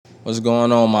What's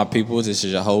going on, my people? This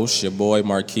is your host, your boy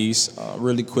Marquise.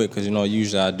 Really quick, because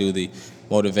usually I do the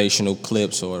motivational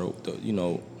clips or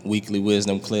the, weekly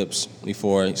wisdom clips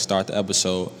before I start the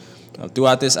episode.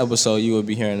 Throughout this episode, you will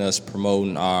be hearing us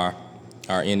promoting our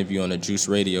interview on the Juice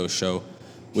Radio show,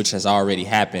 which has already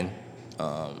happened.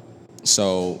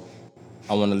 So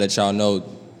I want to let y'all know,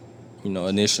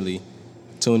 initially,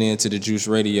 tune in to the Juice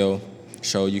Radio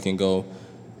show. You can go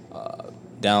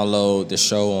download the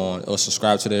show on or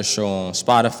subscribe to their show on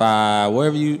Spotify,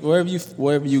 wherever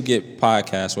you get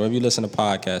podcasts, wherever you listen to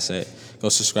podcasts at. Go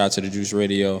subscribe to the Juice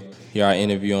Radio. Hear our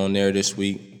interview on there this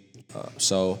week.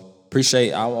 So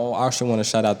appreciate. I actually want to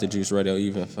shout out the Juice Radio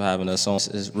even for having us on.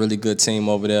 It's a really good team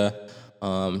over there.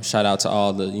 Shout out to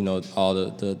all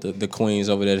the queens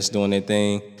over there that's doing their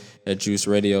thing at Juice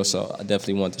Radio. So I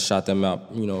definitely want to shout them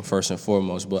out, first and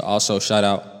foremost. But also shout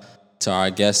out to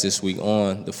our guest this week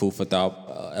on the Food for Thought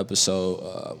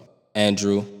episode,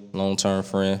 Andrew, long-term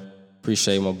friend.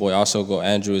 Appreciate my boy. Also,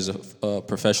 Andrew is a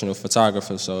professional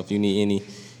photographer, so if you need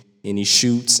any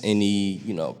shoots, any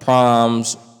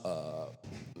proms,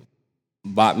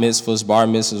 bat mitzvahs, bar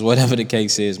mitzvahs, whatever the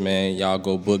case is, man, y'all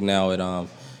go book now. At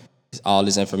all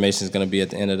this information is gonna be at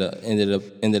the end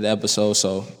of the episode.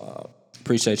 So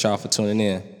appreciate y'all for tuning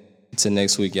in. Until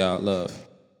next week, y'all. Love.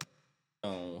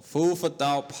 Food for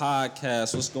Thought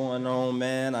podcast. What's going on,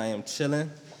 man? I am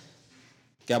chilling.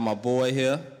 Got my boy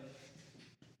here.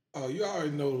 Oh, you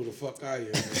already know who the fuck I am,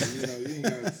 man. You ain't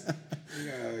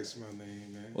gotta ask my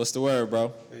name, man. What's the word,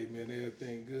 bro? Hey, man,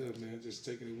 everything good, man. Just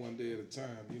taking it one day at a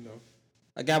time,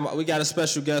 We got a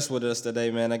special guest with us today,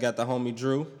 man. I got the homie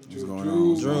Drew. What's going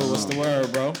on? Drew, what's the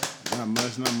word, bro? Not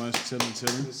much. Chilling.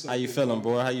 How you feeling,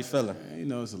 boy? How you feeling?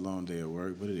 It's a long day at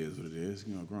work, but it is what it is.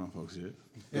 Grown folks shit.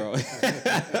 Bro.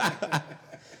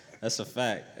 That's a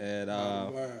fact. And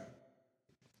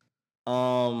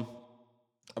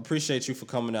appreciate you for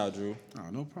coming out, Drew. Oh,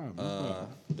 no problem.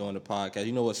 Doing the podcast.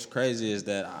 You know what's crazy is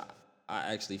that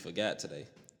I actually forgot today.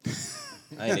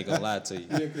 I ain't gonna lie to you.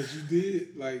 Yeah, because you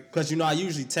did, Because, I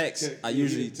usually text. I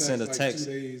usually send a text.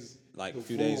 2 days a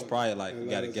few days prior, we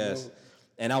got a guest. Know.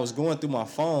 And I was going through my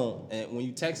phone, and when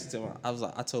you texted to me,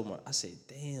 I said,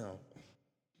 damn,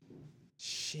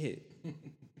 shit.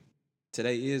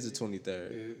 Today is the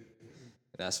 23rd. Yeah.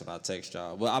 That's when I text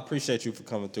y'all. Well, I appreciate you for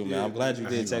coming through, man. I'm glad you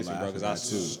did text me, bro, because I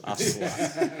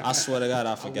swear to God,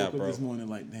 I forgot, I woke up bro. this morning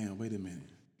damn, wait a minute.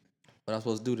 What I'm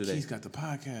supposed to do today? He's got the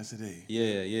podcast today.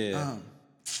 Yeah.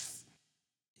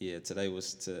 Yeah, today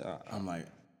was to... I'm like,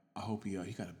 I hope he got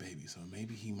a baby, so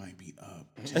maybe he might be up.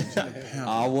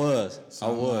 I was.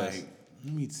 Like,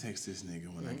 let me text this nigga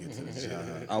when I get to the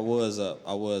job. I was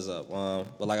up.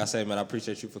 But like I said, man, I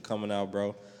appreciate you for coming out,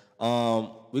 bro.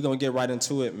 We're gonna get right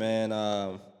into it, man.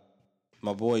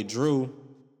 My boy Drew,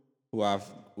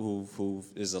 who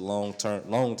is a long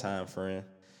time friend,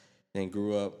 and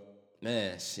grew up,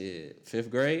 man, shit,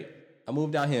 5th grade. I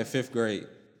moved out here in 5th grade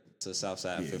to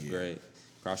Southside, 5th grade.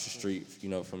 Across the street,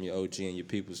 from your OG and your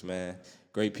peoples, man.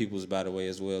 Great peoples, by the way,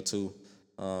 as well, too.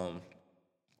 I'm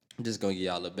just going to give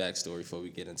y'all a backstory before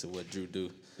we get into what Drew do.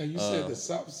 And you said the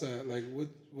South Side.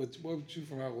 What you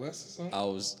from out west or something? I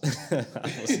was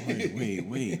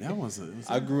Wait.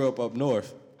 I grew up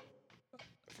north.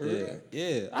 For real?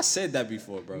 Yeah. I said that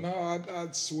before, bro. No, I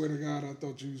swear to God, I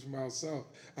thought you was from out south.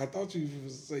 I thought you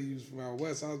was say you was from out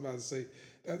west. I was about to say,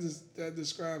 that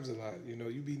describes a lot.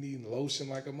 You be needing lotion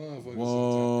like a motherfucker.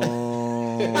 Whoa.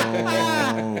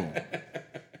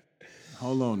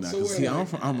 Hold on now. So see,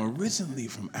 I'm originally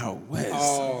from out west.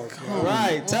 Oh,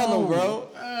 right. Tell them, bro.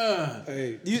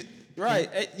 Hey.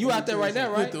 You out there right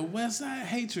now, right? With the west side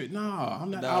hatred. No,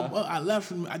 I'm not. Nah.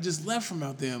 I just left from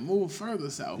out there and moved further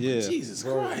south. Yeah. Jesus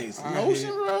Christ. Lotion,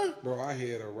 bro? Bro, I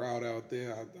had a route out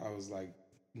there. I was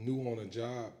new on a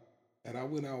job. And I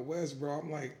went out west, bro. I'm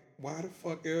like, why the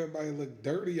fuck everybody look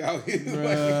dirty out here?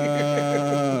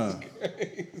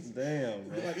 Damn,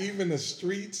 bro. Even the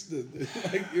streets, it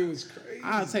was crazy.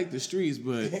 I'll take the streets,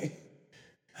 but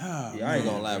I ain't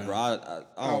gonna lie, bro. I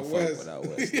don't fuck with out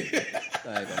west.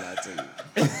 I ain't gonna lie to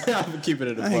you. I'm keeping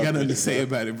it. I ain't got nothing to say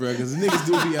about it, bro. Because the niggas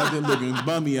do be out there looking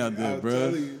bummy out there, bro.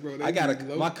 You, bro. I got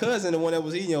my cousin, the one that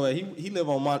was eating your ass. He live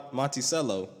on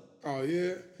Monticello. Oh,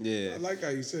 yeah? Yeah. I like how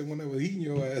you said when they was eating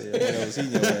your ass. Yeah, when they was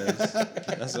eating your ass.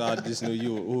 That's why I just knew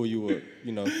who you were,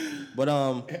 But,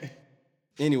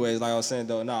 anyways, like I was saying,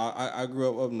 though, I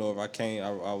grew up north. I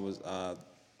was,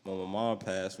 when my mom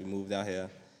passed, we moved out here.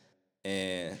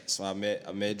 And so I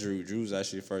met Drew. Drew's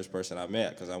actually the first person I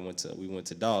met because we went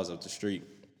to Dawes up the street.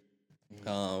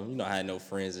 I had no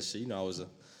friends and shit. I was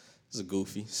a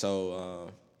goofy.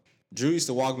 So, Drew used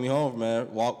to walk me home,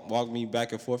 man. Walk me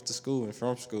back and forth to school and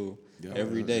from school.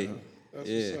 every day. That's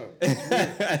what's up. That's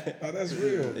real. No, that's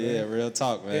real, man. Yeah, real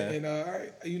talk, man.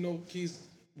 And Keith,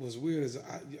 what's weird is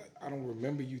I don't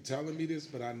remember you telling me this,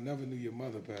 but I never knew your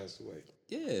mother passed away.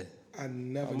 Yeah. I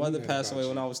never. My mother passed away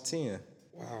when I was 10.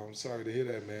 Wow, I'm sorry to hear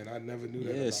that, man. I never knew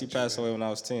that. Yeah, she passed away when I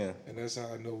was 10. And that's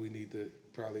how I know we need to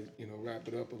probably, wrap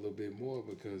it up a little bit more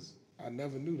because I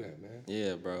never knew that, man.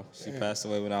 Yeah, bro. She passed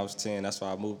away when I was 10. That's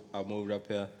why I moved up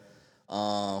here.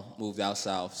 Moved out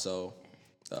south, so.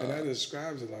 And that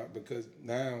describes a lot because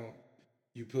now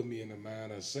you put me in the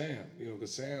mind of Sam,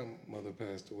 because Sam's mother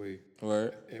passed away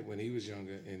when he was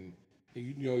younger. And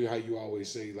you know how you always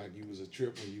say, like, you was a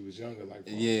trip when you was younger, like,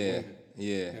 yeah.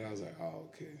 And I was like, oh,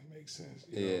 okay, makes sense.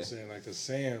 You know what I'm saying? Like, because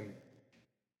Sam,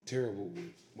 terrible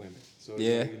with women. So,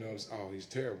 he's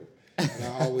terrible. And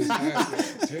I always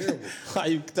ask, like, terrible. Why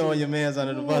you throwing your mans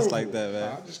under the bus like that,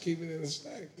 man? I just keep it in the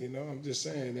stack, I'm just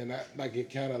saying. And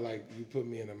it kind of like you put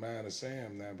me in the mind of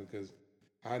Sam now because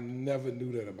I never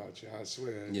knew that about you. I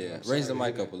swear. Yeah, raise the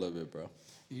mic up a little bit, bro.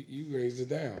 You raised it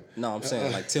down. No, I'm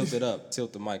saying like tilt it up,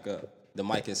 tilt the mic up, the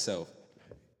mic itself,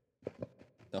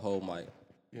 the whole mic.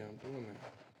 Yeah, I'm doing that.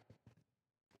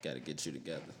 Got to get you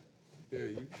together. Yeah,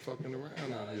 you fucking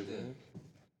around out here, man.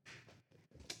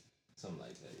 Something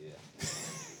like that, yeah.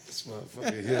 This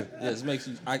motherfucker here. Yeah, it makes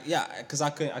you. Because I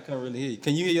couldn't really hear you.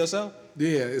 Can you hear yourself?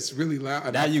 Yeah, it's really loud.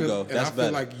 And there you go. That's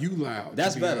better. I feel like you loud.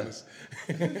 That's better.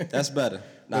 That's better.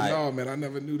 But no, man, I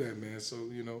never knew that, man. So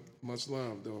much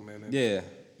love, though, man. And, yeah.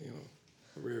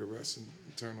 Career rest and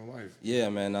eternal life. Yeah,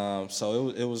 man. So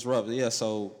it was rough. Yeah.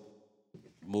 So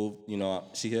moved.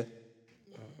 She here?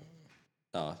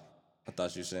 I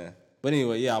thought you were saying. But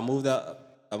anyway, yeah, I moved out.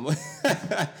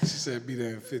 She said be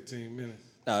there in 15 minutes.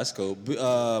 No, that's cool.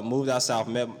 Moved out south.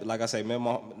 Met the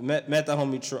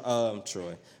homie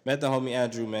Troy. Met the homie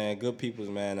Andrew, man. Good peoples,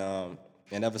 man.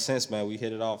 And ever since, man, we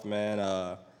hit it off, man.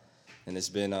 And it's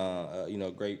been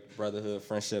great brotherhood,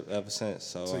 friendship ever since.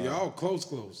 So y'all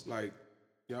close, like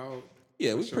y'all.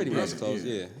 Yeah, we pretty much close.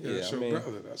 Yeah. That's your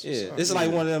brother. That's what's up. This is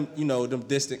like one of them, them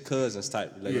distant cousins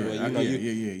type. Like,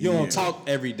 you don't talk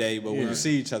every day, but when you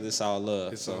see each other, it's all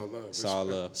love. It's all love. It's all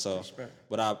love. So,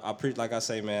 but I like I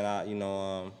say, man,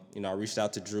 I reached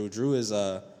out to Drew. Drew is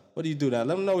what do you do now?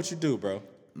 Let me know what you do, bro.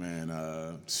 Man,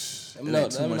 let me know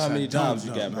how many jobs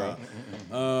you got,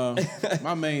 bro.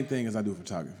 My main thing is I do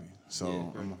photography.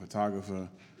 So I'm a photographer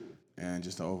and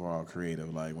just the overall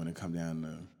creative. Like when it comes down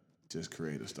to just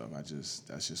creative stuff,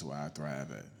 that's just where I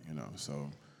thrive at, So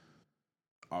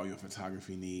all your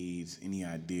photography needs, any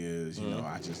ideas,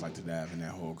 I just like to dive in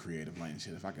that whole creative lane and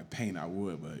shit. If I could paint, I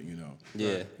would, but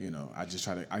I just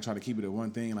try to keep it at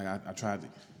one thing. Like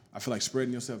I feel like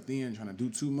spreading yourself thin, trying to do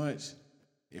too much.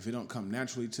 If it don't come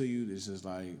naturally to you, it's just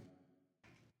like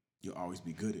you'll always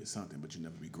be good at something, but you'll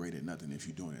never be great at nothing if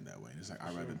you're doing it that way. It's like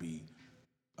I'd rather be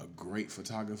a great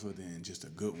photographer than just a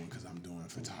good one because I'm doing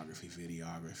photography,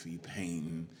 videography,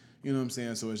 painting. You know what I'm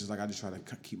saying? So it's just like I just try to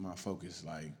keep my focus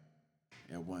like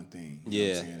at one thing. You know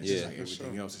what I'm saying? It's just like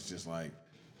everything else is just like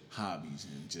hobbies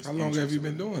and just. How long have you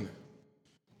been doing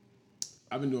it?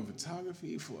 I've been doing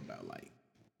photography for about like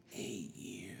 8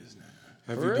 years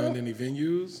now. Have you done any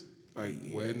venues? Like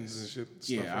weddings and shit?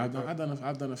 Yeah,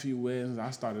 I've done a few weddings.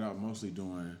 I started out mostly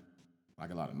doing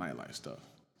like a lot of nightlife stuff.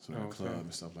 So the club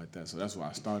and stuff like that. So that's where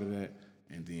I started at.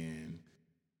 And then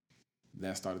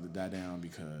that started to die down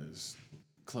because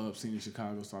club scene in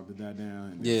Chicago started to die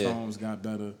down and the phones got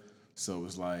better. So it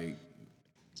was like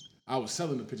I was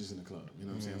selling the pictures in the club, you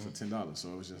know what I'm saying, for $10.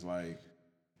 So it was just like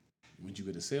when you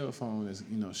get a cell phone that's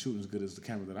shooting as good as the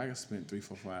camera that I can spend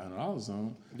 $300, $400, $500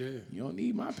 on, you don't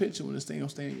need my picture when it's gonna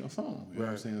stay in your phone. You know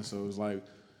what I'm saying? So it was like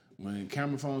when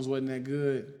camera phones wasn't that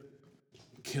good,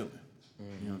 killing. You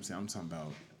know what I'm saying? I'm talking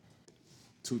about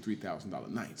 $2,000-$3,000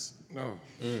 nights. No.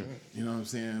 You know what I'm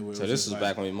saying? So this was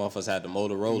back when motherfuckers had the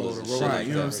Motorola's and shit. Right,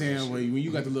 you know what I'm saying? When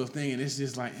you got the little thing and it's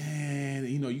just like,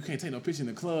 you can't take no picture in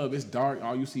the club. It's dark.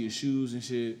 All you see is shoes and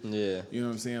shit. Yeah. You know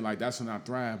what I'm saying? Like, that's when I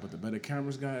thrive. But the better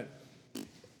cameras got,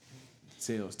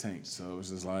 sales tanked. So it's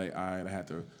just like, all right, I had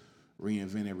to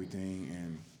reinvent everything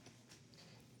and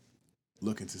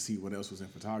looking to see what else was in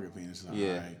photography. And it's like,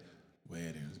 all right,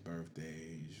 weddings,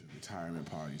 birthdays, retirement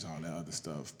parties, all that other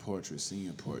stuff, portraits,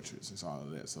 senior portraits, it's all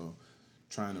of that. So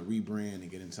trying to rebrand and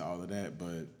get into all of that,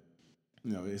 but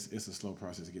it's a slow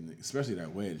process getting, especially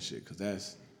that wedding shit, because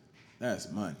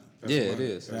that's money. It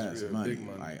is. That's money.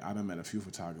 Like I done met a few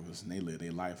photographers and they live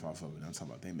their life off of it. I'm talking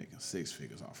about they making 6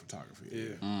 figures off photography.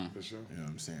 Yeah, for sure. You know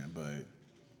what I'm saying? But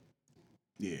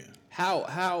yeah.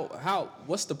 How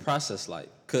what's the process like?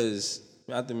 Because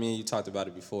I think me and you talked about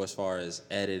it before as far as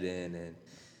editing, and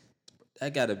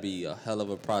that got to be a hell of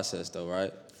a process though,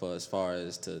 right? for as far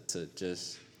as to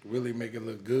just really make it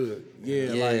look good.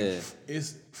 Yeah, like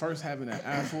it's first having an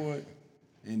eye for it,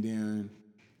 and then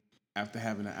after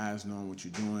having the eyes knowing what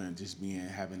you're doing, and just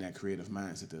having that creative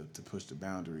mindset to push the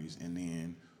boundaries, and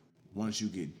then once you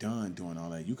get done doing all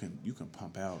that, you can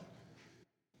pump out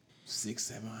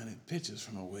 600-700 pictures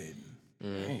from a wedding.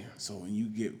 Damn. So when you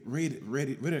get ready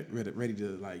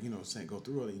to like, say go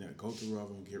through all of them, go through all of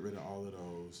them, get rid of all of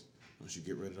those. Once you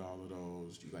get rid of all of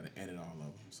those, you got to edit all of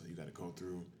them. So you got to go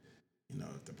through.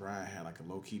 If the bride had like a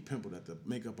low key pimple that the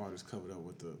makeup artist covered up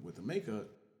with the makeup,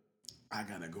 I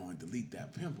gotta go and delete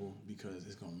that pimple because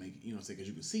it's gonna make because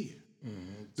you can see it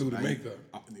through the makeup.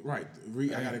 Right.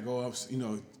 I gotta go up.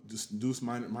 Just do some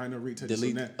minor retouches.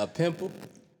 Delete a pimple.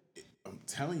 I'm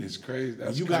telling you, it's crazy.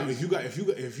 That's if you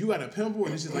got a pimple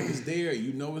and it's just like it's there,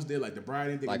 it's there. Like the bride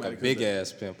didn't think like about it. Like a big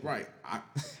ass pimple. Right.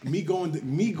 Me going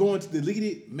to delete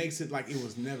it makes it like it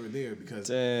was never there because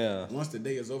once the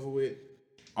day is over with,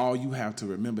 all you have to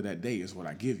remember that day is what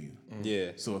I give you.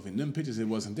 Yeah. So if in them pictures it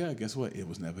wasn't there, guess what? It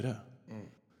was never there.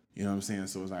 You know what I'm saying?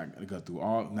 So it's like I go through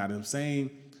all. Now I'm saying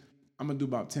I'm gonna do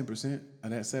about 10% of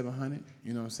that 700.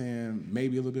 You know what I'm saying?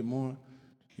 Maybe a little bit more.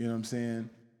 You know what I'm saying?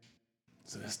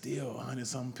 So that's still 100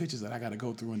 something pictures that I gotta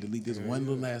go through and delete this one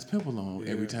little ass pimple on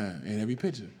every time in every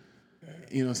picture.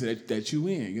 You know what I'm saying? That you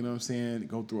in. You know what I'm saying?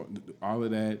 Go through all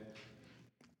of that.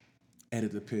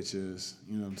 Edit the pictures.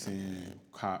 You know what I'm saying?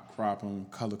 Crop them,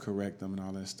 color correct them, and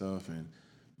all that stuff, and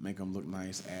make them look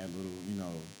nice. Add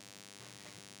little,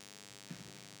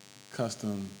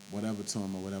 custom whatever to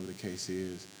them or whatever the case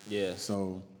is. Yeah.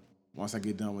 So once I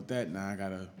get done with that, now I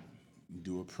gotta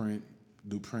do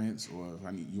prints, or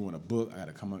if you want a book, I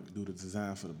gotta come up do the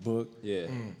design for the book. Yeah.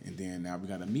 And then now we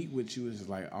gotta meet with you. It's just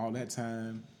like all that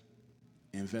time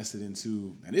invested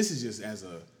into, and this is just as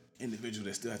a individual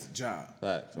that still has a job.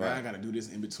 Right. Now I gotta do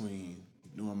this in between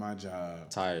doing my job.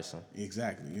 Tiresome.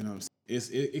 Exactly. You know what I'm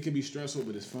saying? It can be stressful,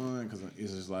 but it's fun because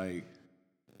it's just like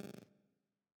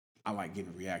I like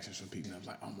getting reactions from people. And I'm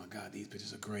like, oh my God, these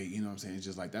pictures are great. You know what I'm saying? It's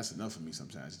just like, that's enough for me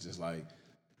sometimes. It's just like,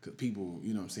 cause people,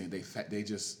 you know what I'm saying, they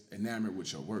just enamored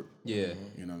with your work. Yeah.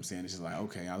 You know what I'm saying? It's just like,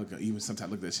 okay, even sometimes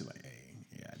I look at that shit like, hey,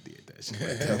 yeah, I did that shit.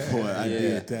 Like that boy, I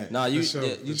did that. No, you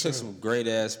took some great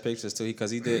ass pictures too,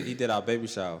 because he did our baby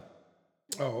shower.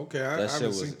 Oh, okay. I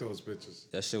haven't seen those pictures.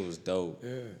 That shit was dope.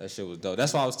 Yeah. That shit was dope.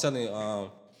 That's why I was telling you, I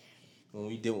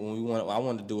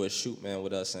wanted to do a shoot, man,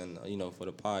 with us, and for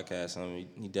the podcast. I mean,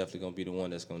 he definitely gonna be the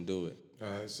one that's gonna do it. All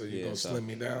right, so you gonna slim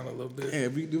me down a little bit? Yeah,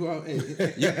 we do all. You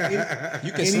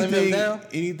can slim him down.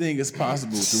 Anything is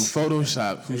possible through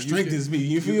Photoshop. Who strengthens me?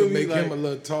 You feel me? Make him a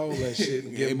little tall and shit,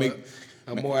 and give him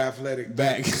a more athletic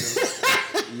back.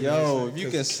 Yo, if you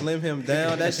can slim him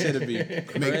down, that shit'll be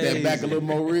crazy. Make that back a little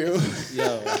more real.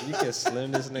 Yo, if you can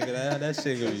slim this nigga down, that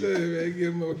shit gonna be.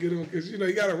 Man, get him, because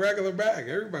he got a regular back.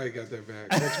 Everybody got that back.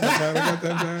 Coach Montana got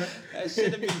that back. That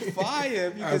shit'll be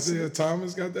fire. Isaiah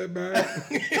Thomas got that back.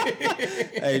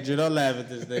 Hey, Drew, don't laugh at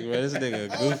this nigga, bro. This nigga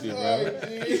goofy,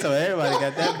 bro. He told everybody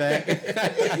got that back.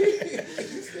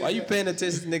 Why you paying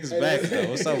attention to niggas' back, though?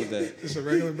 What's up with that? It's a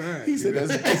regular back. He said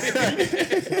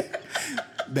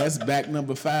that's back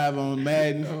number 5 on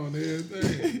Madden. Oh, there's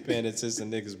paying attention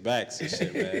to niggas' backs and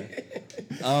shit, man.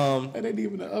 That ain't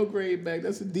even an upgrade back.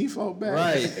 That's a default back.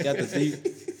 Right. Got the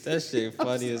that shit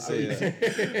funny as hell.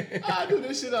 I do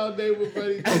this shit all day with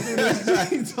buddy. Don't do this.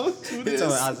 Don't do this. He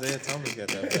told Isaiah Thomas got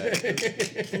that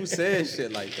back. Who says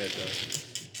shit like that, though?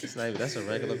 It's not even, that's a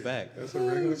regular back. That's a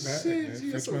regular back.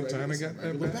 Man. Coach Montana got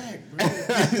that back. Bro.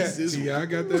 T.I.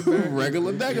 got that back.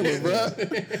 Regular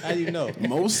bro. How you know?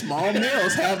 Most small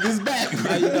males have this back.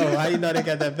 How you know? How you know they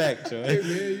got that back, Troy?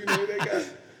 Hey, man,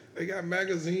 they got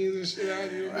magazines and shit out.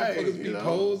 Motherfuckers be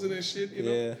posing and shit.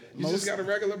 You just got a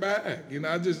regular back.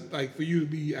 I just like for you to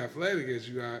be athletic as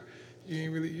you are. You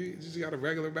ain't really. You just got a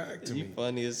regular back to me. You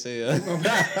funny as hell.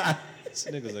 This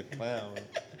nigga's a clown.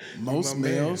 Most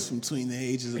males from between the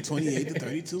ages of 28 to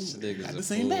 32 got the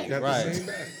same back. Got the same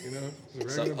back,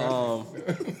 It's a regular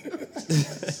back.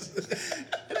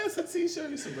 That's a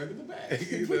t-shirt. It's a regular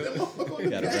bag.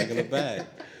 Got a regular bag.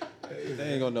 They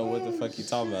ain't gonna know what the fuck you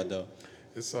talking about though.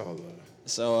 It's all love.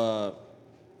 So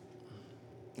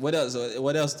what else?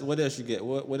 What else you get?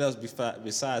 What else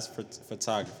besides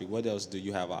photography? What else do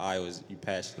you have an eye? Was you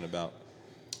passionate about?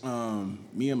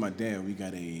 Me and my dad, we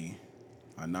got a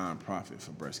nonprofit for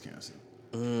breast cancer.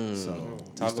 So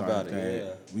talk about it. That.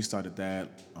 Yeah. We started that.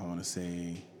 I want to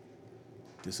say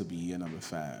this will be year number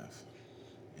 5,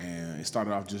 and it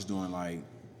started off just doing like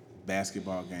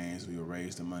basketball games. We would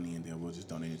raise the money, and then we'll just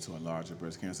donate it to a larger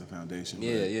breast cancer foundation.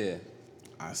 Yeah.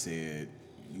 I said,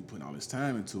 you putting all this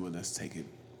time into it. Let's take it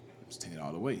just take it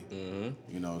all away.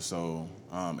 You know, so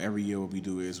every year what we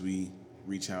do is we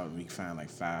reach out and we find like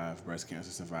 5 breast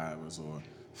cancer survivors or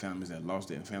families that lost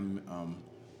their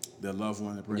loved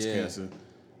one to breast cancer,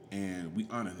 and we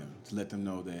honor them to let them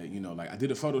know that, you know, like I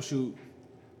did a photo shoot,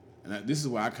 and this is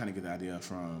where I kind of get the idea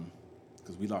from,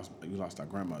 because we lost our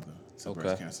grandmother to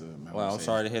breast cancer. Wow, I'm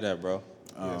sorry to hear that, bro.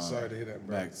 Sorry to hear that,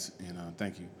 bro.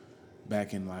 Thank you.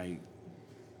 Back in like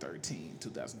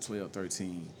 2012,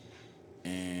 13,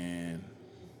 and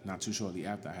not too shortly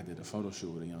after, I did a photo shoot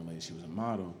with a young lady. She was a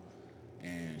model,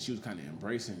 and she was kind of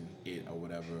embracing it or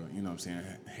whatever. You know what I'm saying?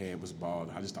 Her head was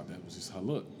bald. I just thought that was just her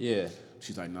look. Yeah.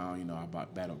 She's like, no, you know, I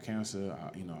battled cancer.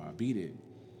 I beat it,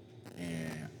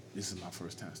 and this is my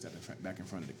first time stepping back in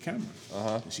front of the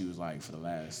camera. And she was like, for the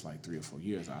last like 3 or 4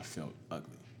 years, I felt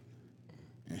ugly.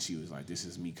 And she was like, this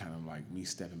is me kind of like me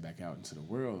stepping back out into the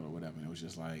world or whatever. And it was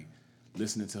just like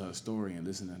listening to her story and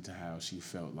listening to how she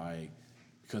felt like,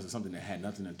 because of something that had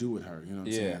nothing to do with her, you know what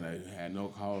I'm saying? Like, it had no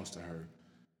cause to her.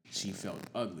 She felt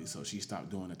ugly, so she stopped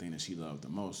doing the thing that she loved the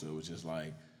most. So it was just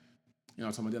like, you know,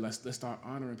 I'm talking about that. Let's start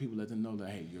honoring people, let them know that,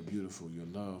 hey, you're beautiful, you're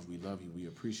loved, we love you, we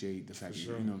appreciate the fact that,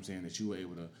 you know what I'm saying, that you were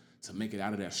able to make it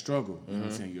out of that struggle, you know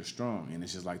what I'm saying, you're strong. And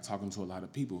it's just like talking to a lot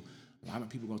of people. A lot of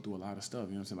people go through a lot of stuff,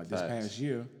 you know what I'm saying? Like this past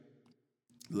year,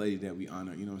 the lady that we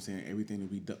honor, you know what I'm saying, everything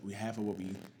that we have of what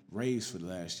we raised for the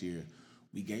last year,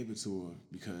 we gave it to her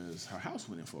because her house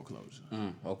went in foreclosure.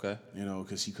 Okay. You know,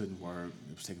 because she couldn't work.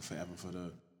 It was taking forever for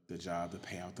the job to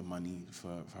pay out the money for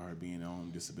her being on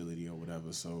disability or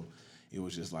whatever. So it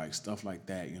was just like stuff like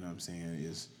that, you know what I'm saying,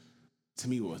 is, to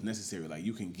me, what was necessary. Like,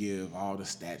 you can give all the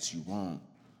stats you want,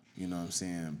 you know what I'm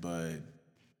saying, but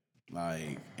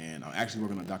like, and I'm actually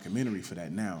working on a documentary for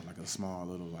that now, like a small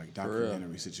little like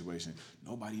documentary situation.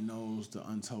 Nobody knows the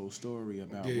untold story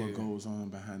about what goes on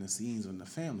behind the scenes in the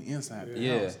family, inside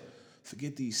the house.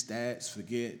 Forget these stats,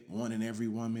 forget one in every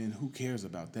woman. Who cares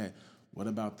about that? What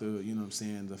about the, you know what I'm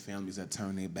saying, the families that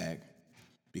turn their back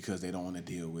because they don't want to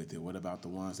deal with it? What about the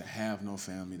ones that have no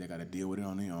family, they got to deal with it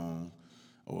on their own?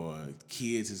 Or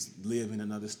kids live in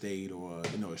another state, or,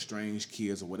 you know, estranged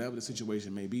kids, or whatever the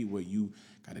situation may be, where you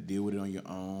got to deal with it on your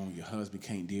own. Your husband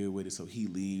can't deal with it, so he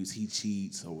leaves, he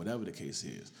cheats, or whatever the case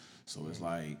is. So it's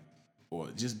like, or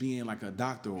just being like a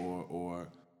doctor or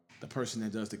the person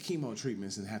that does the chemo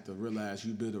treatments and have to realize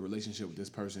you build a relationship with this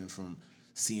person from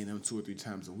seeing them 2 or 3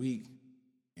 times a week,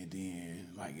 and then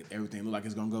like everything look like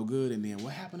it's gonna go good, and then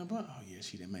what happened about? Oh yeah,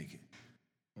 she didn't make it.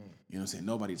 You know what I'm saying?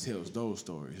 Nobody tells those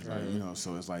stories, right? You know,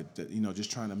 so it's like, you know, just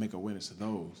trying to make awareness to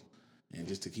those, and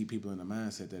just to keep people in the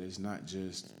mindset that it's not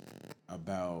just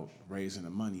about raising the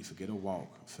money. Forget a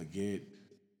walk. Forget,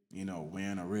 you know,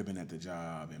 wearing a ribbon at the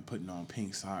job and putting on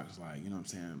pink socks. Like, you know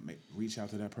what I'm saying? Reach out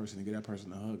to that person and get that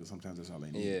person a hug, and sometimes that's all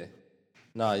they need. Yeah.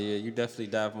 Nah, yeah, you definitely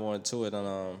dive more into it,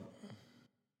 and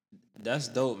that's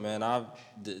dope, man.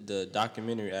 The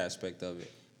documentary aspect of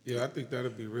it. Yeah, I think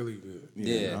that'd be really good.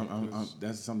 Yeah.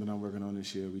 That's something I'm working on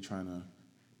this year. We trying to,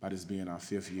 by this being our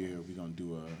 5th year, we're gonna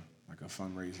do a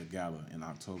fundraiser gala in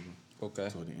October. Okay.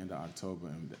 Toward the end of October,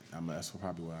 and that's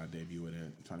probably where I debut it at.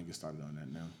 I'm trying to get started on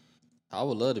that now. I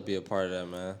would love to be a part of that,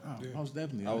 man. Oh, most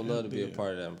definitely. I would love to be a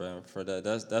part of that, bro. For that,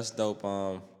 that's dope.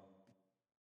 I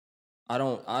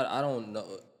don't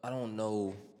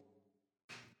know.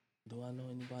 Do I know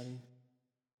anybody?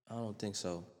 I don't think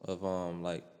so. Of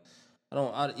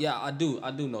I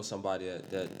do know somebody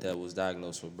that was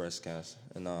diagnosed with breast cancer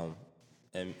and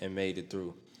made it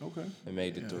through. Okay. And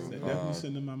made it through. Definitely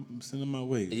send them my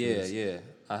way. Yeah.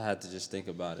 I had to just think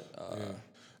about it.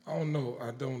 I don't know.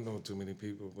 I don't know too many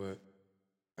people, but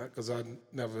because I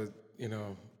never, you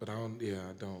know. But I don't. Yeah,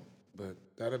 I don't. But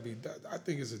I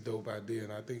think it's a dope idea,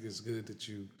 and I think it's good that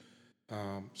you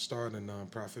start a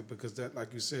nonprofit, because that,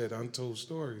 like you said, untold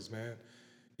stories, man.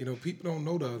 You know, people don't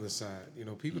know the other side. You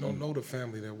know, people don't know the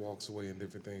family that walks away and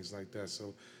different things like that.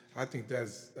 So I think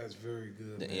that's very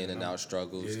good. The in and out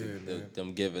struggles,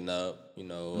 them giving up. You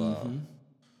know,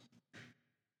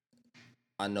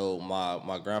 I know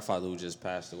my grandfather, who just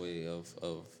passed away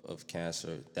of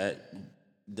cancer. I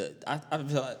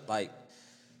feel like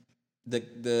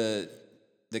the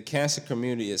cancer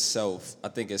community itself, I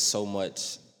think, is so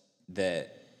much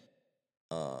that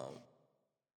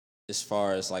as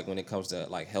far as like when it comes to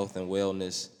like health and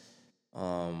wellness,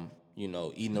 you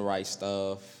know, eating the right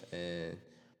stuff and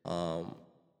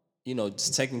you know,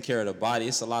 just taking care of the body.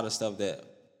 It's a lot of stuff that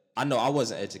I know I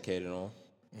wasn't educated on.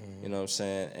 You know what I'm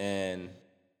saying? And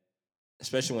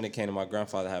especially when it came to my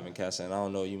grandfather having cancer, and I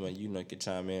don't know, you can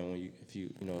chime in when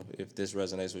if this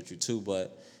resonates with you too.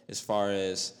 But as far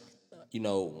as, you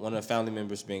know, one of the family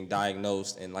members being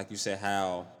diagnosed, and like you said,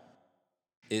 how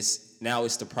it's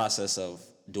the process of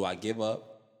do I give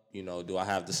up? You know, do I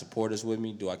have the supporters with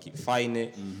me? Do I keep fighting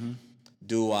it? Mm-hmm.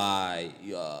 Do I,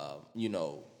 you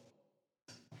know,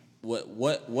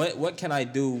 what can I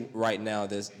do right now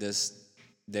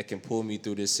that can pull me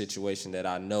through this situation that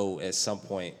I know at some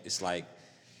point it's like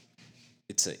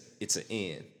it's an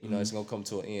end. You know, it's gonna come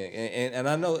to an end. And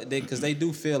I know because they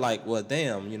do feel like, well,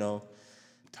 damn, you know,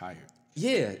 tired.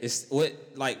 Yeah, it's with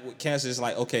cancer is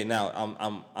like, okay, now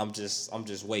I'm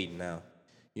just waiting now.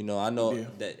 You know, I know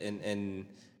that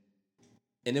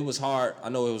and it was hard. I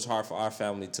know it was hard for our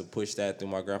family to push that through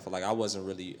my grandfather. Like I wasn't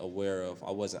really aware of.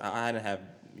 I didn't have,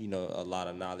 you know, a lot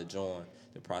of knowledge on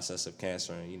the process of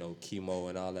cancer and, you know, chemo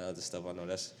and all that other stuff. I know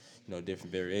that's, you know,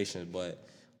 different variations, but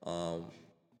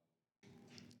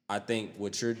I think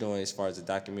what you're doing as far as the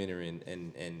documentary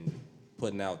and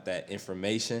putting out that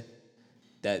information,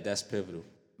 that's pivotal.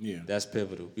 Yeah, that's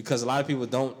pivotal because a lot of people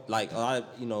don't like. A lot of,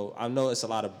 you know, I know it's a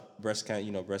lot of breast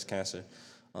cancer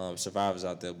survivors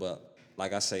out there, but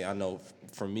like I say, I know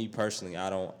for me personally, I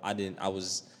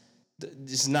was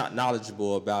just not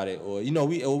knowledgeable about it, or, you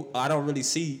know, I don't really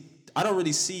see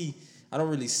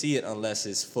it unless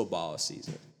it's football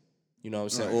season. You know what I'm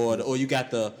saying? Right. Or you got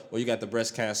the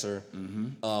breast cancer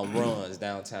runs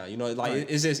downtown. You know, like right.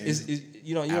 It's just it's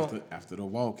you know after the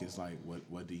walk, it's like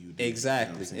what do you do?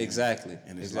 Exactly, you know exactly.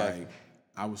 And it's like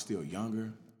I was still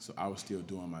younger, so I was still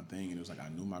doing my thing, and it was like I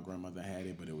knew my grandmother had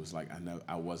it, but it was like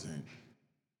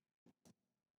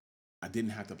I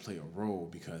didn't have to play a role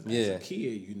because as a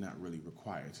kid, you're not really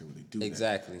required to really do that.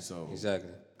 Exactly. So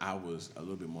exactly. I was a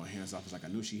little bit more hands off. It's like I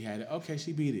knew she had it. Okay,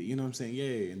 she beat it. You know what I'm saying?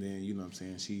 Yeah. And then, you know what I'm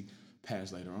saying, she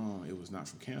passed later on. It was not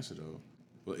from cancer though.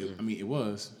 Well, I mean, it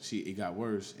was. It got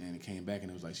worse and it came back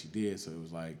and it was like she did. So it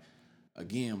was like,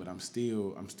 again, but I'm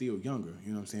still younger.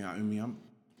 You know what I'm saying? I mean,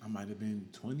 I might have been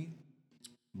 20,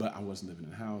 but I wasn't living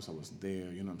in the house. I wasn't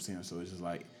there. You know what I'm saying? So it's just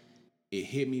like it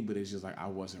hit me, but it's just like I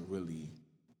wasn't really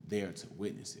there to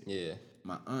witness it. Yeah.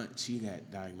 My aunt, she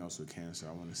got diagnosed with cancer,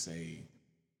 I want to say,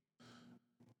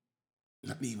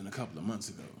 not even a couple of months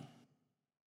ago.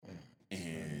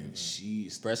 And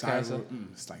she's breast cancer?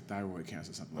 It's like thyroid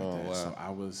cancer, something like that.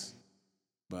 Wow. So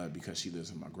but because she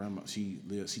lives with my grandma, she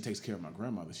takes care of my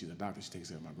grandmother. She's a doctor, she takes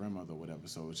care of my grandmother or whatever.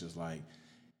 So it's just like,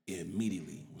 it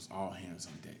immediately was all hands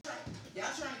on deck. Y'all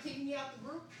trying to kick me out the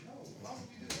group? No, why would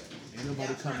you do that? Ain't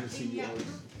nobody coming to see you.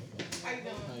 How you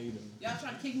doing? Y'all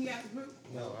trying to kick me out the group?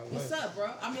 No, what's up,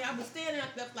 bro? I mean, I was standing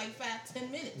up there for like 5-10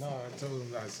 minutes. No, I told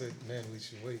him, I said, man, we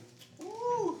should wait.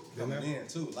 Ooh. Coming in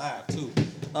too, live too.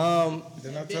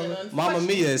 Then I told her, Mama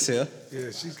Mia is here.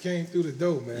 Yeah, she came through the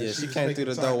door, man. Yeah, she came through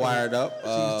the door wired up.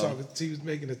 She was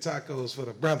making the tacos for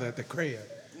the brother at the crib.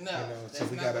 No, you know, so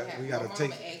we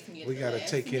gotta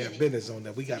take care of business on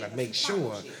that. We gotta make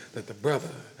sure that the brother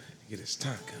get his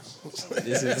tacos.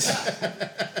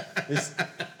 This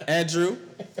Andrew.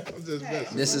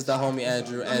 This is the homie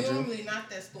Andrew. I'm normally not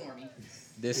that stormy.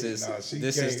 This is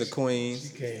the queen. She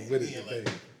came with it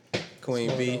today.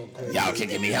 Queen B. Y'all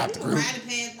kicking me out the group. Riding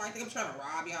past, I think I'm trying to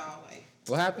rob y'all. Like,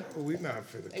 what happened? Oh, we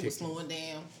not finna. They were slowing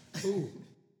down. Who?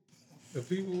 The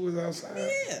people who was outside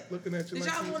looking at you. Did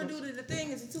y'all want to do the thing?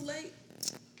 Is it too late?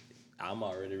 I'm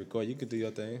already recording. You can do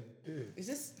your thing. Yeah. Is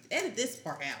this edit this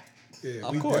part out? Yeah,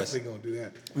 of we course. definitely gonna do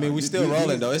that. I mean, we still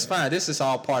rolling though. It's fine. This is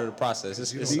all part of the process.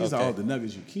 These are all the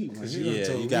nuggets you keep. Right?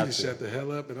 You got to shut the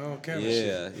hell up and all kind of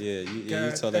shit. Yeah.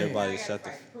 You told everybody to shut the.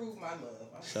 Prove my love.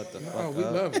 Shut the fuck up. We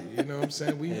love you. You know what I'm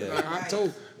saying? I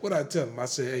told what I tell them. I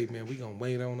said, hey man, we gonna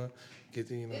wait on her. Get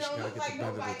the, she gotta get the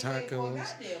brother the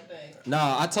tacos. No,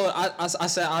 I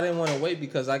said I didn't want to wait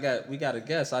because we got a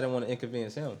guest. I didn't want to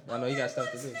inconvenience him. I know he got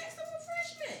stuff to do.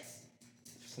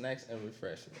 Snacks and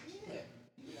refreshments. Yeah.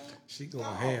 She going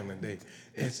ham today.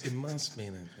 It must be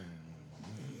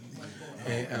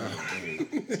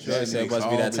Troy said it must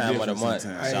be that time of the month.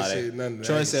 I ain't said nothing.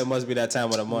 Troy said it must be that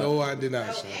time of the month. No, I did not.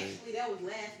 Actually, that was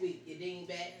last week. You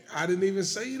dingbat. I didn't even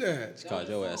say that. It's called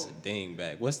your ass a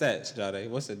dingbat. What's that, Jade?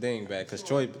 What's a dingbat? Because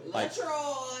Troy, like,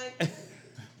 LaTroy.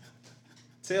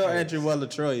 Tell Andrew what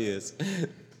LaTroy is.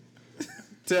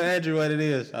 Tell Andrew what it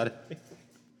is, Jade.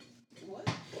 What?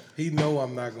 He know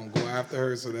I'm not gonna go after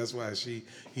her, so that's why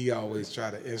he always try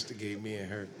to instigate me and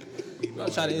her.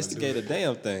 I'm trying to instigate a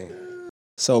damn thing.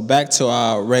 So back to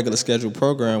our regular scheduled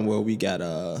program where we got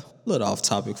a little off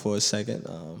topic for a second,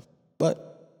 but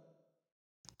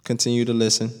continue to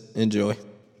listen, enjoy.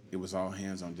 It was all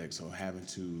hands on deck, so having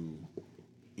to,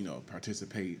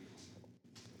 participate.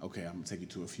 Okay, I'm gonna take you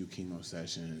to a few chemo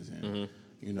sessions, and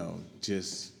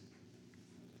just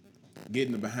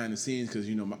getting the behind the scenes because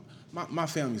my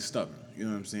family's stubborn. You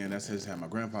know what I'm saying? That's just how my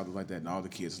grandfather like that, and all the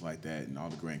kids like that, and all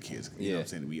the grandkids. You know what I'm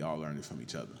saying? We all learned it from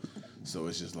each other. So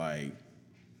it's just like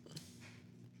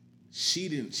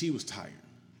she was tired.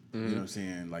 You know what I'm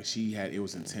saying? Like it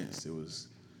was intense. It was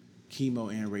chemo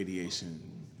and radiation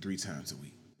 3 times a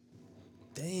week.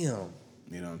 Damn.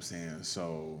 You know what I'm saying?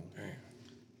 So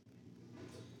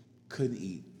couldn't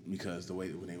eat because the way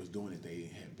that when they was doing it,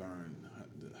 they had burned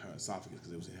her esophagus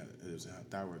because it was in her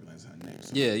thyroid glands, her neck.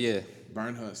 So Yeah.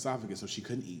 burned her esophagus, so she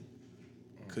couldn't eat.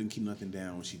 Couldn't keep nothing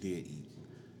down when she did eat.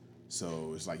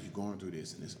 So it's like you're going through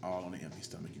this, and it's all on an empty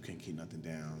stomach. You can't keep nothing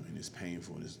down, and it's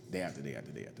painful. And it's day after day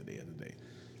after day after day after day.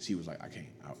 She was like, I can't.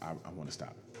 I want to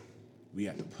stop. We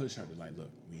had to push her to like, look,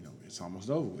 it's almost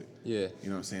over with. Yeah. You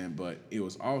know what I'm saying? But it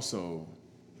was also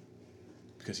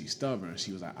because she's stubborn.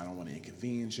 She was like, I don't want to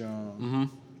inconvenience y'all. Mm-hmm. You know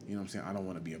what I'm saying? I don't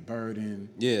want to be a burden.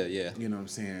 Yeah. You know what I'm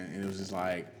saying? And it was just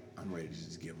like, I'm ready to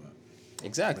just give up.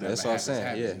 Exactly. That's what I'm saying.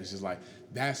 Happens. Yeah. And it's just like,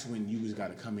 that's when you just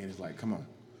got to come in. It's like, come on.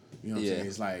 You know what I'm saying?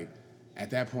 It's like, at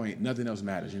that point, nothing else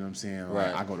matters. You know what I'm saying? Like,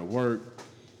 Right. I go to work,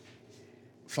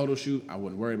 photo shoot, I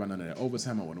wouldn't worry about none of that.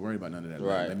 Overtime, I wouldn't worry about none of that.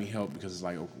 Right. Like, let me help because it's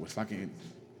like, if I can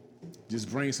just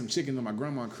bring some chicken to my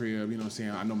grandma's crib, you know what I'm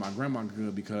saying? I know my grandma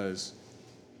good because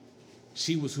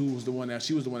she was the one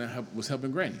that was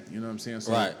helping Granny. You know what I'm saying?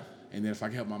 So, right. And then if I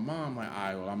can help my mom, like, all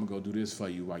right, well, I'm going to go do this for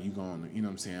you while you going, you know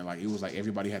what I'm saying? Like, it was like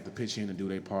everybody had to pitch in and do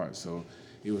their part. So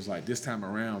it was like this time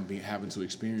around, having to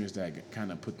experience that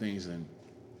kind of put things in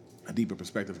a deeper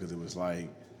perspective because it was like,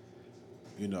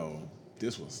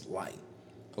 this was light.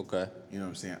 Okay. You know what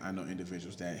I'm saying? I know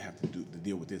individuals that have to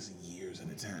deal with this years at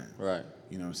a time. Right.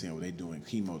 You know what I'm saying? Where they doing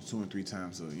chemo 2 and 3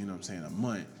 times a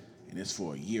month, and it's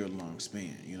for a year-long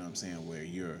span. You know what I'm saying? Where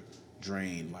you're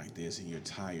drained like this and you're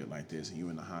tired like this and you're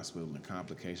in the hospital and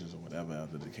complications or whatever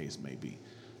the case may be.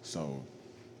 So,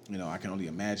 I can only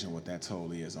imagine what that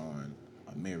toll is on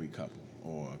a married couple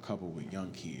or a couple with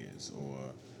young kids or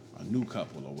a new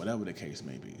couple or whatever the case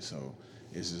may be. So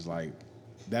it's just like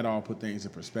that all put things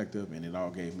in perspective, and it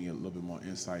all gave me a little bit more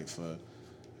insight for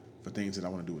things that I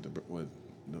want to do with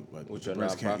the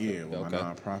breast cancer. Yeah, with my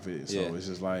nonprofit. So it's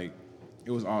just like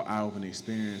it was all eye-opening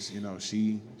experience.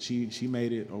 She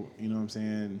made it. You know what I'm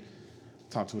saying?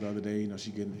 Talked to her the other day.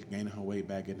 She gaining her weight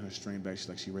back, getting her strength back. She's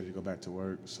like she ready to go back to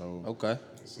work. So okay.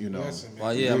 Blessing,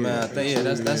 well, yeah, man. I think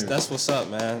that's what's up,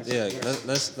 man. Yeah,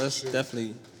 let's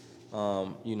definitely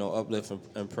uplift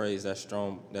and praise that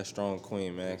strong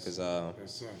queen, man. Because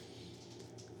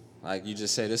like you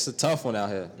just said, it's a tough one out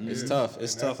here. It's tough.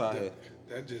 It's tough out here.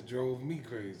 That just drove me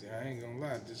crazy. I ain't gonna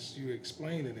lie. Just you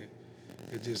explaining it,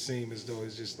 it just seemed as though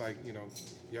it's just like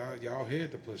y'all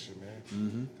had to push it,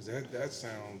 man. Because that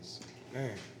sounds,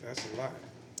 man, that's a lot.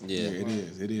 Yeah, it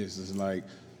is. It is. It's like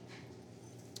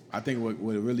I think what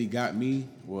really got me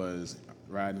was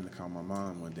riding in the car with my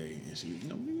mom one day, and she,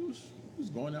 we was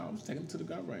going out. I was taking her to the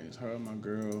gun range. Her and my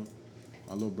girl,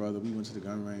 my little brother, we went to the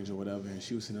gun range or whatever, and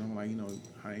she was sitting there. I'm like,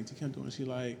 how Auntie Kim doing? She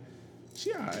like,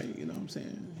 she all right, you know what I'm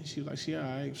saying? And she was like, she all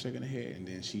right, shaking her head, and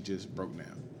then she just broke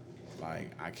down.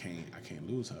 Like, I can't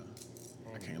lose her.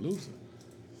 I can't lose her.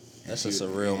 That's just a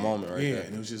real moment right there. Yeah,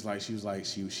 and it was just like, she's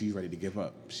ready to give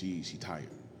up. She tired.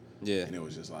 Yeah. And it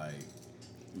was just like,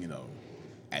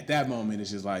 at that moment,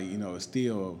 it's just like, it's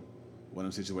still one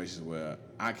of them situations where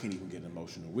I can't even get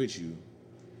emotional with you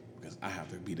because I have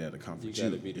to be there to comfort you.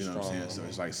 Gotta be the you know what I'm saying? So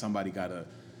it's like somebody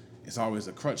it's always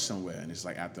a crutch somewhere. And it's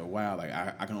like after a while, like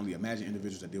I can only imagine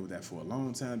individuals that deal with that for a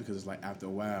long time because it's like after a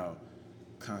while,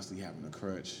 constantly having a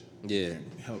crutch. Yeah.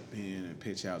 And help in and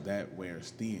pitch out that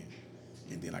wears thin.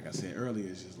 And then, like I said earlier,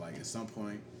 it's just like at some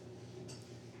point,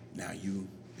 now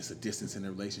it's a distance in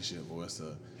the relationship, or it's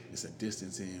a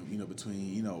distance in,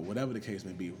 between, whatever the case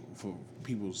may be for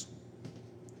people's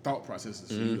thought processes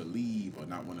for you to leave or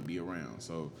not want to be around.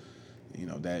 So,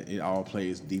 that it all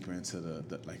plays deeper into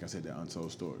the like I said, the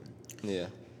untold story. Yeah.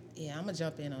 Yeah, I'm gonna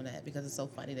jump in on that because it's so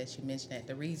funny that you mentioned that.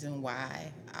 The reason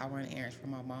why I run errands for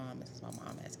my mom is because my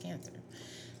mom has cancer.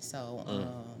 So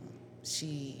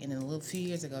and then a few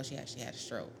years ago, she actually had a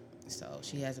stroke. So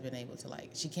she hasn't been able to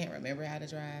she can't remember how to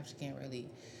drive. She can't really,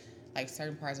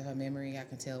 certain parts of her memory, I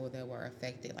can tell where they were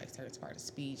affected, certain parts of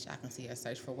speech. I can see her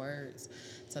search for words.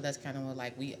 So that's kind of what,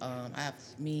 I have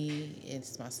me,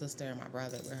 it's my sister and my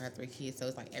brother, we're her 3 kids. So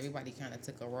it's everybody kind of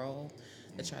took a role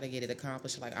to try to get it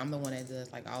accomplished. I'm the one that does,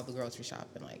 all the grocery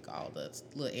shopping, all the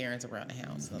little errands around the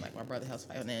house. So, my brother helps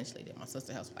financially, then my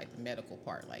sister helps, the medical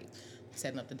part,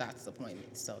 setting up the doctor's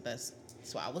appointments. So that's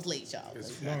why I was late, y'all.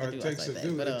 It takes a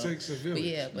village. But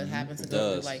yeah, but having to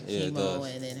go through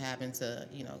chemo and then having to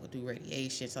do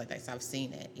radiation, so so I've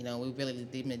seen that. We really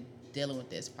been dealing with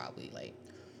this probably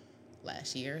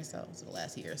last year or so. So the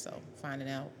last year or so, finding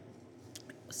out.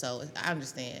 So I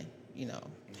understand,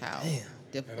 how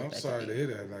difficult. And I'm sorry to hear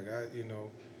that.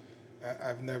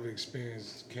 I've never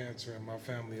experienced cancer in my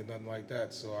family or nothing like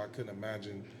that, so I couldn't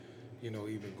imagine,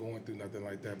 even going through nothing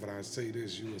like that. But I say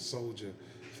this, you a soldier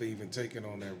for even taking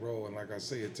on that role, and like I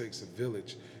say, it takes a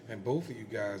village. And both of you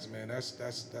guys, man,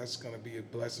 that's gonna be a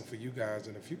blessing for you guys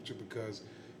in the future because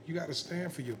you got to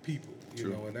stand for your people,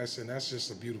 and that's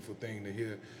just a beautiful thing to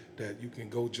hear that you can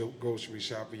go grocery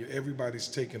shopping. Everybody's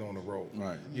taking on a role,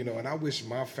 right? And I wish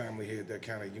my family had that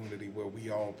kind of unity where we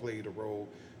all played a role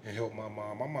and helped my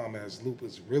mom. My mom has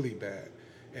lupus really bad,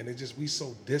 and we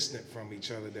so distant from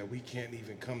each other that we can't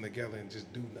even come together and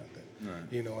just do nothing,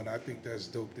 right? And I think that's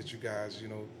dope that you guys,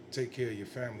 take care of your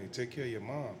family, take care of your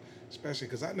mom, especially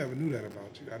because I never knew that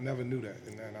about you. I never knew that,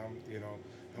 and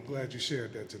I'm glad you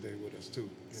shared that today with us too.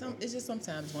 It's just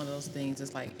sometimes one of those things.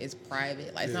 It's like it's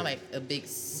private. Like it's not like a big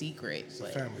secret. It's a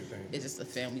family thing. It's just a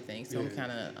family thing. So I'm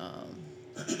kind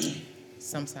of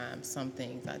sometimes some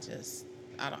things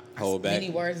I don't hold back. Many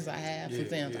words as I have for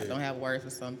them. I don't have words for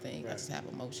some things. I just have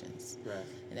emotions. Right.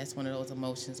 And that's one of those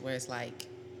emotions where it's like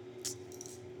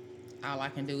all I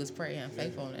can do is pray. I'm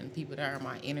faithful, and people that are in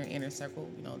my inner circle,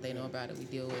 they know about it. We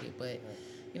deal with it, but.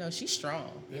 She's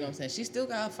strong. You know what I'm saying? She still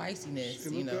got her feistiness.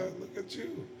 Look at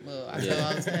you. Well, I tell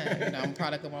all the time. I'm a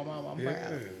product of my mom. I'm proud.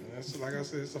 Yeah, that's like I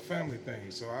said. It's a family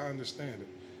thing, so I understand it,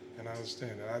 and I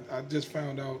understand it. I just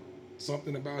found out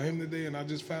something about him today, and I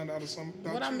just found out something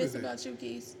about what you I miss today. about you,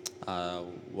 Keith? I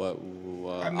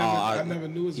never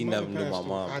knew his he mother never knew my passed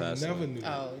mom away. passed I never away. knew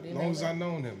that. Oh, as long as I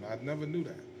known him, I never knew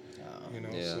that.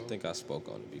 Yeah, so, I think I spoke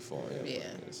on it before. Yeah.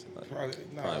 Probably,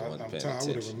 wasn't paying I would have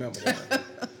attention. remembered that.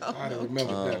 I'd have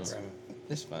remembered that, brother.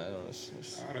 It's fine.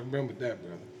 I'd have remembered that,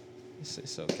 brother.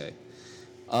 It's okay.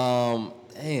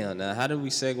 Damn. Now, how did we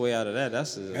segue out of that?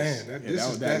 That's just, Man,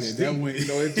 that's deep. That went, I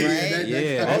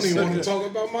that don't even want to shit- talk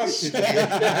about my shit.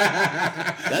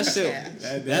 that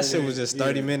shit. That shit was just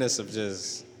 30 minutes of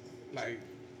just Like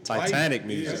Titanic life,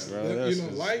 music, bro. That was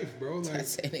just- life, bro. Like,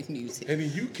 Titanic music. and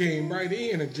then you came right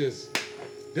in and just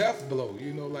death blow.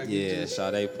 Like Yeah,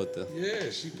 Sade put the.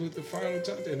 Yeah, she put the final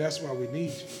touch, and that's why we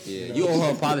need you. Yeah, you owe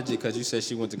her apology because you said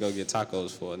she went to go get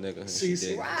tacos for a nigga. And she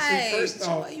did. Right. First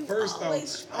off, Joy, you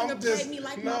always trying to play me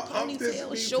like my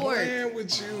ponytail is short. Playing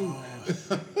with you.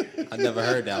 I never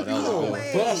heard that. That was You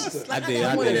good. a buster. I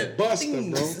did. You a did. buster,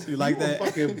 bro. You like a that?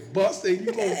 fucking buster. And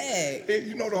you Yeah.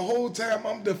 and the whole time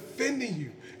I'm defending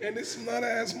you. And this nut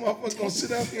ass motherfucker gonna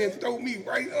sit up here and throw me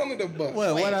right under the bus.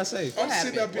 What? What'd I say? I'm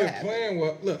sitting up here happened? playing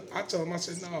with. Look, I told him, I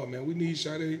said, no, man, we need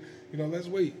Sade. Let's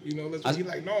wait. Let's wait. He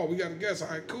like, no, we got to guess. All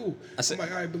right, cool. I said- I'm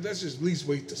like, all right, but let's just at least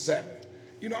wait till 7.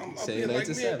 I'm up Say here late like, to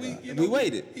man, 7. We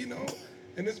waited.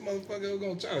 And this motherfucker was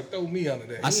gonna try to throw me under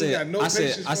that. I He ain't got said. no I said.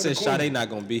 patience I for the said. corner. Sade not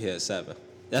gonna be here at 7.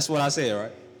 That's what I said,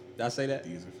 right? Did I say that?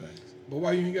 These are facts. But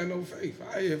why you ain't got no faith?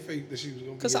 I had faith that she was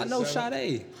gonna be Because here I at know 7.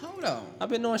 Sade. Hold on. I've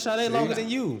been knowing Sade longer than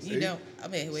you. You know,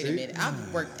 wait a See? minute.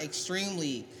 I've worked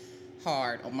extremely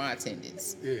hard on my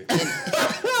attendance. Yeah.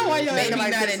 Why you Maybe acting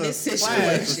like not this in a this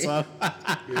class or situation.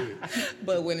 something?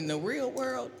 But when in the real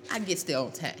world, I get there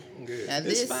on time. Yeah. Now It's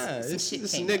this, fine. some It's shit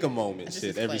it's came nigga up. moment I just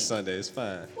shit every explained. Sunday. It's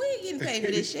fine. We ain't getting paid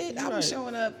for this shit. I Right. was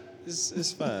showing up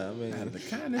It's fine. I Out of mean, the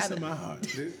kindness of my heart.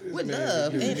 with Man,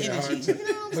 love you and get energy. hard You to- know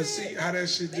what I'm But saying? see how that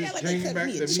shit They just act like they came cut back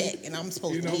me to a me. check and I'm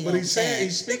supposed to be But on he's saying time.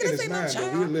 he's speaking Nigga, his this ain't no mind. But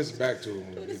job. we'll listen back to him. when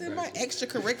we Dude, get this is back. my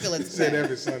extracurricular He said time.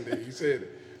 every Sunday. He said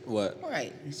it. what?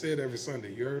 Right. He said every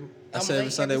Sunday. You heard him? I I'm said every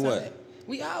late Sunday what?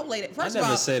 We all late. First never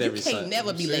of all, said every you can't Sunday.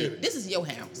 never be You said late. it. This is your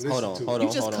house. Listen Hold on, to hold it. on,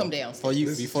 You just hold come on. downstairs. Before you,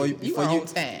 Listen before you, to it. You before are you, on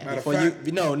time. Matter of before you, fact,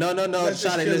 no, Let's just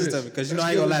Shawty, kill listen this. to me, because you Let's know I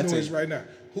ain't kill gonna lie this to noise you. right now.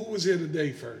 Who was here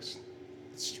today first?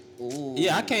 Ooh.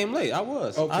 Yeah, I came late. I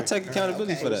was. Okay. I take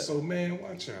accountability Okay. for that. So man,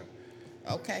 watch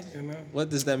out. Okay.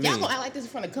 What does that Y'all mean? gonna act like this in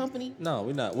front of company? No,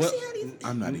 we're not. What? See how these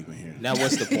I'm not even here. Now,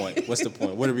 what's the point? What's the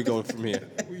point? Where are we going from here?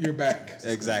 You're back.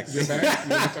 Exactly. You're back.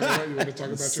 You want to talk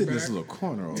about Sit your in this back? little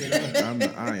corner over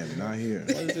there. I am not here. What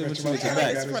is it with you with your Got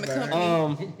back? his in front of back.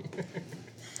 company.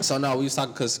 So no, we was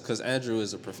talking because Andrew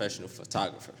is a professional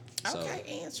photographer. So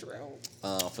Okay,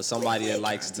 Andrew. for somebody that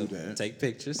likes to do that. take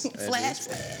pictures, Andrew- Flash.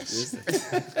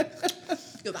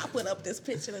 Because I put up this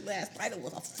picture last night. It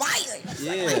was a fire. It was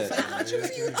Yeah. like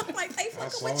 500 views. I'm like, they I fucking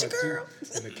saw with it you, girl.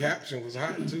 too. And the caption was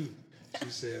hot too. She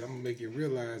said, "I'm gonna make you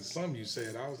realize something you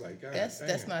said." I was like, "God That's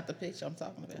damn." not the picture I'm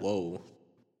talking about. Whoa.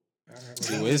 I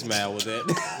You is mad with that.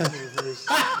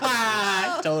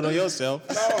 Told on yourself.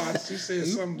 No, she said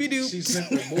something. She sent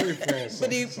her boyfriend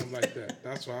something like that.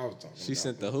 That's what I was talking about. She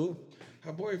sent the who?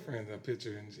 her boyfriend a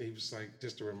picture, and he was like,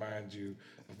 just to remind you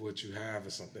of what you have or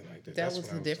something like that. That That's was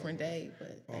what I a different talking day,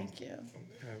 but thank you. about.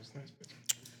 Yeah, it was a nice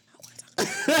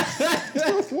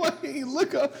picture. Why he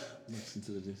look up? Looks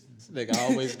into the distance. Nigga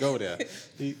always go there.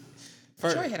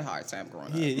 Troy had a hard time growing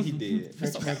up. Yeah, he did.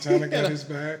 French Montana got his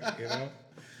back, you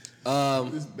know.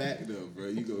 This back though, bro,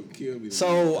 you gonna kill me.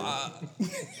 So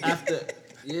after,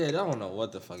 yeah, I don't know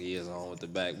what the fuck he is on with the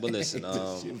back, but listen,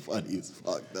 shit funny as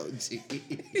fuck though, G.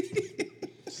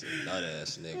 nut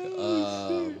ass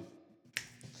nigga.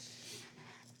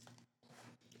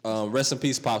 Rest in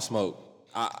peace, Pop Smoke.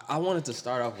 I wanted to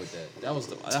start off with that.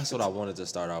 That's what I wanted to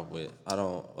start off with.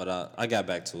 I got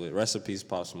back to it. Rest in peace,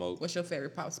 Pop Smoke. What's your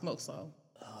favorite Pop Smoke song?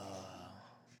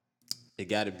 It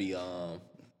got to be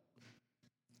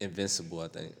Invincible, I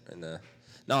think. And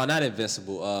no, not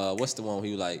Invincible. What's the one where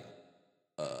he was like?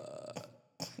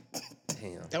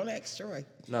 Damn. Don't ask Troy.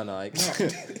 No.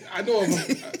 I know of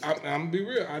him. I'm gonna be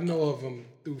real. I know of him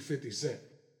through 50 Cent.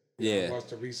 Yeah. I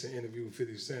watched a recent interview with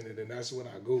 50 Cent, and then that's when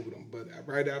I Googled him. But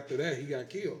right after that, he got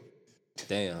killed.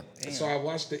 Damn. So I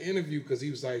watched the interview because he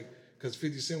was like, because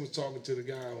 50 Cent was talking to the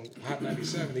guy on Hot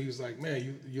 97. He was like,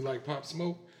 man, you like Pop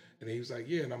Smoke? And he was like,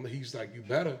 yeah. And he's like, you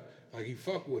better. Like, he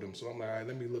fucked with him. So I'm like, all right,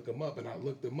 let me look him up. And I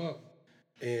looked him up.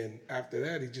 And after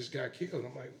that, he just got killed.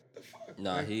 I'm like, what the fuck?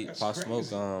 Nah, like, Pop crazy.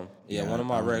 Smoke. One of I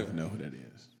my don't even know who that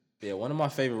is. Yeah, one of my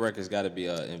favorite records got to be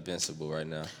Invincible right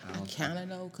now. I kind of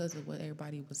know because of what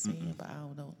everybody was saying, but I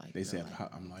don't know. Like They said,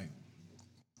 I'm like,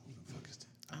 who the fuck is that?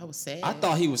 I was sad. I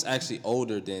thought he was actually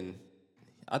older than.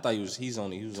 I thought he was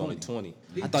only 20.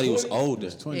 I thought he was 20? older.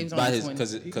 He was only by his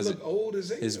 20. He look old as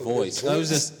hell. his voice. It was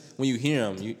just when you hear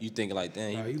him, you think like,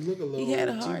 damn. Nah, he look a little He had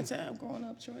a old, hard too. time growing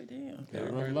up, Troy. Damn. Yeah,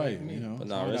 right rough like life, me. you know. But But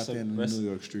nah, out there in the New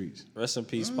York streets. Rest in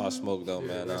peace, Pop Smoke though,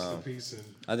 man. Rest in peace. And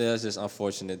I think that's just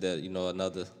unfortunate that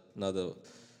another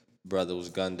brother was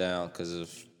gunned down because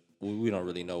of we don't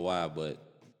really know why, but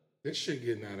this shit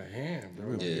getting out of hand,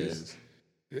 bro. yeah,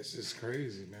 This is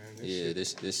crazy, man.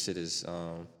 this shit is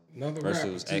Another first rapper,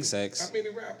 it was too. XX. How many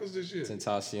rappers this year?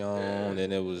 Tentacion,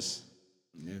 then it was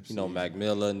Nipsey. Mac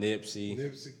Miller, Nipsey,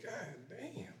 Nipsey, god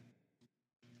damn.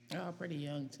 They're all pretty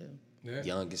young too. Yeah.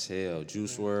 Young as hell,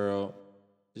 Juice WRLD.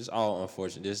 Just all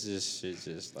unfortunate. This shit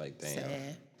just like damn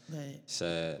Sad, but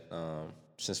sad.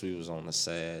 Since we was on the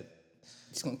sad,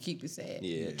 it's gonna keep you sad.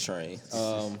 train.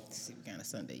 See what kind of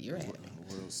Sunday you're having.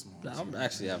 I'm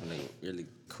actually having a really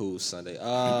cool Sunday.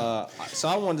 So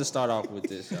I wanted to start off with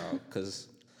this, y'all, because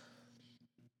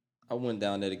I went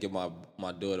down there to get my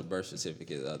daughter birth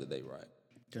certificate the other day, right?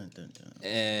 Dun, dun, dun.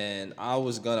 And I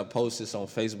was gonna post this on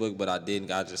Facebook, but I didn't.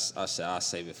 I said I'll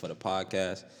save it for the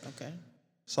podcast. Okay.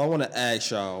 So I want to ask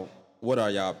y'all, what are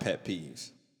y'all pet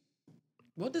peeves?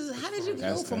 What does? How did you go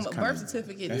That's from a kinda- birth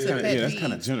certificate That's to kinda, pet yeah, that's peeve?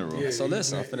 kind of general. Yeah. So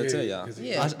listen, I'm finna tell y'all. 'cause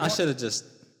Yeah. I should have just.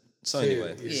 So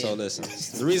anyway, Yeah. so listen.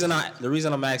 The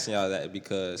reason I'm asking y'all that is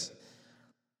because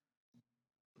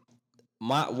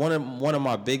one of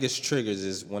my biggest triggers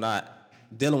is when I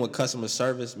dealing with customer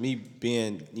service. Me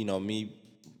being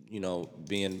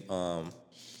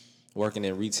working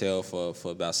in retail for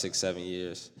about 6-7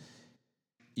 years.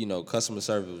 Customer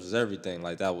service was everything.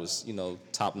 Like that was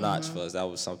top notch for us. That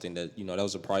was something that that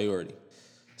was a priority.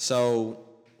 So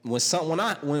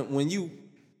when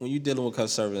you dealing with customer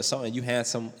service and something, you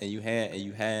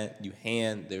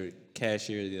hand the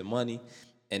cashier the money,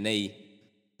 and they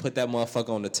put that motherfucker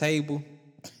on the table,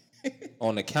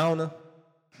 on the counter.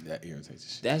 That irritates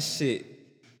the shit. That shit.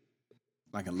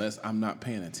 Like, unless I'm not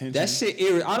paying attention. That shit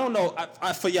I don't know.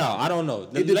 For y'all, I don't know.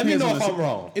 It Let me depends know on if the I'm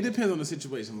wrong, It depends on the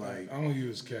situation. Like, I don't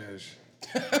use cash.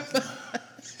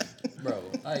 bro.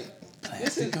 Like,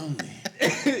 plastic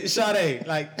only. Sade,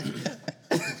 like,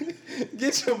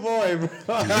 get your boy,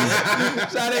 bro.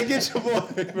 Sade, get your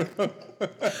boy, bro.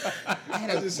 I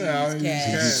don't use say I don't use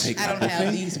cash. cash. I don't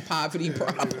have these poverty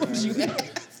problems you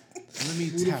have. Let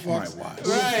me tap my watch.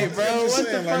 Right, bro. I'm just What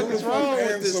saying, the like, fuck who is the fuck wrong with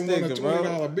hands this someone nigga, a bro?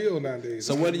 $20 bill nowadays?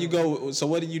 So what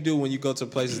do you do when you go to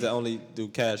places that only do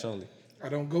cash only? I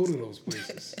don't go to those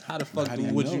places. How the fuck How do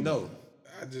you would you know? know?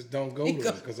 I just don't go to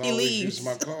them because I He always leaves. use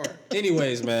my card.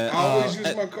 Anyways, man. I always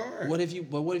use my card. What if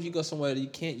you go somewhere that you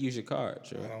can't use your card, I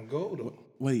Joe? don't go to them.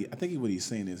 I think what he's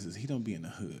saying is he don't be in the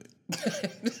hood.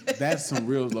 That's some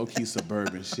real low key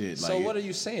suburban shit. Like, So what are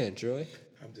you saying, Joy?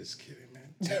 I'm just kidding, man.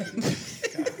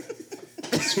 God.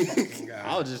 This fucking guy.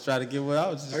 I was just trying to get what I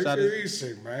was just Take trying it to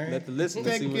easy, man. let the listeners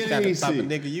Take see what it kind of type easy. of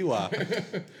nigga you are.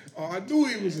 Oh, I knew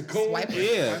he was a coon. Swipe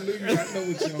it. Yeah. I know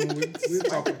what you're on. We'll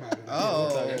talk about it.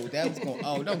 Oh, that was going.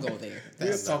 Oh, don't go there.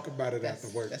 We'll talk about it after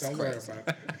work. that's Don't crazy. worry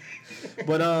about it.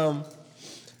 But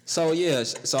so yeah,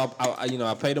 so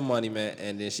I pay the money, man,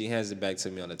 and then she hands it back to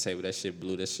me on the table. That shit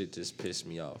blew. That shit just pissed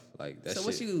me off. Like that. So shit.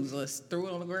 what you use? Just threw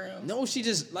it on the ground? No, she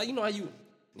just like how you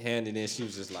hand it in. She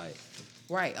was just like,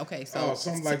 Right. Okay. So,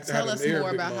 something like that tell in us more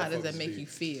Arabic about how does that motherfuckers make be. you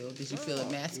feel? Did you feel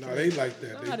emasculated? No, they like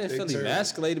that. I didn't feel terrible.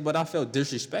 emasculated, but I felt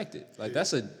disrespected. Like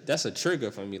that's a trigger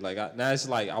for me. Like now it's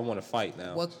like I want to fight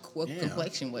now. What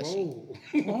complexion was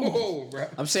she? Whoa, bro.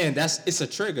 I'm saying it's a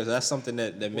trigger. That's something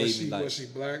that made me like. Was she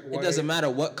black, white? It doesn't matter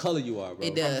what color you are, bro.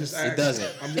 It does. It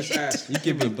doesn't. I'm just asking. You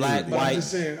can be black, But I'm white.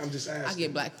 just saying. I'm just asking. I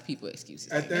give black people excuses.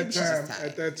 At Maybe that she's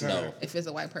just tired. No. If it's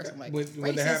a white person, like when it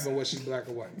racist, happened, was she black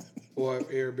or white, or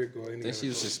Arabic or I any? think she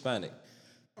was Hispanic.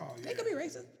 Oh yeah. they could be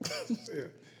racist. Yeah.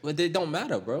 But it don't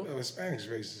matter, bro. No, Hispanics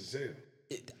racist as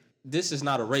hell. This is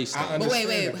not a race thing. But wait,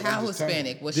 understand that, but how I'm just telling you.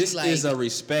 Hispanic was This she? Like is a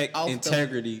respect, off the-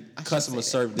 integrity, I should customer say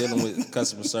service, dealing with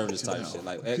customer service type shit.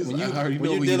 Like when I already know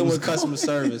you're where you dealing was with customer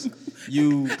service,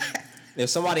 if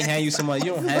somebody hand you some money,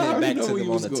 you don't hand it already back know to where them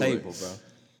you on was the going. table, bro.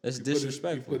 That's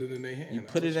disrespectful. You put it in their hand. You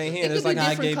put it in their It hand. It's could be like how I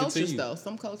different gave it to cultures, you. though.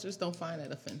 Some cultures don't find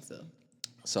that offensive.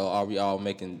 So are we all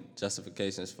making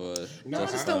justifications for? I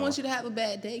just don't want you to have a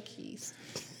bad day, Keith.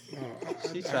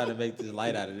 She's trying to make this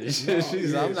light out of this No, shit.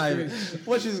 She's, yeah, I'm not even.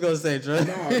 What she's gonna say, Trey?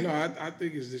 I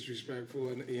think it's disrespectful,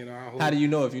 and I hope. How do you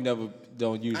know if you never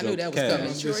don't use I your knew that was cash?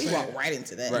 coming. Sure, you walked right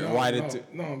into that. Right. No, Why no, did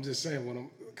no, I'm just saying when I'm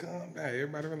calm down,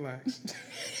 everybody relax.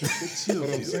 Chill, What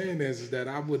I'm chill. saying is that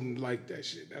I wouldn't like that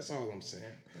shit. That's all I'm saying.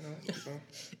 You know? So,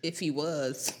 If he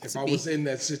was, if to I be- was in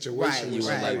that situation, Right, where you wouldn't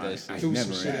somebody like that shit. threw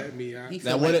Never some shit am. at me, He Now,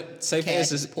 feel what? like Say for cash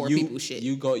instance, is poor people shit.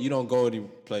 you don't go to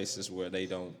places where they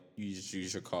don't. You just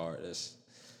use your card.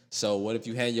 So what if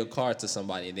you hand your card to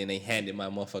somebody and then they handed my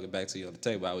motherfucker back to you on the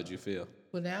table? How would you feel?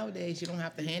 Well, nowadays you don't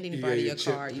have to hand anybody your your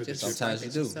chip, card. You put the just chip. Sometimes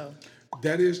swipe you it do. yourself.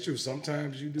 that is true.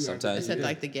 Sometimes you do. Sometimes It's at Yeah.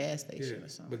 like the gas Yeah. station or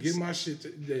something. But get my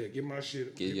shit. Get my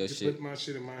shit. Get your just shit. Put my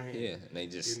shit in my hand. Yeah, and they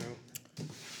just You know,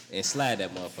 and slide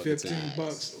that motherfucker to you.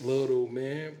 $15, little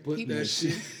man. Put People- that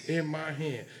shit in my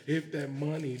hand. If that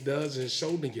money doesn't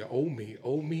show, then you owe me.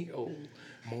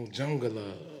 Monjunga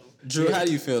love. Drew, how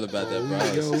do you feel about that, bro?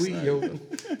 Yo.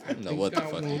 I don't know what the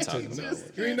fuck you talking about.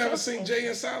 You ain't never seen Jay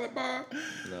and Silent Bob?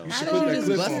 No. You How should did put you that just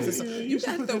clip bust on into it. some? You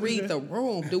got to read the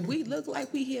room. Do we look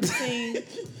like we have seen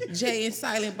Jay and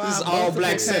Silent Bob? This is all multiple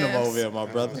black cinema times? over here, my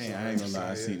brother. Man, I ain't gonna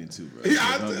lie, I seen it too, bro. Yeah,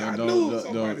 I knew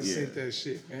somebody yeah. sent that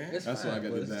shit, man. That's why I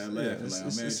got the bad laugh. it's- Like,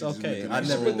 it's- man, it's you just okay. looking I at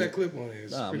never- shit. Put that clip on there.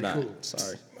 It's No, I'm pretty not. cool.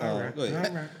 Sorry. All right. Go ahead.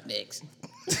 All right. Next.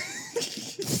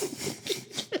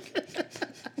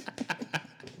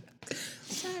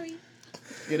 Sorry.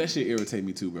 Yeah, that shit irritate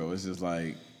me too, bro. It's just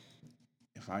like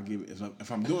if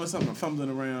I'm doing something, I'm fumbling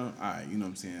around, all right, you know what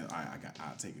I'm saying?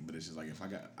 I'll take it. But it's just like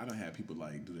I don't have people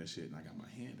like do that shit and I got my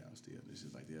hand out still. It's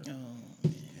just like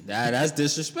That's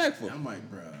disrespectful. I'm like,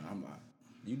 bro, I'm like,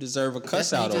 You deserve a cuss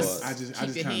That's out when or you just I just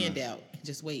keep your kinda- hand out.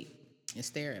 Just wait and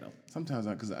stare at them. sometimes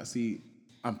because I see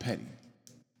I'm petty.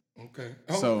 Okay.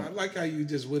 Oh, So- I like how you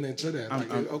just went into that.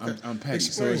 Like, okay. I'm petty.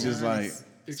 So it's just like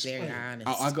It's very Explain.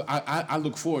 honest. I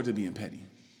look forward to being petty.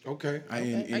 Okay. Are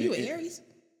you an Aries?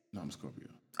 No, I'm a Scorpio.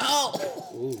 Oh,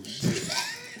 Oh shit.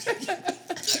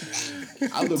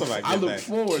 I look Somebody get back.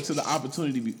 forward to the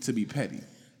opportunity to be petty.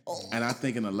 And I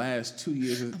think in the last 2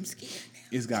 years, I'm scared now.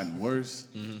 it's gotten worse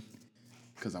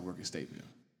because I work at Stateville.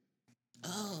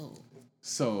 Oh,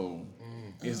 So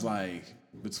it's like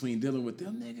between dealing with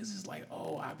them niggas, it's like,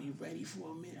 oh, I'll be ready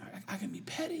for a minute. I can be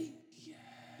petty.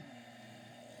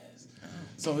 Yes.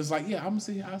 So it's like, yeah, I'm gonna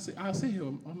sit here. I'll sit here.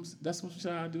 That's what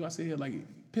I do. I sit here like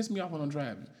piss me off when I'm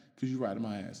driving because you riding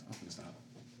my ass. I'm gonna stop.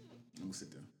 I'm gonna sit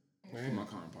there. Put my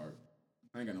car in park.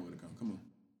 I ain't got nowhere to go. Come on.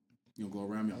 You gonna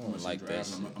go around me? I'm like that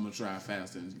shit. I'm gonna drive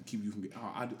faster and keep you from getting.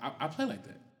 I play like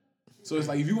that. So it's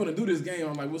like if you want to do this game,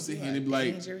 I'm like, we'll sit here and it be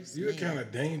like, dangerous. You're a man. kind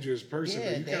of dangerous person. Yeah,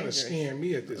 but you kind of dangerous. scaring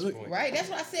me at this point. Right? That's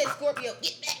what I said, Scorpio.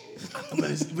 Get back.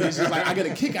 but it's just like I get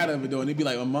a kick out of it though, and it'd be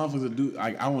like, motherfuckers do.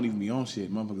 Like I won't even be on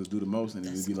shit. Motherfuckers do the most, and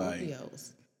it'd be like,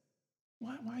 Scorpios.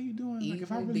 why are you doing? Like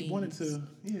if I Evil really wanted beings. to,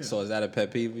 yeah. So is that a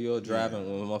pet peeve of yours driving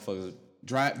when motherfuckers?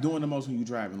 Doing the most when you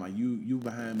driving. Like you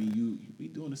behind me, you be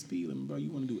doing the speed limit, bro.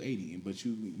 You want to do 80, but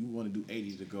you want to do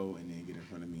 80 to go and then get in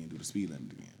front of me and do the speed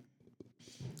limit again.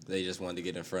 They just wanted to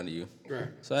get in front of you. Right.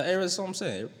 So that's what I'm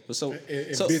saying. So,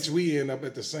 And so bitch, we end up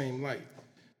at the same light.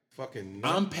 Fucking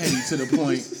nut. I'm petty to the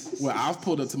point where I've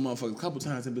pulled up to motherfuckers a couple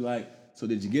times and be like, so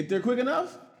did you get there quick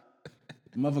enough?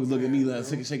 Motherfuckers look at me like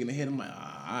shaking their head. I'm like, all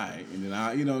right. And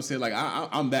then you know what I'm saying? Like,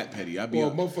 I'm that petty. I be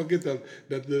Well, motherfucker get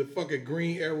the fucking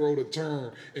green arrow to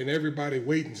turn, and everybody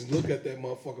waiting to look at that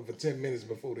motherfucker for 10 minutes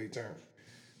before they turn.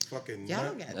 Fucking Y'all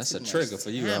nut. got That's too a much trigger for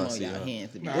you, time honestly, on y'all huh?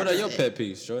 hands to be what are your like pet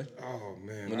peeves, Troy? Oh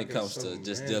man. When I it got comes to something,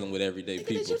 just man. dealing with everyday that.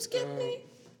 Did people. you skip me?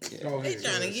 Go They ahead,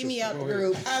 trying to go get me ahead, out the sister.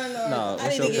 group. I don't know. Nah, I what's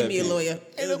didn't your get pet me a peeve? lawyer.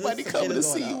 Ain't nobody This shit coming to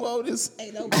is see going you, on. Otis.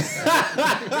 Ain't nobody.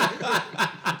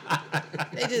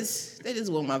 They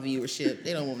just want my viewership.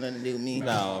 They don't want nothing to do with me.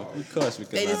 No, of course we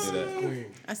could not do that. Queen.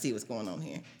 I see what's going on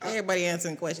here. Everybody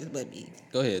answering questions but me.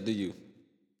 Go ahead, do you?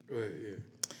 Go ahead, yeah.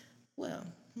 Well,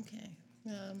 okay.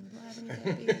 Do I have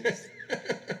any pet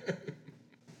peeves?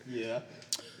 Yeah.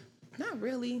 Not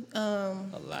really. A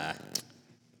lie.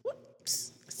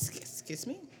 Whoops. Excuse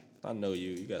me. I know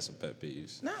you. You got some pet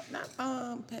peeves. Not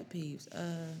pet peeves.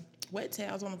 Wet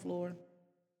towels on the floor.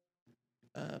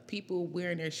 People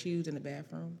wearing their shoes in the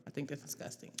bathroom. I think that's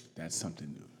disgusting. That's something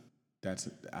new.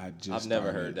 I've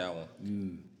never heard that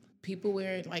one. People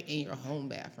wearing like in your home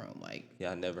bathroom, like Yeah,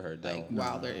 I never heard that like one.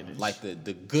 while they're in the Like the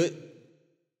good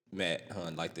mat, huh?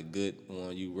 Like the good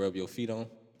one you rub your feet on.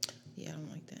 Yeah, I don't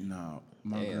like that. No,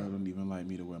 my Damn. girl don't even like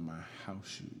me to wear my house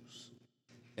shoes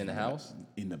In the house?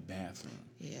 in the bathroom.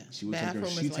 Yeah. She would Bathroom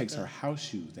is she like takes a- her house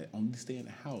shoes that only stay in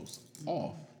the house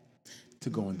off to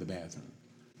go in the bathroom.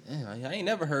 Yeah, I ain't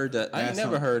never heard that. I ain't That's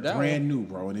never something heard that brand one. new,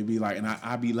 bro. And it'd be like, and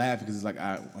I be laughing because it's like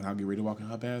when I get ready to walk in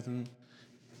her bathroom.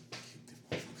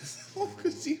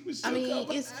 I mean,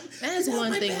 that's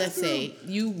one thing. Let's say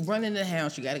you run in the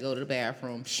house, you got to go to the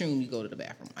bathroom. Shoom, you go to the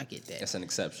bathroom. I get that. That's an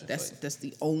exception. That's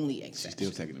the only She's exception.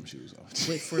 still taking them shoes off.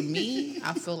 But for me,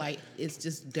 I feel like it's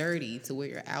just dirty to wear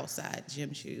your outside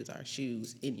gym shoes or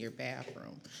shoes in your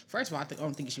bathroom. First of all, I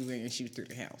don't think you should wear your shoes through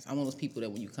the house. I'm one of those people that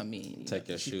when you come in, you Take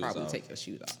your should shoes probably off. take your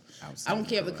shoes off. Outside I don't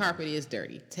care if the the carpet is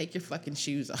dirty. Take your fucking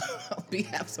shoes off.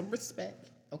 Have some respect.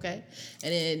 Okay,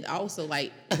 and then also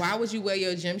like, why would you wear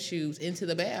your gym shoes into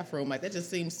the bathroom? Like that just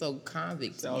seems so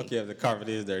convict I to don't me. care if the carpet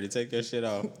is dirty. Take your shit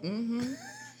off.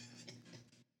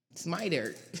 It's my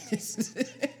dirt.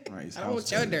 Right, it's I don't want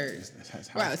house your dirt. dirt. It's house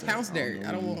Right, it's dirt. house I don't dirt. know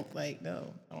I don't you- want like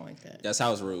no, I don't like that. That's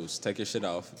house rules. Take your shit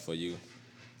off for you.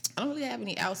 I don't really have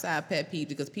any outside pet peeves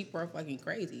because people are fucking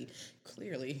crazy.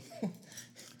 Clearly.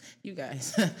 You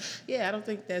guys. Yeah, I don't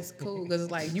think that's cool because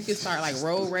it's like you can start like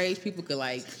road rage. People could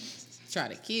like try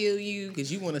to kill you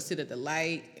because you want to sit at the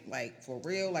light. Like for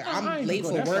real. Like I I'm ain't late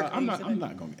gonna for go that work. far. I'm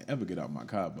not gonna ever get out my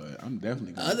car, but I'm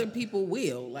definitely gonna. Other people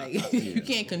will. Like you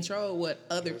can't control what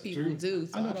other people true. do.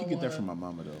 So I know I if you don't get that wanna- from my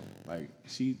mama though. Like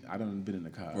I done been in the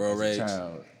car Road as rage. a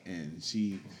child, and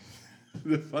she,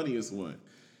 the funniest one,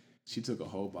 she took a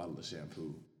whole bottle of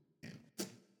shampoo and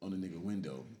on the nigga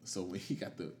window. So when he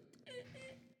got the,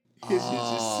 his shit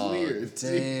just smeared.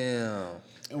 Damn.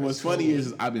 And what's funny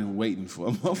is I've been waiting for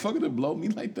a motherfucker to blow me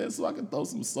like that so I can throw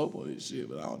some soap on this shit,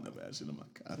 but I don't never have shit in my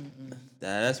car.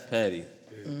 That's petty.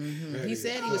 He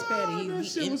said he was petty. that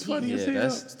shit was he funny as Yeah, hell.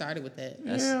 that's started with that.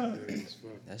 Yeah.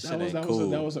 that shit ain't that cool.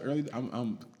 was an early.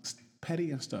 I'm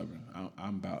petty and stubborn.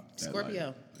 I'm about that Scorpio.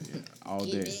 life. Yeah, all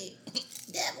day.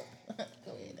 Devil.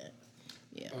 Go ahead. Then.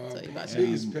 Yeah, I'll tell you about And you.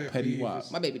 Please, pet petty peeves.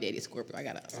 wop. My baby daddy is Scorpio. I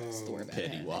got a story about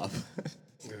petty that. wop.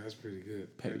 Yeah, that's pretty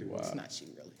good. Petty wop. It's not you,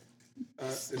 really.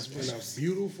 It's when a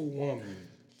beautiful woman,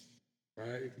 right?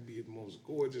 It could be the most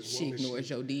gorgeous She woman. ignores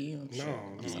your DMs.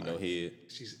 No, You no. know head.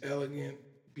 She's elegant,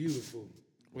 beautiful.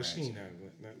 Well, she ain't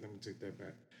elegant. Let me take that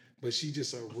back. But she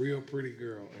just a real pretty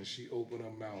girl, and she opened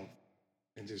her mouth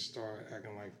and just started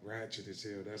acting like ratchet as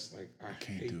hell. That's like I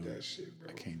Can't hate do that it. shit, bro.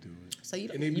 I can't do it. So you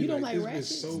And they don't, be you don't like this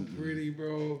ratchets? bitch so pretty,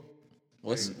 bro.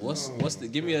 What's the?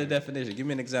 Give me a definition. Give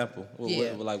me an example.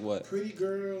 Yeah. Like what? Pretty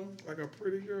girl, Like a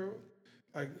pretty girl,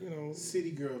 like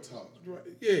city girl talk. right?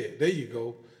 Yeah, there you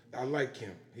go. I like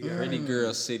him. He Pretty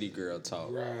girl, city girl talk.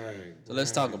 right. So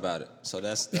let's talk about it. So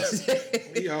that's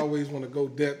He always want to go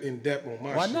in depth on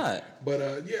my Why shit. not?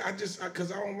 But yeah,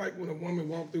 because I don't like when a woman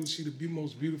walk through, she the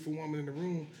most beautiful woman in the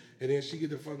room, and then she get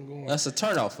the fucking going. that's a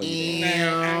turnoff for you. Then.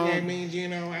 Now, that means,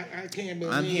 I can't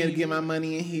believe. I'm here to get my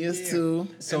money in his too.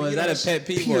 So And is you that know, a pet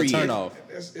peeve or a period. turnoff?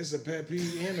 It's a pet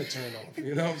peeve and a turn off.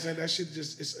 You know what I'm saying? That shit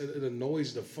it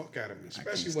annoys the fuck out of me,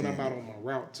 especially when I'm out on my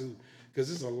route too, because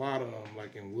there's a lot of them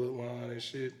like in Woodlawn and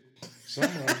shit. Some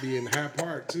of them be in Hyde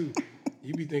Park too.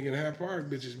 You be thinking Hyde Park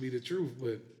bitches be the truth,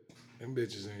 but them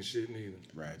bitches ain't shit neither.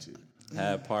 Ratchet.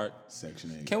 Hyde Park.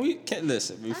 Section 8. Can we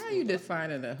listen? How are you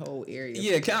defining the whole area?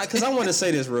 Yeah, because I want to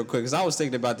say this real quick because I was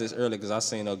thinking about this earlier because I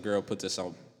seen a girl put this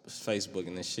on Facebook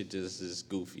and this shit just is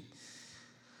goofy.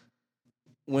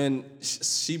 When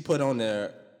she put on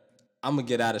there, I'm gonna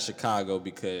get out of Chicago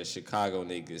because Chicago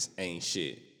niggas ain't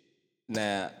shit.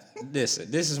 Now,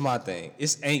 listen, this is my thing.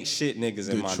 It's ain't shit niggas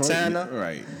in Montana,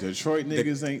 Right. Detroit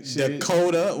niggas ain't shit.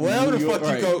 Dakota, wherever the New fuck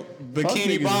York, you go, right. Fuck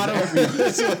Bikini niggas Bottom,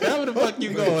 is wherever the fuck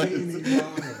you going,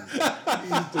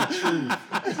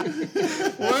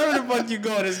 wherever the fuck you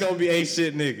going, it's gonna be ain't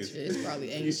shit niggas. It's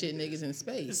probably ain't shit niggas in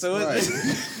space. So it's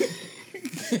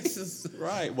It's just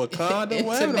right, Wakanda,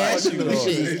 wherever the fuck you international going.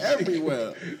 shit.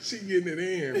 everywhere. She getting it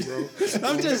in, bro.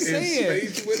 I'm just In saying.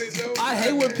 space with it, though. I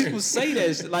hate when people say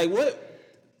that. Shit. Like what?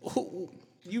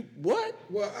 You what?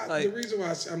 Well, Like- the reason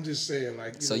why I'm just saying,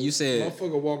 like, So you said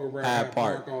motherfucker walk around Hyde Hyde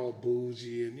Park. Park all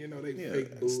bougie and they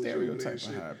fake bougie stereotype and of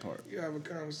shit. Hyde Park. You have a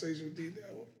conversation with these,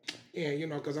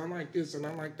 because I like this and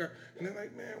I like that, and they're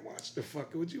like, man, watch the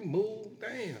fucker. Would you move?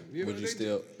 Damn. Would you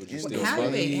still How fuck? how are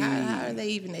they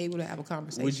even able to have a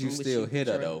conversation? Would you with still hit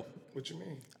her Troy? though? What you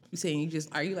mean? You saying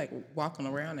are you like walking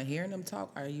around and hearing them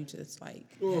talk? Or are you just like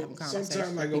Well, having conversations?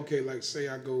 sometimes like like say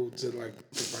I go to like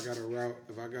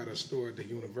if I got a store at the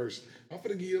university, I'm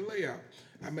finna give you a layout.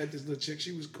 I met this little chick.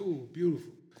 She was cool,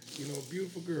 beautiful,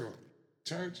 beautiful girl.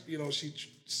 Turned, she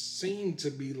seemed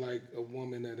to be like a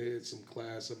woman that had some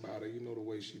class about her. The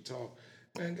way she talked.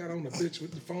 Man, got on the bitch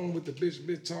with the phone with the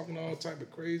bitch talking all type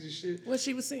of crazy shit. What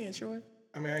she was saying, Troy?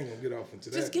 I mean, I ain't gonna get off into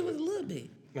that. Just give us a little bit.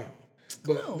 No.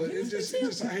 But on, it's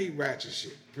just I hate ratchet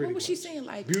shit. What was she saying?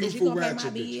 Like, is you gonna pay my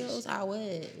bills? I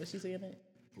would. Was she saying that?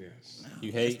 Yes.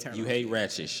 You hate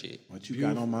ratchet shit. What you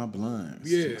got on my blunts?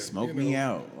 Yeah, Smoke me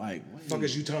out. Like, what Fuck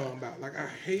is you talking about? Like, I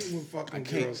hate when fucking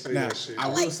can't- girls say now, that shit. I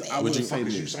will say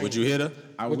this. Would you hit her?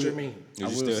 What you mean? I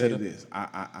will you still say hit her? this.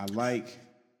 I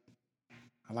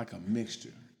like a mixture.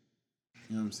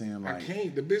 You know what I'm saying? I Like,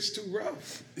 can't. The bitch too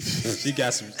rough. She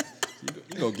got some.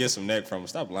 You gonna get some neck from her.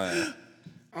 Stop lying.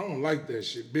 I don't like that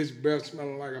shit. Bitch breath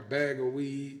smelling like a bag of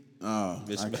weed. oh,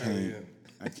 Bitch,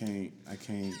 I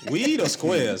can't. Weed or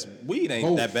squares? Weed ain't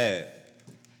Both. that bad.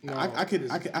 No, I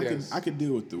could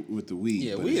deal with the weed.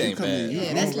 Yeah, but weed if you ain't come in, bad. you-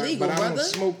 Yeah, that's like, legal, but I brother. don't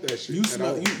smoke that shit. You at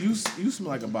smell all. you smell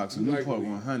like a box of You like Newport weed.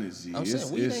 100s. G. I'm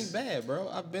saying weed ain't bad, bro.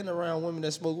 I've been around women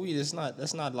that smoke weed. That's not a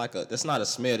smell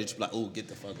that you be like, oh, get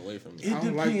the fuck away from me. It I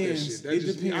don't like that depends. shit. That It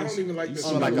just, I depends. don't even like You the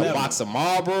smell smell. Like level. a box of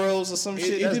Marlboros or some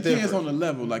shit. It That's depends different. on the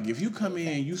level. Like if you come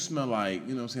in, you smell like,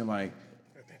 you know what I'm saying, like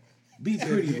be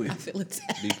pretty with I it. feel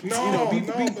attacked. No, be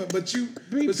but you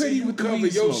pretty see, you with the cover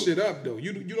weed your smoke. shit up though.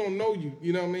 You don't know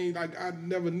you know what I mean? Like I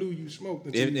never knew you smoked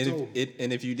until you told me.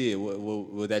 And if you did,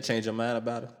 would that change your mind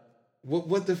about her?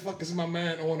 What the fuck is my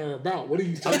man on her about? What are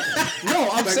you talking about? No,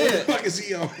 I'm Like, saying. what the fuck is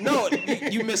he on? No,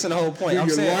 you missing the whole point. Do I'm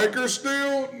you saying. like her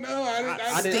still? No,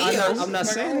 I didn't- I'm not like,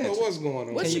 saying I don't know that. what's going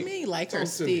on. What Can you mean, like her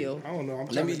talk to me? still? I don't know. I'm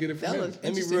trying to get it from That him. was- Let me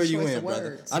Interesting reel you choice in, of brother.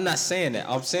 words. I'm not saying that.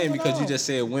 I'm saying Hold because you on. just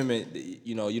said women,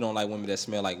 you don't like women that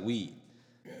smell like weed.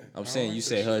 I'm saying like you that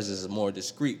said shit. hers is more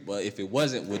discreet, but if it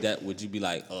wasn't, would you be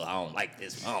like, oh, I don't like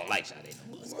this. I don't like Sade.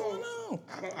 What's going on?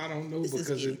 I don't know This is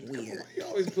because getting weird. why you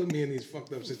always put me in these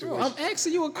fucked up situations. Bro, I'm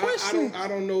asking you a question. I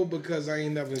don't know because I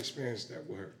ain't never experienced that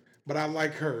with her. But I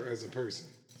like her as a person.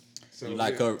 So You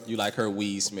like yeah. her? You like her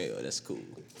weed smell? That's cool.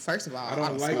 First of all, I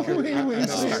don't like smell her. like that.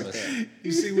 Let's I- start there.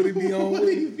 You see what he be on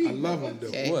with? I love him though.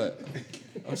 Okay. What?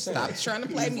 I'm saying. Stop trying to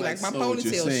play me like my So what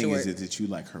you're ponytail saying short. is that you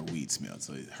like her weed smell.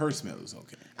 So her smell is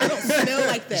okay. I don't smell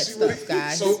like that See what stuff, he-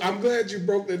 guys. So I'm glad you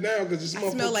broke that down because this I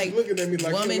smell motherfucker like looking at me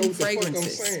like woman you know what the fuck I'm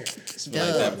fragrances. saying.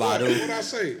 Smell like that What Badu. I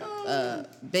say?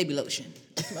 Baby lotion.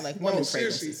 I smell like No, woman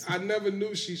seriously, fragrances. I never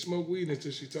knew she smoked weed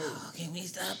until she told me. Oh, can we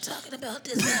stop talking about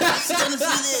this? Nobody's gonna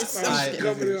see this. She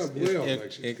covered it up well. it-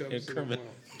 Like she it- covered it it up covered-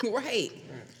 well. Right.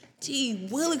 Gee,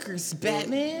 Willikers,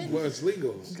 Batman. Well, it's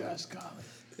legal. Gosh, golly.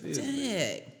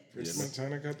 Dang. Chris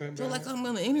Montana got that Feel bag. like I'm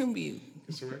on an interview.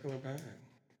 It's a regular bag.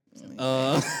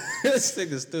 This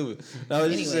nigga's stupid. No, what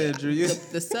you Anyway, said, Drew. You,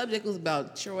 the subject was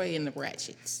about Troy and the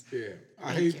Ratchets. Yeah,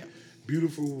 I Thank hate you.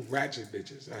 beautiful ratchet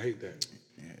bitches. I hate that.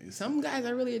 Yeah, it's, Some guys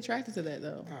are really attracted to that,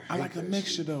 though. I like a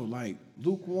mixture though, like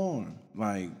lukewarm.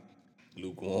 Like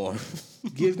lukewarm.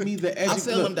 give me the I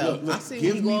feel him, though. I see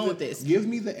where you going with this. Give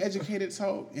me the educated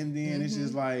talk, and then it's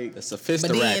just like The But then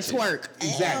sophisticated. twerk.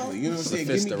 exactly. You know what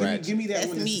I'm saying? Give me that That's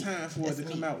when it's me. time for That's it to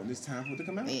me. come out. When it's time for it to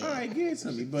come out, Yeah. all right, give it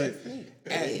to me. But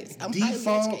at is. I'm highly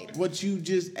default, educated. what you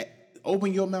just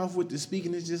open your mouth with the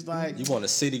speaking is just like You want a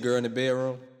city girl in the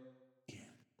bedroom?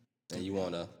 And you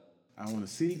want a I want a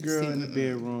city girl in the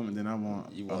bedroom, and then I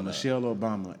want You want a- Michelle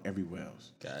Obama everywhere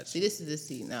else. gotcha. See, this is the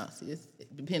see now. See, this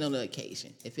depend on the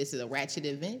occasion. If it's a ratchet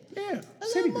event, Yeah, a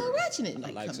city little more girl. ratchet it I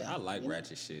might like come out. I like you know?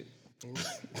 ratchet shit.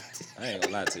 I ain't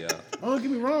gonna lie to y'all. Oh, don't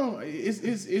get me wrong. It's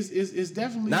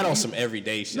definitely Not on some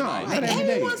everyday shit. No, like, not every Every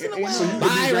day. once in a And while. so you-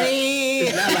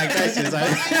 Byron. Not like that shit.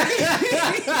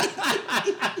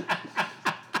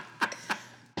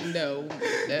 No,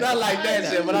 Not like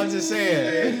that shit. But I'm just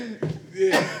saying.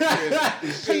 Shit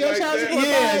like that.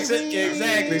 Yeah, shit,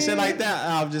 exactly. Shit like that.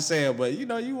 I'm just saying. But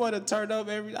you want to turn up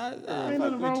every. I Ain't fuck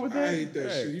nothing with wrong you. with I that. hate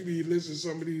that shit. You be listening to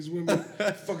some of these women.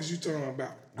 Fuck is you talking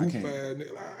about? Goof can't. ass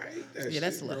nigga. Like, I hate that shit. Yeah,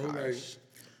 that's a little bro. harsh.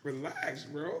 Like, relax,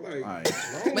 bro. Like, Right.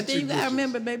 what's wrong But with then you gotta bitches?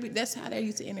 remember, baby, that's how they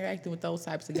used to interacting with those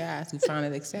types of guys who find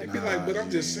it acceptable. Be like, but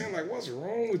I'm just saying, like, what's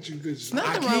wrong with you? Cause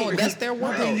Nothing I wrong can't- with that's their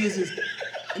My thing world. is,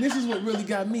 and this is what really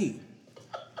got me.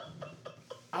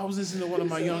 I I was listening to one of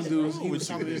my young dudes. He was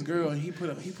talking to this girl, and he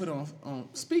put on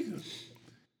speaker.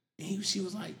 And she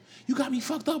was like, "You got me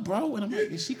fucked up, bro." And I'm like,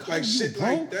 "Is she calling like you shit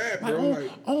bro?" like that,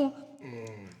 bro.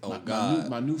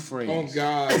 My new phrase. Oh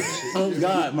God. Oh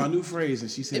God, my new phrase.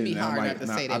 And she said, It'd be and I'm hard like, not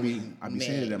to say that I be when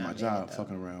saying it married, at my not job, married, though.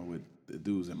 fucking around with the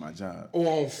dudes at my job.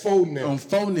 Or on phone them. On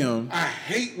phone them, I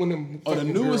hate when them the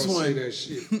fucking newest girls say one. that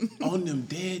shit. on them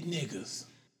dead niggas.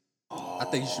 I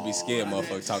think you should be scared,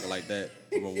 motherfucker, talking like that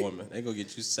from a woman. They gonna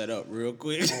get you set up real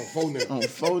quick. On phone them. On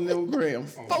phone them grave. On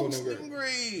phone phone them them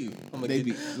grave. I'm They gonna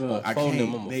be, get look, I phone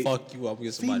them. can't. I'm They- gonna fuck you up.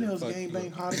 Get somebody to Females fuck gang you bang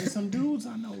up. harder than some dudes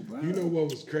I know, bro. You know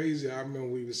what was crazy? I remember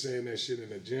we was saying that shit in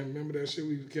the gym. Remember that shit?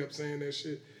 We kept saying that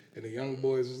shit. And the young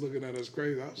boys was looking at us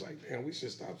crazy. I was like, damn, we should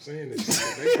stop saying this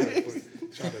shit. They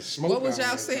try to smoke. What was out y'all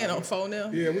of us. saying on phone now?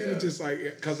 Yeah, we were just like,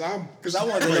 because I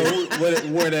want to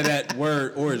know where that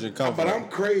word origin come But from. I'm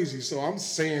crazy, so I'm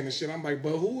saying this shit. I'm like,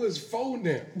 but who is phone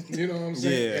them? You know what I'm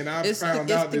saying? Yeah. And I It's found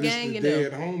the out that gang it's in the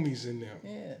them. dead homies in them.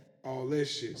 Yeah. All that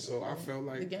shit. So I felt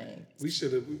like gang. we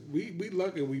should have. We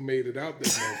lucky we made it out that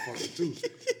motherfucker too,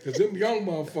 because them young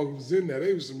motherfuckers was in there.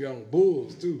 They was some young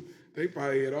bulls too. They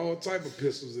probably had all type of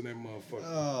pistols in that motherfucker.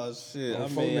 Oh shit! On I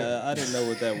phone mean, them. I didn't know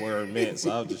what that word meant,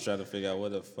 so I was just trying to figure out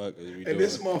what the fuck is we doing. And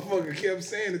this motherfucker kept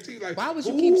saying it. He like, Why would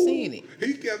you keep saying it?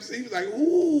 He was like,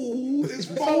 ooh, it's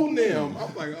phone them.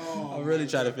 I'm like, oh. I'm really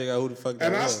trying to figure out who the fuck that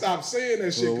And I was. stopped saying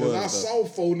that shit Well, because it I was, saw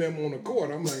phone them on the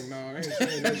court. I'm like, nah, I ain't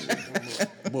saying that shit no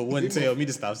more. But wouldn't tell me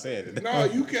to stop saying it. No,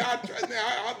 you can. I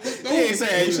looked over. He ain't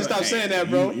saying you should stop saying that,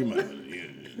 bro. You might.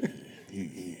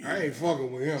 I ain't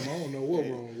fucking with him. I don't know what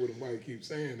wrong with him. Why he keep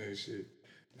saying that shit.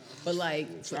 But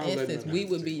like, for I'll let instance, them we have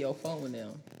would it. be your phone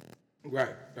now. Right.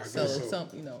 I So guess if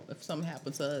if something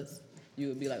happened to us, you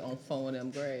would be like on phone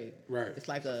them grave. Right. It's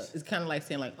kind of like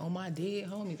saying like, oh my dead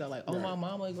homies, or like, oh my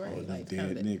mama grave. Them like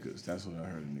dead kinda, niggas. That's what I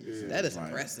heard a nigga say. that is Like,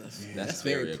 aggressive. yeah. That's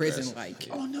very very prison like.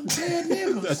 On them dead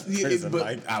niggas. That's prison, but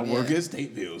like, I work at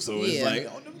Stateville, so it's Yeah.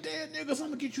 like, on them dead niggas, I'm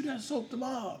gonna get you that soap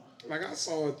tomorrow. Like I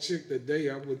saw a chick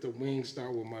today. I went to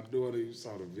Wingstop with my daughter. You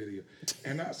saw the video,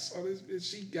 and I saw this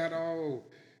bitch. She got all,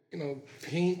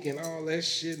 pink and all that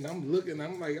shit. And I'm looking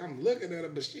at her,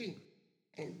 but she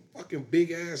fucking big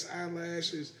ass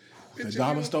eyelashes. Bitch,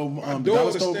 dollar store, my the daughter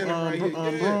dollar store, standing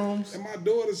right here, brooms. and my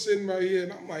daughter sitting right here,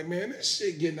 and I'm like, man, this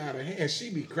shit getting out of hand. She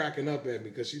be cracking up at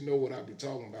me because she know what I be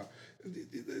talking about.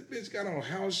 This bitch got on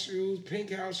house shoes,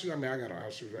 pink house shoes. I mean, I got on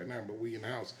house shoes right now, but we in the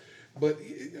house. But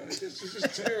it's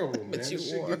just terrible, man. But you This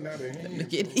shit wore. getting out of hand.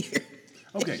 Get here.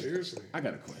 Okay, Seriously. I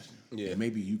got a question. Yeah.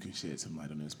 Maybe you can shed some light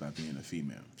on this by being a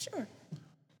female. Sure.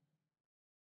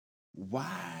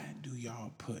 Why do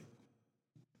y'all put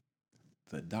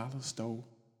the dollar store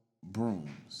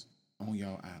brooms on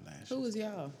y'all eyelashes? Who is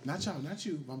y'all? Not y'all, not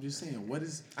you. I'm just saying, what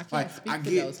is? I can't speak for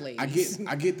those ladies.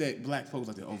 I get that black folks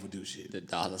like to overdo shit. The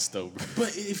dollar store.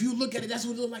 But if you look at it, that's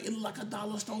what it look like. It look like a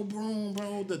dollar store broom,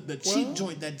 bro. The cheap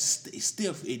joint that's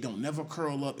stiff. It don't never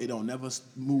curl up. It don't never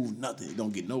move nothing. It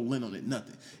don't get no lint on it.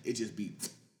 Nothing. It just be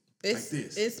like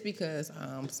this. It's because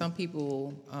some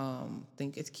people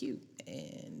think it's cute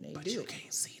and they But do you it.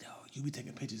 can't see though. You be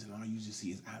taking pictures and all you just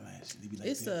see is eyelashes. They be like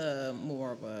It's this.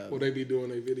 more of a. Well, they be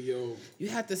doing a video. You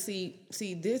have to see.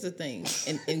 There's a thing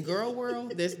in girl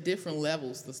world. There's different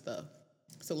levels to stuff.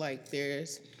 So like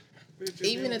there's Bitch,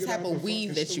 even the get type out of the weave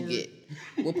fucking that you store.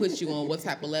 get will put you on what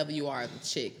type of level you are as a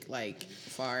chick. Like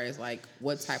as far as like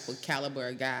what type of caliber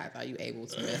of guys are you able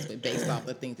to mess with based off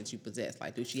the things that you possess.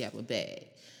 Like does she have a bag?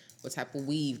 What type of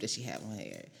weave does she have on her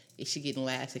hair? Is she getting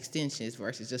lash extensions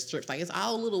versus just strips? Like it's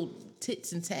all little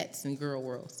tits and tats in girl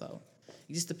world. So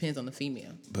it just depends on the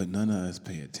female. But none of us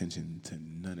pay attention to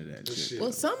none of that shit.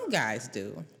 Well, some guys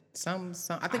do. Some.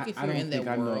 I think if I you're don't in that think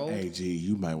I know. world. Hey, G,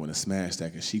 you might want to smash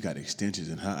that because she got extensions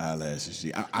in her eyelashes.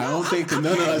 G. I don't think that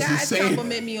none of us is guys saying.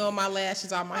 compliment me on my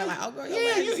lashes. I might like, oh girl, your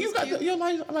Yeah, lashes you is got cute. your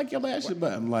lashes. I like your lashes,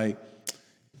 but I'm like,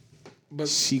 But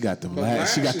she got them but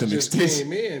lashes. She got them just extensions.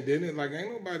 came in, didn't it? Like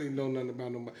ain't nobody know nothing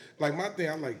about nobody. Like my thing,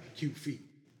 I like cute feet.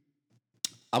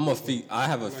 I have a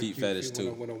I like feet cute fetish feet.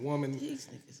 too. When a woman These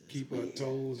niggas is keep her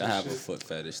toes. I and have a shit foot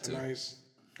fetish too. Nice.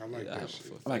 I like I that have a shit.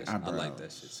 foot I like fetish. I like eyebrows.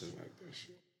 that shit too. I like that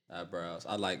shit. Eyebrows.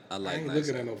 I like I ain't nice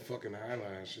looking at no fucking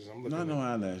eyelashes. I'm looking No at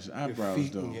eyelashes. your Eyebrows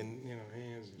feet though. and your,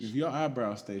 hands. And If shit. your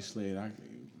eyebrows stay slid,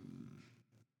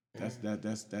 that's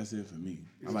it for me.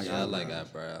 I like Yeah, I eyebrows. like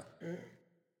eyebrow.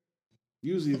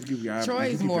 Usually, if you keep your eyebrows,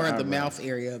 Troy's more of the mouth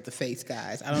area of the face,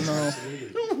 guys. I don't know.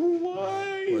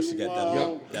 Where she got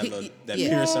that Yeah.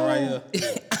 piercing right here.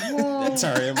 That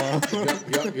turn him on.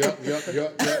 Yup. You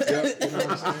know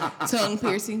what I'm saying? Tongue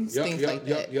piercings, things like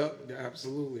that. Yup.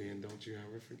 Absolutely. And don't you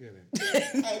ever forget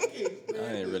it.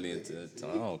 I ain't really into the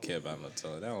tongue. I don't care about my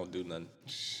tongue. That don't do nothing.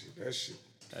 Shit, that shit.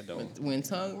 I don't. When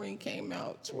Tongue Ring came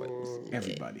out, Troy was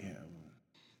Everybody had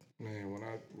one.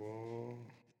 Man,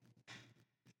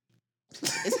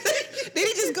 Did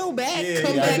he just go back? Yeah,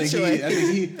 Come I back, think Troy. I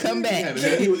think he Come back.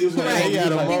 He was Right. he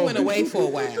had a He moment. went away for a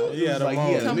while. He had a Like,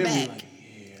 moment. Come memory, back.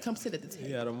 like, Come sit at the table.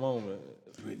 He had a moment.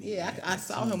 Yeah, I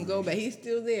saw him go back. He's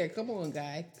still there. Come on,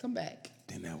 guy. Come back.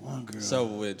 Then that one girl. So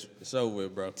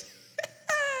with, bro.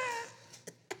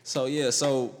 So yeah,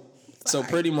 so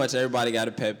pretty much everybody got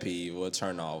a pet peeve or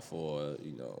turn off or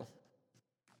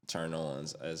turn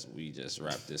ons as we just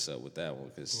wrap this up with that one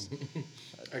because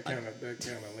that kind of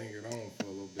lingered on for a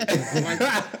little bit.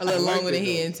 A little longer than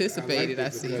he anticipated. I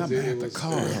see. I'm gonna have to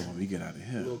call her when we get out of A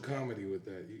here. little comedy with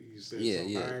that. You said Yeah, some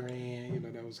yeah.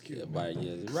 Byron, that was cute.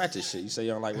 yeah, ratchet shit. You say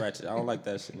you don't like ratchet. I don't like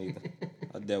that shit neither.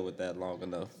 I dealt with that long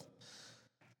enough.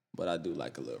 But I do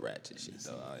like a little ratchet shit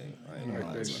though. I ain't gonna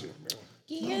lie that to you. shit, bro.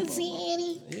 Yeah,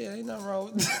 Zanny. Yeah, ain't nothing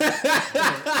wrong with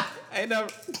that. Ain't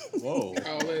nothing. Whoa. All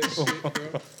that shit,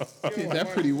 bro. Did that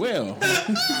pretty well.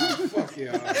 Fuck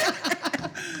y'all.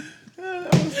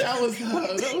 That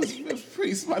was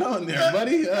pretty spot on there,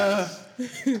 buddy. I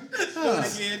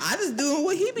just doing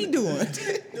what he be doing.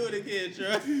 Do it again,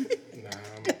 Troy. Nah,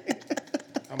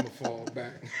 I'm gonna fall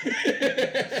back.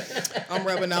 I'm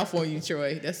rubbing off on you,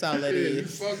 Troy. That's all that Yeah, you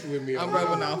is. fucked with me. I'm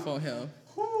rubbing off on him.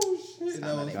 Oh shit.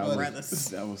 Brothers.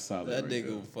 That was solid. That right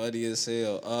nigga funny as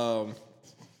hell. I'm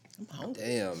hungry.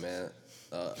 Damn, man.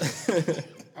 I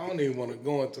don't even want to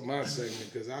go into my segment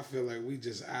because I feel like we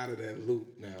just out of that loop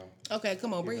now. Okay,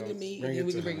 come on, bring it to me, bring and it then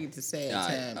we to can bring him. it to sad All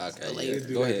times. right, okay, later. yeah.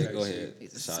 do Go that ahead, next go week. ahead.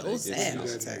 It's Shout so out, sad. Do all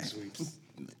the that time. next week.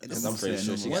 I'm pretty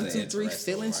sure she's 1, 2, 3,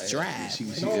 feelings drive.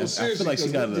 No, I seriously, feel like she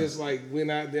 'cause got we a. just like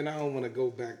then I don't want to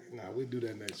go back. Nah, we do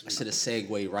that next I week. should have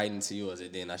segued right into yours,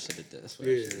 and then I should have done.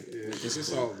 Yeah,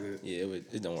 it's all good. Yeah,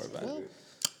 don't worry about it.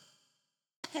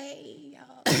 Hey,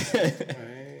 y'all.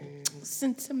 Man.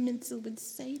 Sentimental with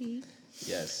Sadie.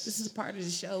 Yes. This is part of the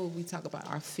show where we talk about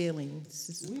our feelings.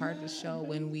 This is part of the show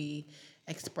when we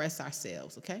express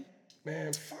ourselves, okay?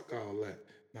 Man, fuck all that.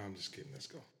 No, I'm just kidding. Let's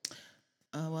go.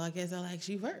 Well, I guess I'll ask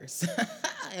you first.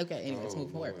 Okay, anyway, let's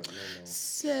move forward. Lord, no.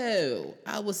 So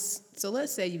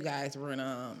let's say you guys were in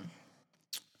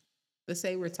let's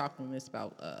say we're talking this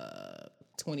about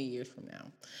 20 years from now,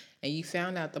 and you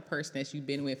found out the person that you've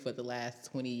been with for the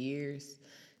last 20 years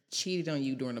cheated on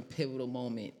you during a pivotal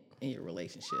moment in your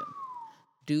relationship.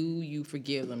 Do you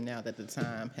forgive them now that the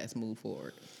time has moved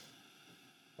forward?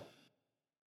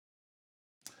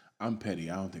 I'm petty.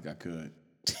 I don't think I could.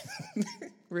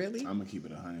 Really? I'm gonna keep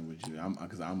it 100 with you. I'm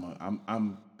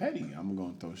petty. I'm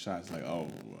gonna throw shots like, oh,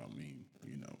 well, I mean,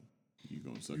 you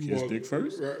gonna suck his dick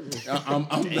first? I'm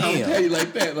petty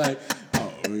like that. Like,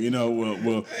 oh,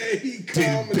 well,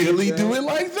 did Billy do it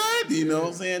like that? You know what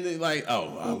I'm saying? Like,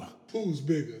 Who's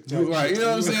bigger? right, you know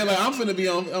what I'm saying? Like, I'm finna be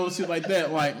on shit like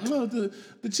that. Like, no,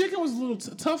 the chicken was a little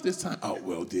tough this time. Oh,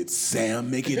 well, did Sam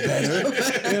make it better?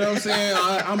 You know what I'm saying?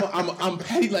 I'm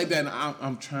petty like that, and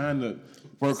I'm trying to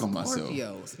work on myself.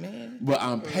 Scorpios, man. But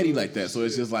I'm petty like that, so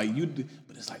it's just like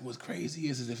but it's like what's crazy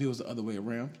is if it was the other way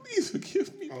around. Please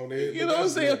forgive me. You know what I'm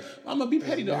saying? I'm gonna be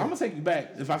petty though. I'm gonna take you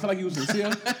back if I feel like you was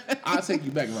sincere. I'll take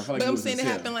you back if I feel like But you I'm was saying it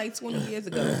sincere. happened like 20 years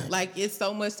ago. Like, it's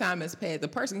so much time has passed. The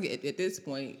person at this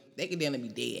point, they could then be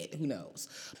dead. Who knows?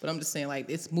 But I'm just saying, like,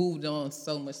 it's moved on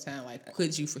so much time. Like,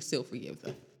 could you still forgive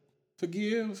them?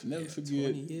 Forgive, never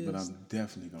forget. 20 years. But I'm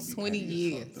definitely gonna be 20 petty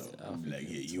years. as fuck, though. I'm like,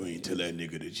 yeah, you ain't tell that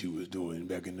nigga that you was doing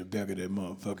back in the back of that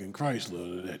motherfucking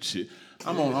Chrysler or that shit.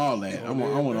 I'm on all that. I'm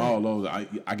on all those. I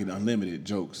get unlimited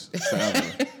jokes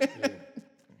forever.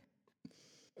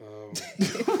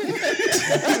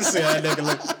 See how that nigga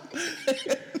look.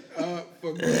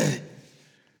 For me,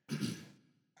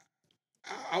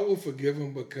 I will forgive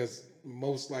him because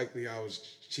most likely I was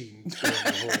cheating during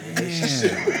the whole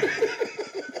relationship.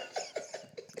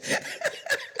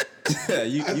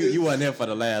 You wasn't here for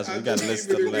the last one. You gotta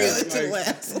listen to the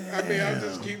last one. I mean, I'm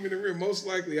just keeping it real. Most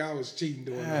likely I was cheating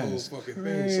during the whole fucking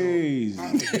crazy. thing. So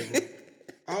I forgive him.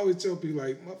 I always tell people,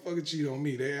 like, motherfucker cheat on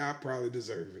me. I probably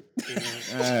deserve it. You know?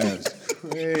 That's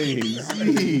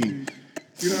crazy.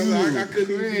 You know, like, I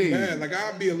couldn't even be mad. Like,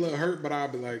 I'd be a little hurt, but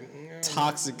I'd be like,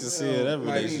 Toxic as hell, that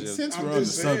relationship. Since we're I'm on the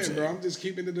just saying, subject, bro. I'm just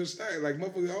keeping it a stack. Like,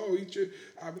 motherfucker, oh, he should.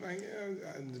 I'd be like,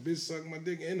 yeah, and the bitch sucked my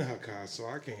dick in her car, so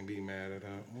I can't be mad at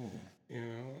her. You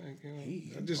know,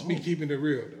 that's just me keeping it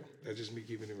real, though. That's just me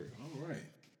keeping it real. all right.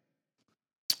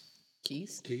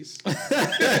 Keys?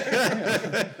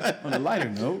 On a lighter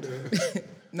note,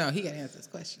 No, he got to answer this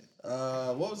question.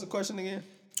 What was the question again?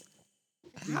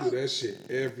 You do that shit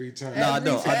every time. No, I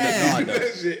don't. I don't.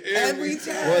 That shit every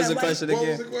time. What was the question What was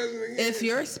again? the question again? If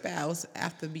your spouse,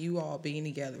 after you all being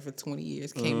together for 20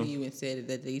 years, came to you and said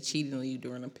that they cheated on you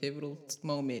during a pivotal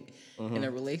moment in a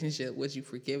relationship, would you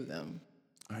forgive them?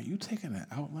 Are you taking an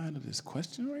outline of this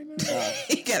question right now?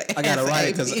 I gotta write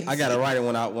it because I gotta write it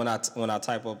when I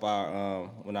type up our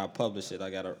when I publish it. I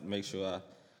gotta make sure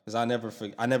because I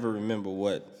never remember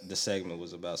what the segment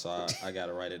was about, so I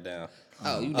gotta write it down.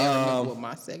 Oh, you never remember what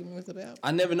my segment was about?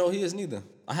 I never know his neither.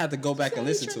 I had to go back and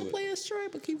listen to it. Play us Troy,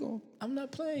 but keep going. I'm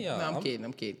not playing y'all. No, I'm kidding.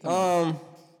 I'm kidding. Come on.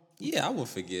 Yeah, I would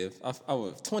forgive. I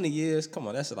would. 20 years. Come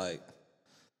on, that's like.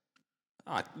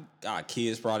 Our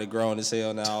kids probably grown as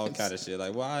hell now, all kind of shit.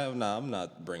 Like, why? I'm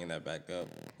not bringing that back up.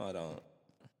 I don't.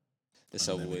 It's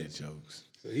over with. Jokes.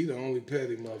 So he the only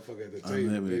petty motherfucker at the table.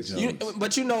 Unlimited Bitch. jokes.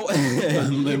 But you know,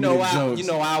 Jokes.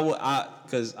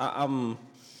 because I'm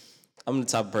the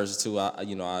type of person too.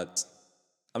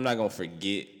 I'm not gonna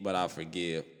forget, but I'll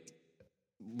forgive.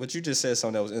 But you just said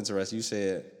something that was interesting. You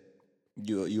said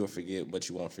you will forget, but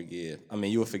you won't forgive. I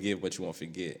mean, you will forgive, but you won't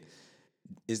forget.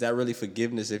 Is that really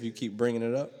forgiveness if you keep bringing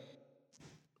it up?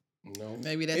 No.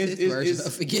 Maybe that's his version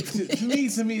of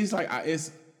forgiveness. To me, it's like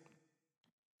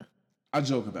I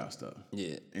joke about stuff.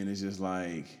 Yeah. And it's just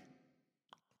like,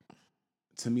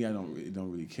 to me, I don't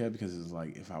really care because it's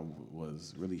like if I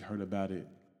was really hurt about it,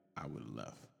 I would have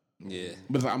left. Yeah.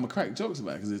 But it's like, I'm gonna crack jokes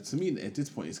about it because to me at this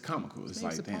point it's comical. It's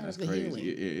like, damn, that's crazy.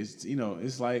 It's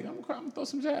it's like I'm gonna throw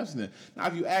some jabs in there. Now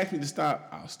if you ask me to stop,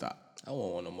 I'll stop. I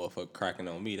won't want no motherfucker cracking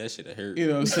on me. That shit hurt. You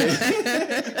know what I'm saying?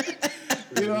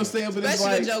 You know what I'm saying? But Especially it's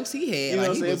like the jokes he had. You know what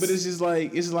I'm saying? But it's just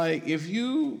like if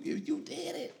you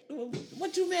did it,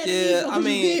 what you mad at me for? 'Cause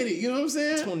you did it. You know what I'm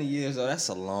saying? 20 years though, that's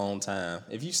a long time.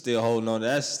 If you still holding on,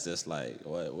 that's just like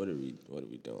what are we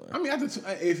doing? I mean,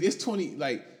 if it's 20,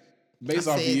 like based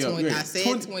off of I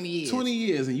said 20 years. 20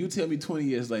 years, and you tell me 20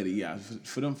 years later, yeah,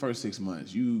 for them first 6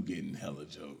 months, you getting hella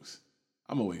jokes.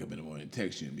 I'm gonna wake up in the morning and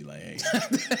text you and be like, "Hey,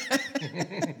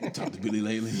 talk to Billy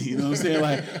lately." You know what I'm saying?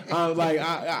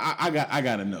 I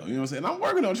gotta know. You know what I'm saying? I'm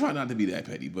working on trying not to be that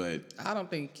petty, but I don't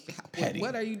think petty.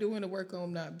 What are you doing to work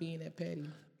on not being that petty?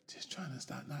 Just trying to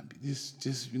stop not be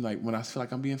just be like when I feel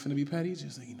like I'm being finna be petty,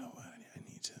 just like, you know what?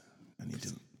 I need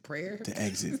to prayer to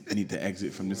exit. I need to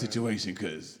exit from the situation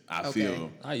because I feel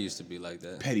I used to be like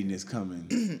that. pettiness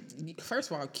coming.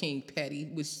 First of all, King Petty,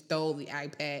 which stole the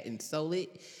iPad and sold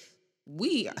it.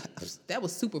 That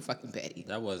was super fucking petty.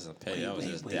 That wasn't petty. That was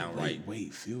just downright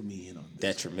Fill me in on this.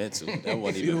 detrimental. That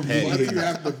wasn't even Why petty. do you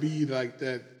have to be like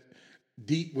that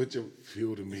deep with your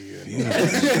feel to me?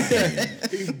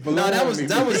 No, that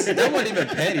wasn't even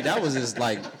petty. That was just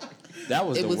like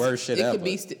the worst shit ever. It could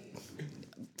be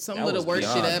some of the was worst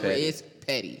shit beyond ever petty. is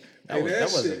petty. That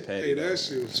wasn't petty. Hey, though. that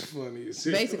shit was funny.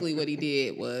 Basically, what he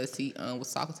did was he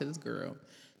was talking to this girl.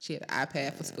 She had an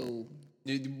iPad for school.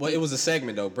 It was a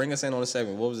segment though. Bring us in on the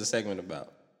segment. What was the segment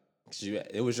about?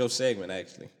 It was your segment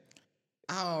actually.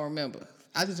 I don't remember.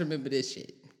 I just remember this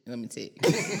shit. Let me tell you.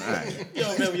 All right. You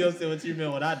don't remember what you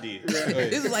remember what I did.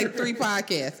 This is like 3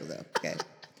 podcasts ago. Okay.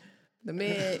 The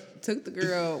man took the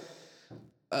girl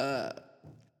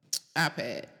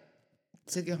iPad,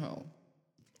 took it home,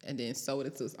 and then sold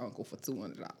it to his uncle for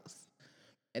 $200.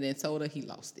 And then told her he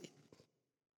lost it.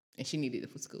 And she needed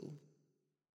it for school.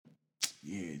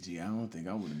 Yeah, gee, I don't think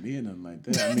I would have did nothing like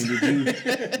that. I mean, did you continue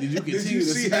Did you to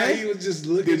see smash? how he was just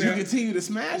looking Did you at continue to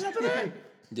smash after that?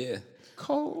 Yeah.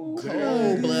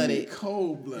 Cold-blooded.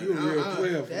 Cold-blooded. You a real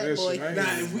player for that that boy- shit. I ain't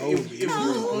Nah, even if we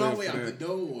was on our way for out the that.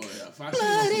 door, if I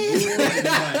should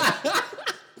have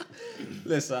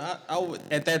Listen, I would,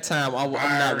 at that time I'm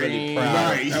not really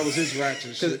proud. Right. That was his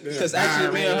ratchet shit. Because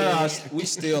actually, me and her, we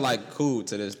still like cool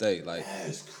to this day. Like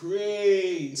That's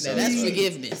crazy. Now, that's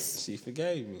forgiveness. she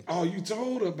forgave me. Oh, you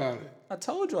told her about it. I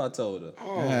told her.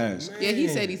 Oh, Yes. man. Yeah, he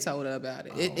said he told her about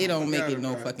it. It don't make it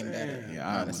no about fucking that. better.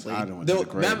 Yeah, honestly. I don't want to the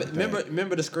grave with that.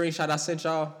 Remember the screenshot I sent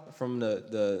y'all from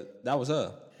the that was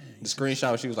her. The screenshot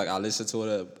where she was like, I listened to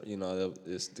it.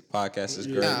 This podcast is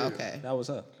great. Oh, okay. That was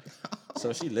her.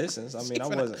 So she listens. I mean, I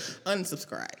wasn't.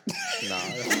 Unsubscribe.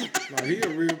 Nah. No, he a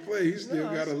real player. He still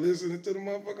gotta listen to the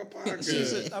motherfucking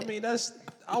podcast. I mean, I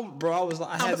was like,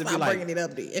 I had to be I'm like, bringing it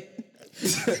up then.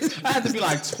 I had to be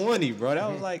like 20, bro.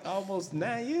 That was like almost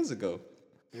 9 years ago.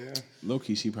 Yeah. Low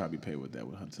key, she probably paid with that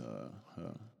with her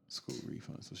school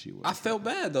refund, so she was. I felt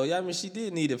bad though. Yeah, I mean, she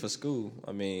did need it for school.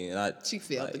 I mean, She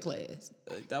failed the class.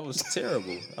 that was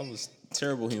terrible. That was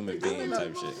terrible human being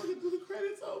type shit.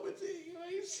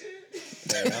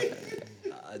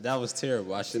 That was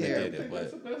terrible. I should have did it,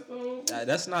 but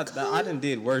that's not. I done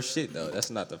did worse shit though. That's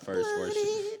not the first worst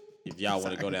shit. If y'all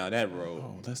want to go down that road.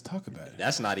 Oh, let's talk about it.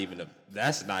 That's not even.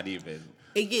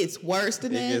 It gets worse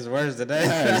than that. It gets worse than that.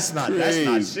 That's not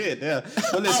shit. Yeah.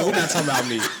 But listen, we're not talking about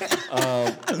me.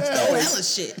 Hella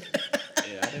shit.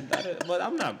 Yeah, I didn't. But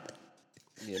I'm not.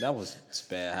 Yeah, that was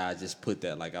bad. How I just put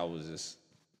that. Like I was just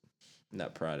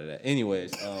not proud of that.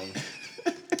 Anyways,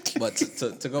 but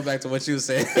to go back to what you were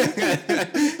saying,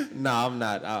 no, I'm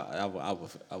not. I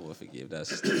will forgive.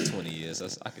 That's 20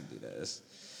 years. I can do that.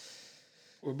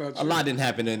 What about you? A lot didn't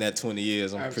happen in that 20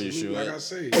 years. I'm Absolutely, pretty sure. like I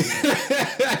say,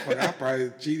 I probably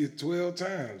cheated 12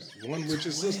 times. One with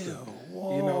your sister.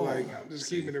 Whoa. You know, like I'm just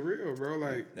keeping it real, bro.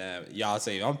 Like Nah, y'all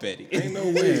say I'm petty. ain't no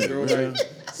way, bro. Like Did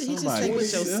he just say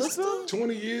with your sister?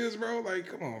 20 years, bro. Like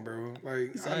come on, bro.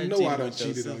 Like I said know I cheating done with your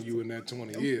cheated on sister. you in that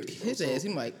 20 years. Bro. His ass,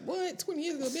 he like, what? 20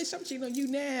 years ago, bitch, I'm cheating on you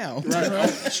now. Right, I'm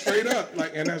straight up,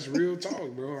 like, and that's real talk,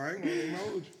 bro. I ain't gonna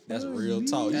hold you. That's real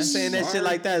talk. You saying that shit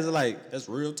like that is like that's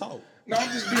real talk. No,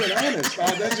 I'm just being honest.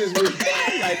 That's just real.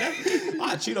 Like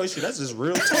I cheat on shit. That's just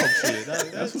real talk shit.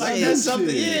 That's like Shit. that's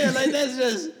something. Yeah, like that's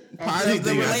just Part of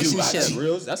the that's relationship.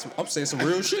 real. I'm saying some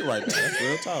real shit right there. That's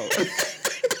real talk.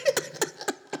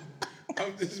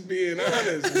 I'm just being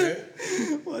honest, man.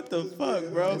 What the fuck,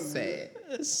 bro? That's sad.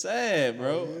 It's sad,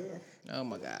 bro. Oh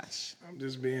my gosh. I'm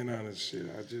just being honest, shit.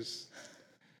 I just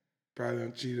probably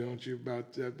done cheated on you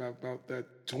about that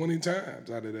 20 times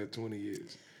out of that 20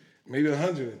 years. Maybe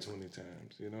 120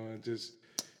 times, you know,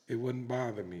 it wouldn't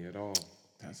bother me at all.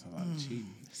 That's a lot of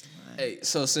cheating. Hey,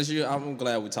 so since I'm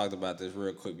glad we talked about this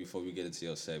real quick before we get into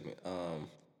your segment.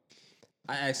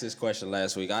 I asked this question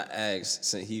last week. I asked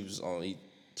since he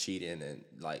cheating and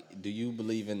like, do you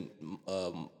believe in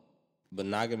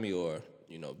monogamy or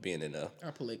being in a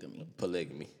Or polygamy.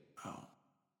 polygamy? Oh,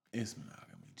 it's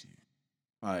monogamy, G.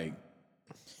 Like,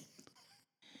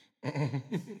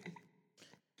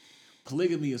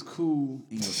 polygamy is cool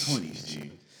in your 20s,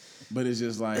 G. But it's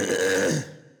just like,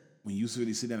 when you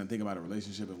really sit down and think about a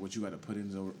relationship and what you got to put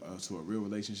into to a real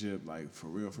relationship, like for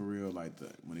real, like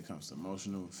when it comes to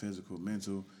emotional, physical,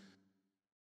 mental,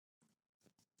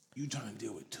 you trying to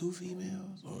deal with two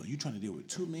females or you trying to deal with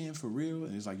two men for real,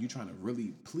 and it's like you trying to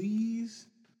really please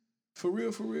for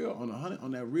real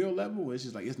on that real level where it's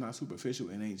just like it's not superficial,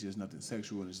 it ain't just nothing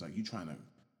sexual, and it's like you trying to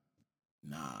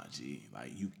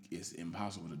like it's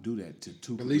impossible to do that to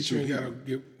two. At least you ain't gotta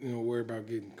worry about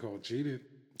getting caught cheated.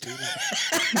 But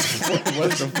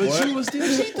you was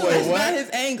still cheat though. That's not his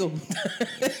angle.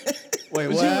 Wait,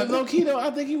 But what? low key though,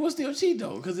 I think he was still cheat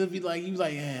though, because it'd be like he was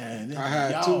like, yeah, I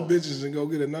had two bitches and go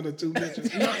get another two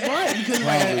bitches. No, right? Because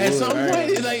like, at some point,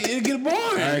 it'd get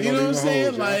boring. You know what I'm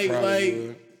saying? Like,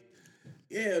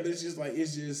 yeah, but it's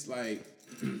just like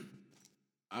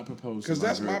I propose because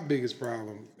that's my biggest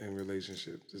problem in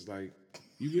relationships. It's like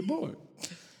you get bored.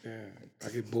 Yeah, I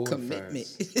get bored Commitment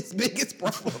fast. is his biggest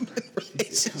problem in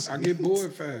relationships. I get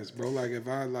bored fast, bro. Like if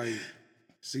I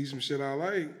see some shit I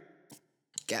like,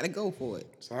 Gotta go for it.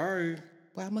 sorry.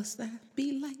 Why must I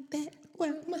be like that?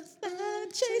 Why must I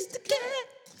chase the cat?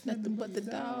 Nothing but the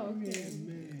dog.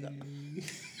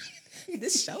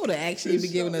 This shoulder actually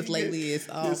been giving us lately is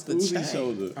off the chain.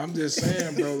 Shoulder. I'm just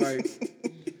saying, bro. Like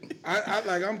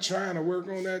I'm trying to work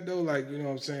on that though. Like you know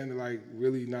what I'm saying, to like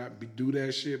really not do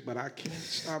that shit. But I can't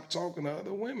stop talking to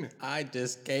other women. I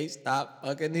just can't stop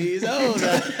fucking these hoes.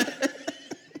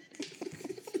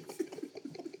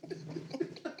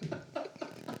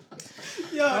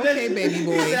 Okay, baby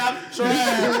boy. He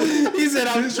said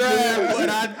I'm trying, but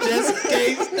I just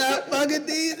can't stop fucking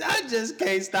these. I just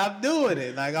can't stop doing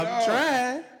it. Like I'm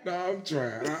trying. No, I'm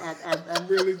trying. I'm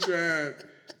really trying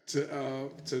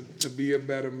to be a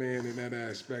better man in that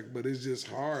aspect. But it's just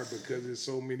hard because there's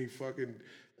so many fucking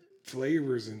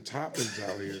flavors and toppings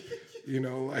out here. You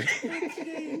know, like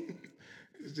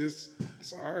it's just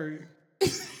sorry.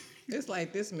 It's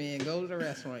like this man go to the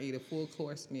restaurant, eat a full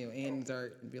course meal and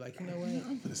dessert, and be like, you know what?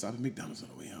 I'm finna stop at McDonald's on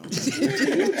the way home.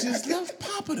 You just left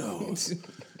Papa Do's.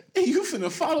 And you finna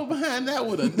follow behind that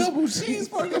with a double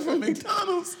cheeseburger from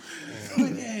McDonald's.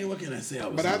 Like, hey, what can I say?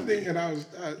 But I think, and I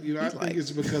think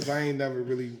it's because I ain't never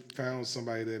really found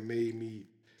somebody that made me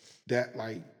that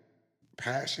like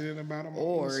passionate about them.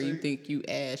 Or you think you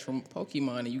Ash from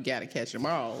Pokemon and you gotta catch them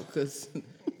all, because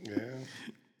yeah,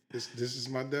 this is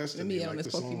my destiny. let me get on like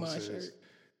this the song Pokemon says. shirt.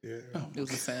 Yeah. It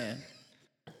was a sign.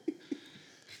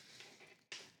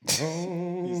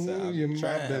 Oh, you're my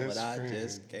best but I friend.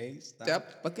 just can't stop. Stop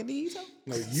fucking these up.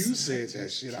 No, you said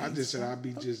that shit. I just said I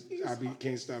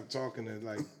can't stop talking to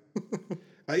like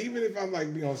even if I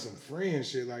like be on some friend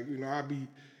shit, like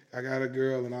I got a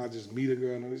girl and I'll just meet a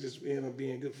girl and we just end up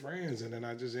being good friends and then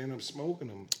I just end up smoking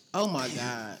them. Oh my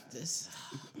God. This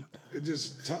It's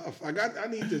just tough. Like I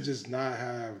need to just not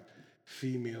have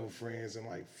female friends and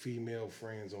like female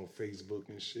friends on Facebook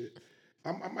and shit.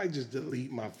 I might just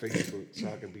delete my Facebook so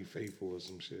I can be faithful or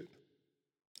some shit.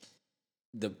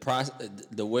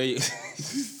 The way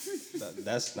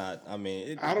that's not. I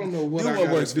mean, I don't know what do I what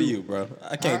gotta works do. for you, bro.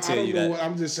 I can't tell you that.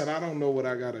 I'm just saying I don't know what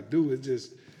I gotta do. It's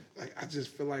just like I just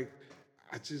feel like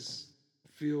I just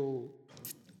feel.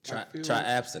 Try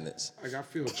abstinence. Like I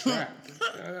feel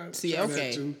trapped. See, try okay.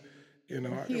 that too, you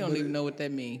know, He don't even know what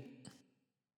that means.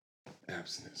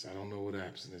 Abstinence. I don't know what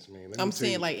abstinence means. I'm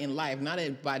saying like in life, not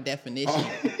by definition.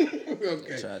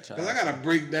 Okay. Try. Because I gotta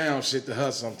break down shit to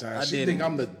her sometimes. She think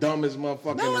I'm the dumbest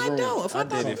motherfucker No, in the I room. don't. If I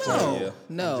did it thought for you.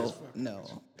 no,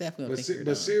 definitely don't think you're But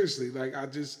dumb. seriously, like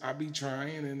I be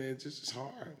trying and it's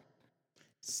hard.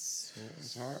 Yeah,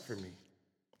 it's hard for me.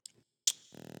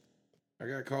 I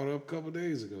got caught up a couple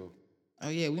days ago. Oh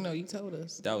yeah, we know you told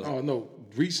us. That was Oh no,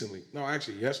 recently. No,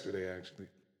 actually yesterday.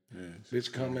 Yeah.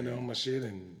 Bitch commented on my shit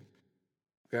and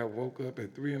got woke up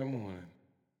at 3 a.m.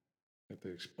 Have to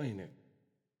explain it.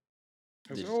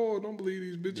 I said, don't believe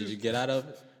these bitches. Did you get out of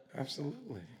it?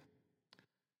 Absolutely.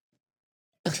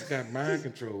 I got mind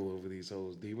control over these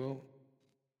hoes, Debo.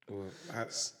 Well,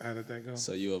 how did that go?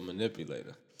 So you a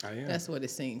manipulator. I am. That's what it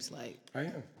seems like. I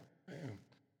am.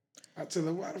 I tell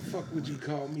her, why the fuck would you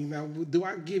call me now? Do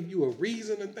I give you a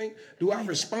reason to think? Do I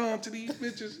respond to these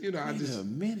bitches? You know, I just a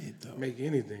minute though. make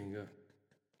anything up.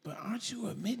 But aren't you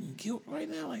admitting guilt right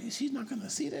now? Like she's not gonna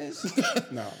see this.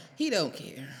 No. He don't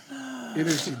care. And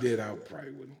if she did, I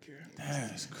probably wouldn't care.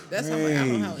 That's crazy. That's how I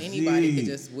don't know how anybody could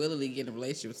just willingly get in a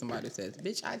relationship with somebody that says,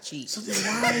 "Bitch, I cheat." So then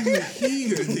why are you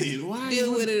here? Then why?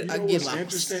 Deal with it. You I know get what's lost.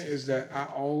 interesting is that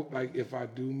like if I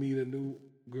do meet a new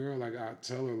girl, like I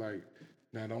tell her like,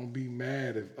 now don't be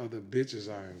mad if other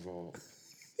bitches are involved.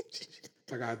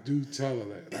 Like I do tell her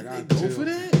that. Like I Go for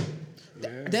that.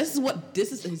 Yeah. This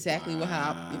is exactly what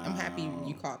I'm happy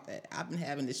you caught that. I've been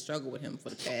having this struggle with him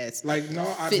for the past Like no,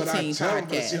 but I 15 tell him.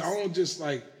 But see, I podcasts. don't just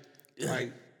like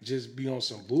just be on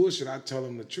some bullshit. I tell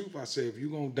him the truth. I say if you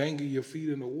gonna dangle your feet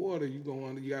in the water, you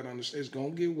gotta understand it's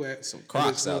gonna get wet. Some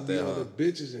Crocs and out there, there's huh? gonna be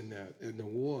other bitches in there in the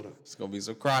water. It's gonna be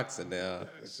some Crocs in there.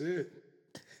 That's it.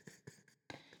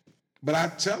 But I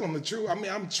tell them the truth. I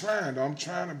mean, I'm trying though. I'm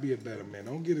trying to be a better man.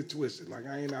 Don't get it twisted. Like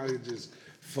I ain't out here just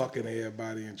fucking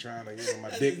everybody and trying to, my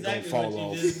dick don't fall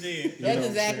off. That's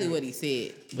exactly what he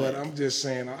said. But I'm just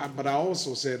saying. But I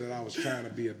also said that I was trying to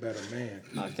be a better man.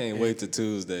 I can't wait till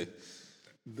Tuesday.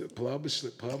 Published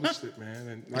it, man.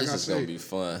 And like This I is say, gonna be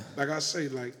fun. like I say,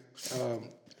 like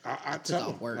I tell off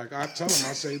them, work. like I tell them,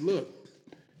 I say, look,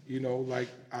 like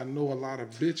I know a lot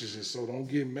of bitches, and so don't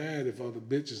get mad if other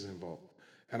bitches involved.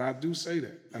 And I do say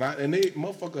that, and they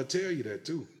motherfucker tell you that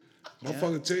too.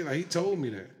 Motherfucker tell you, like he told me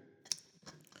that.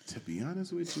 To be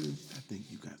honest with you, I think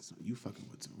you fucking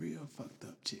with some real fucked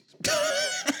up chicks.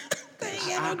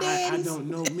 I don't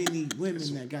know many women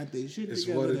that got their shit It's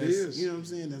together. what it is. You know what I'm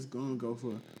saying? That's gonna go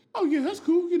for. Oh yeah, that's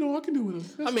cool. You know, I can do it.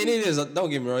 I mean, it is. Don't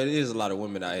get me wrong. It is a lot of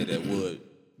women out here that would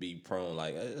be prone.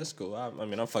 Like that's cool. I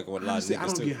mean, I'm fucking with a lot Honestly, of I niggas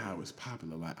don't too. get how it's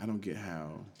popular. Like, I don't get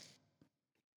how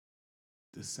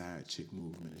the side chick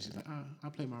movement is just like, I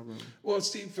play my role. Well,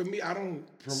 see, for me, I don't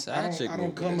Side chick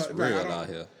movement come is up, real I don't- out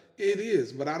here. It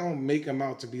is, but I don't make them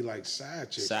out to be like side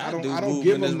chicks. Side I don't dude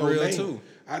give movement is them no real, name. too.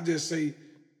 I just say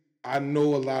I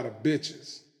know a lot of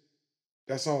bitches.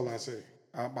 That's all I say.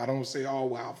 I don't say, oh,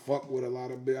 well, I fuck with a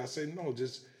lot of bitches. I say, no,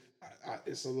 just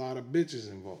it's a lot of bitches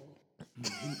involved.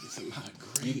 It's a lot of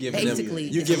great. You giving Basically,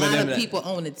 them, you it's a giving lot them of that. people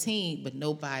on the team, but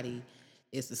nobody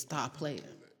is the star player.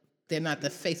 They're not the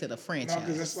face of the No, franchise.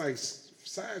 because that's like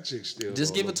side chicks still.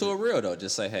 Just though, give it to a real though.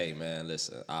 Just say, hey man,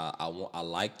 listen, I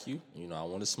like you. You know, I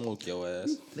want to smoke your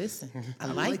ass. Listen, I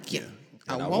like you.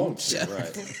 I And want you. you.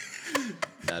 Right.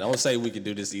 Now don't say we can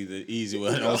do this easy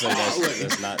way. Don't say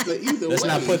that's not. But either Let's way.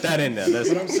 not put that in there.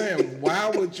 But I'm saying, why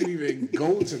would you even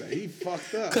go to that? He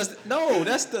fucked up. Cause no,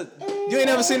 that's the. You ain't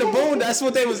never seen the Boone. That's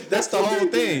what they was. That's the whole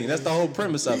thing. That's the whole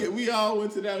premise of it. We all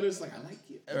went to that. It's like, I like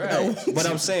you. Right. But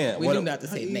I'm saying. We what- knew not to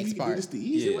say the next part. It's the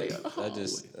easy Yeah, way. I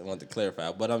just want to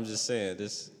clarify. But I'm just saying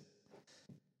this.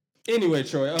 Anyway,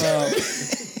 Troy,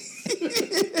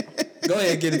 go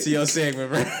ahead and get into your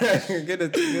segment, man.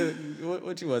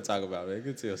 What you want to talk about, man?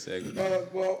 Get to your segment.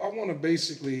 Well, I want to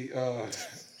basically,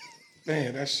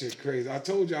 man, that shit crazy. I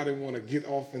told you I didn't want to get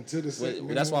off into the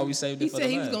segment. That's why we saved it He for said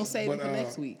the he was last. gonna save it But, for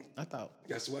next week. I thought.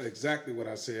 That's exactly what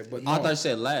I said. But Oh, I no, thought you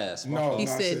said last. My no, fault. He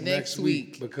I said next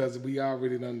week. because we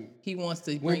already done He wants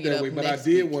to went bring it that up way. But I next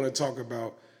did week. want to talk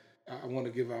about. I want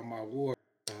to give out my award.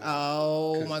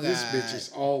 Oh 'Cause my God! This bitch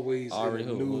is always Already in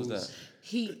the who? news. Who's that?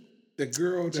 He the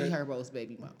girl G that Herbo's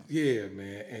baby mama. yeah,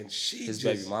 man, and His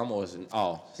baby mama was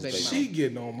she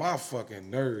getting on my fucking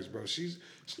nerves, bro.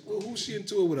 Who's she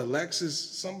into it with Alexis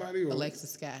somebody or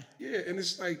Alexis Sky. Yeah, and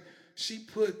it's like she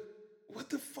put what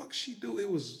the fuck she do? It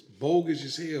was bogus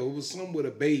as hell. It was some with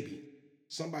a baby,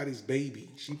 somebody's baby.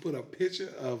 She put a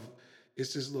picture of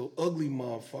it's this little ugly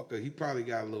motherfucker. He probably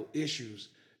got little issues,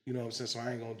 you know what I'm saying? So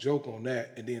I ain't gonna joke on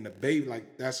that. And then the baby,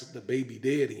 like that's the baby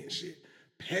daddy and shit.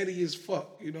 Petty as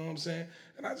fuck, you know what I'm saying?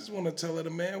 And I just want to tell her,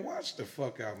 man, watch the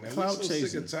fuck out, man. We're so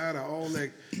sick and tired of all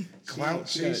that clout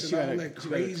chasing, all that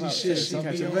crazy shit she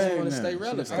be on. Stay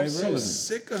relevant. I'm so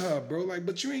sick of her, bro. Like,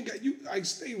 but you ain't got you like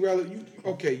stay relevant.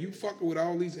 You fucking with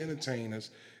all these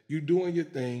entertainers. You doing your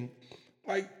thing.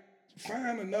 Like,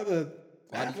 find another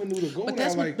avenue to go But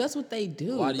down. that's what they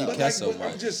do. Why do you care so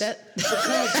much?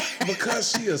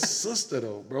 Because she a sister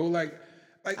though, bro. Like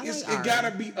it gotta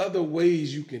be other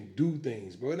ways you can do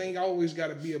things, bro. It ain't always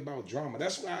gotta be about drama.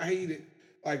 That's why I hate it,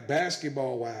 like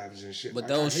Basketball Wives and shit. But like,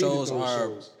 those shows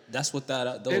that's what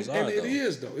those are. And it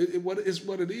is though. It's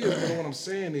what it is. But what I'm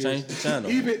saying is, change the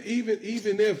channel. Even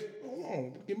if hold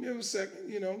on, give me a second.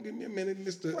 You know, give me a minute,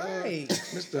 Mr.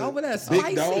 Mr. Over there, Big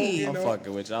spicy. Dog. You I'm know?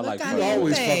 fucking with you. I like You fucking.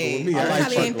 always fucking with me. I like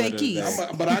Caliente fucking with keys.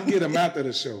 it. But I get him after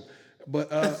the show.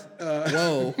 But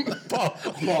Whoa.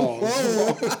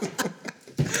 pause.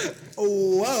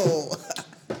 Whoa.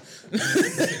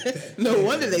 No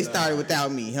wonder they started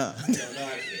without me, huh?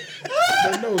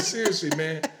 But no, seriously,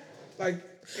 man. Like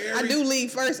I do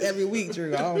leave first every week,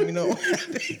 Drew. I don't even know.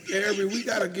 we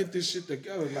gotta get this shit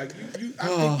together. Like I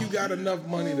think you got enough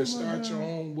money to start your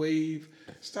own wave.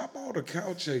 Stop all the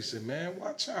cow chasing, man.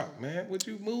 Watch out, man. Would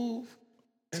you move?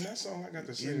 And that's all I got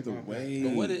to say about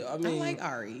that. I like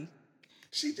Ari.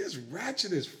 She just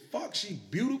ratchet as fuck. She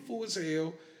beautiful as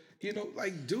hell. You know,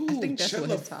 like, dude, that's chill what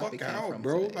the his topic fuck came out, from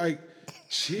bro. today. Like,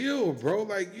 chill, bro.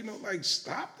 Like, you know, like,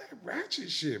 stop that ratchet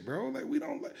shit, bro. Like, we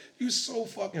don't like, you so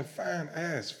fucking fine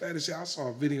ass, fat as shit. I saw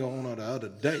a video on her the other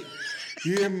day.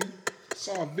 You hear me?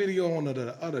 Saw a video on her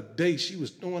the other day. She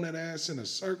was throwing that ass in a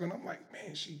circle, and I'm like,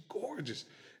 man, she gorgeous.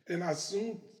 And as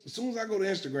soon as I go to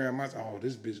Instagram, I say, oh,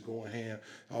 this bitch going ham.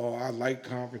 Oh, I like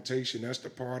confrontation. That's the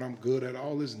part I'm good at.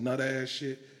 All this nut ass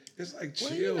shit. It's like, chill,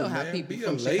 Well, you know how man. people Be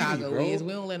from a lady, Chicago bro. is.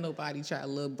 We don't let nobody try to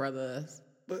little brother us.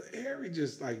 But Harry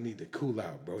just like need to cool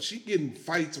out, bro. She getting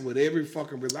fights with every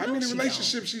fucking relationship. How many she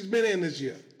relationships she's been in this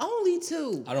year? Only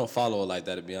 2. I don't follow her like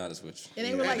that, to be honest with you.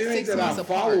 And they were like It ain't 6 that months I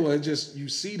apart. follow her, just you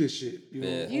see the shit. You know,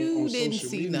 Yeah. You on didn't social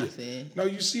see media. nothing. No,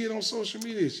 you see it on social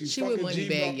media. She with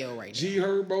Moneybagg Yo right now. G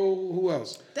Herbo, who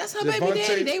else? That's her baby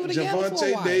daddy. They were together for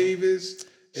a while. Davis.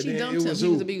 And She then dumped it him. was He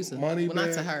who? was abusive. Moneybagg, Well,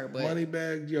 not to her, but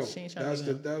Moneybagg Yo. she ain't trying to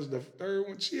do That was the third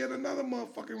one. She had another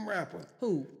motherfucking rapper.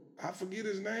 Who? I forget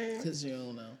his name. Because you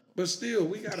don't know. But still,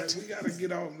 we gotta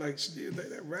get out like still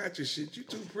that ratchet shit. You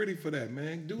too pretty for that,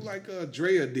 man. Do like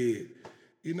Drea did.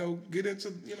 You know, get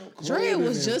into Drea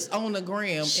was and- just on the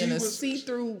gram She in a was-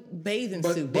 see-through bathing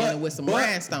suit down with some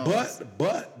rhinestones.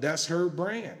 But that's her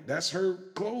brand. That's her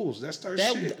clothes. That's her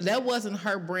shit. That wasn't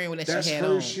her brand that That's she had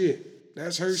her on. shit.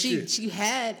 That's her shit. She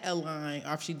had a line,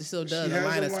 or she still does, She a has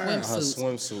line a of line. Her swimsuits.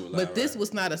 swimsuit line, But this right.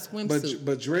 was not a swimsuit.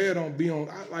 But Drea don't be on.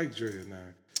 I like Drea now.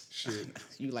 Shit.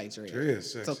 You like Drea.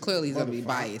 Drea's sexy. So clearly he's gonna be Motherfucker.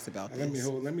 biased about this.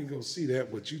 Let me go see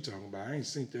that. What you talking about? I ain't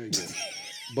seen that yet.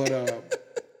 But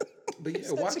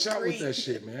yeah, watch out with that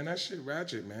shit, man. That shit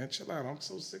ratchet, man. Chill out. I'm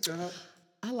so sick of her.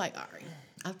 I like Ari.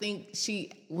 I think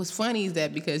what's funny is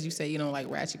that because you say you don't like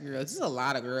ratchet girls, there's a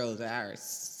lot of girls that are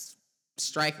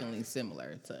strikingly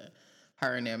similar to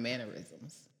her and their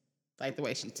mannerisms. Like the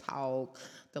way she talk,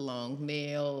 the long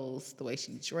nails, the way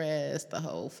she dressed, the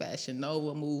whole Fashion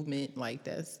Nova movement. Like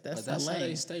that's But the that's how they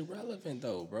lane. stay relevant,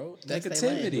 though, bro. That's their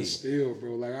Negativity. lane. Still,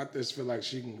 bro, like I just feel like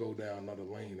she can go down another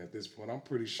lane at this point. I'm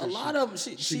pretty sure A lot of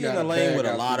them, she got in the a lane bag with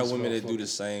a out lot for of this women that do motherfucker. the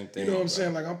same thing. You know what I'm bro.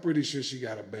 saying? Like I'm pretty sure she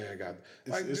got a bag out.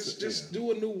 Like just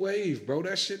do a new wave, bro.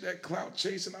 That shit, that clout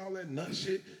chasing, all that nut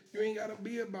shit. You ain't gotta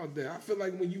be about that. I feel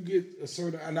like when you get a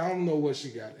certain, and I don't know what she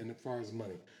got in as far as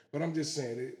money, but I'm just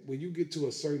saying when you get to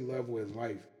a certain level in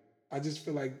life, I just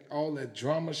feel like all that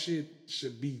drama shit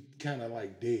should be kind of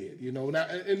like dead, you know. Now,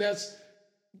 and that's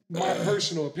my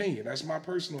personal opinion. That's my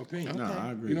personal opinion. No,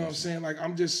 I agree. You know what I'm with saying? Like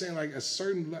I'm just saying, like a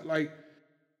certain like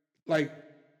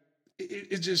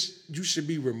it just you should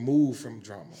be removed from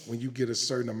drama when you get a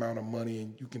certain amount of money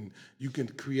and you can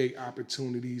create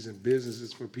opportunities and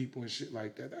businesses for people and shit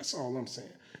like that. That's all I'm saying.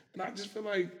 And I just feel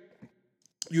like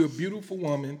you're a beautiful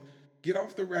woman. Get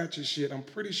off the ratchet shit. I'm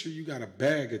pretty sure you got a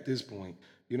bag at this point.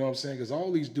 You know what I'm saying? Because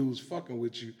all these dudes fucking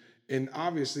with you, and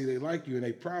obviously they like you, and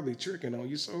they probably tricking on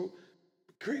you. So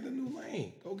create a new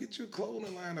lane. Go get you a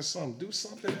clothing line or something. Do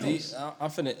something else. I'm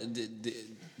finna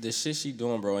the shit she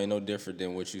doing, bro, ain't no different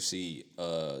than what you see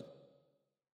the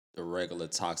regular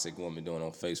toxic woman doing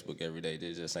on Facebook every day.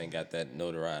 They just ain't got that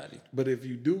notoriety. But if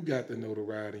you do got the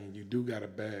notoriety and you do got a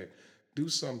bag, do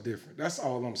something different. That's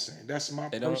all I'm saying. That's my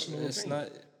personal opinion.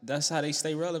 That's how they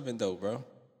stay relevant, though, bro.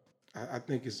 I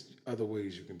think it's other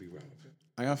ways you can be relevant.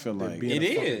 I feel like it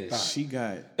is. She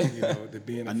got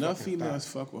being enough females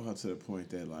fuck with her to the point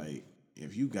that like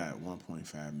if you got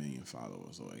 1.5 million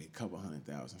followers or a couple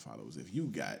 100,000 followers, if you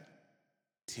got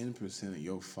 10% of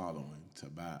your following to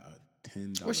buy a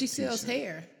 $10 Well, she sells t-shirt,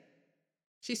 hair.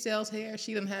 She sells hair.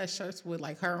 She done has shirts with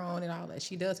like her on and all that.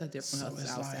 She does have different hustles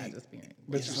outside experience.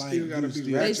 But you It's like still got to you be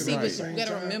still- ratchet See, at the but same you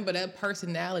gotta time. remember that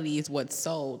personality is what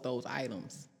sold those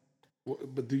items.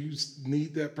 But do you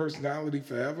need that personality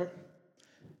forever?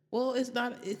 Well, it's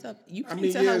not. It's up. You I can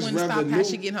mean, tell yeah, her it's when to stop rather how new.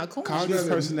 she getting her coins. Cardi's rather-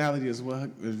 personality is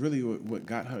really what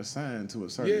got her signed to a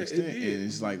certain Yeah, it extent. did. And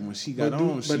it's like when she got But,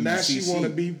 on, but now she want to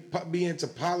be be into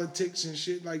politics and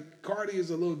shit. Like Cardi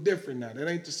is a little different now. That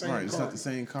ain't the same. right. It's Cardi. not the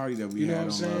same Cardi that we You know had what on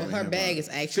I'm saying? Love Well, and her Hip Hop. bag is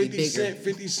actually 50 bigger. Cent.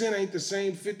 50 Cent ain't the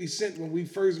same 50 Cent when we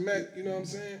first met. You know what I'm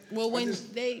saying? Well,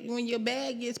 when your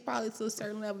bag gets probably to a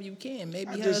certain level, you can.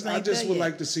 Maybe I hers just ain't there would yet.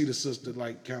 like to see the sister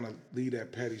like kind of leave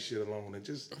that petty shit alone and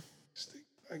just stick,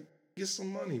 like get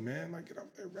some money, man. Like get off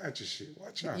that ratchet shit.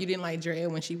 Watch out. You didn't like Drea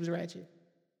when she was ratchet.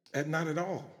 Not at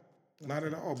all. Not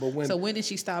at all. But when So when did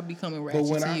she stop becoming but ratchet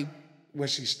when to you? when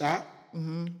she stopped,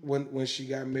 when she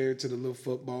got married to the little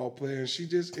football player, and she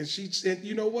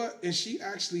you know what? And she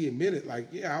actually admitted, like,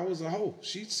 yeah, I was a hoe.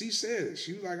 She said it.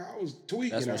 She was like, I was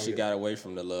tweaking. That's when out she here. got away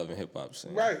from the love and hip hop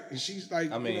scene. Right, and she's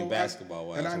like, I mean, you know,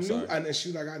 basketball-wise, and I I'm knew, sorry. and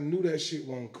she like, I knew that shit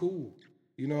wasn't cool.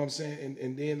 You know what I'm saying?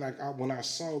 And then like when I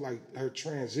saw like her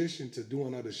transition to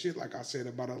doing other shit, like I said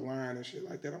about her line and shit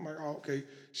like that, I'm like, oh, okay,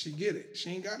 she get it.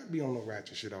 She ain't got to be on the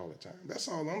ratchet shit all the time. That's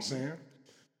all I'm saying.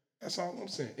 That's all I'm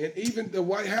saying. And even the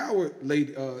White Howard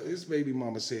lady, his baby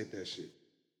mama said that shit.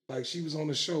 Like she was on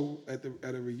the show at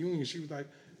a reunion. She was like,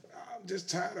 I'm just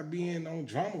tired of being on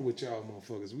drama with y'all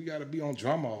motherfuckers. We got to be on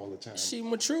drama all the time. She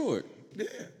matured.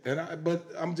 Yeah, but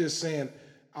I'm just saying,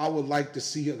 I would like to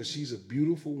see her because she's a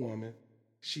beautiful woman.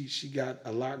 She got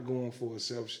a lot going for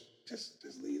herself. Just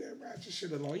leave that ratchet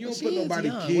shit alone. You don't She put is nobody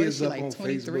young. What kids is she, up like on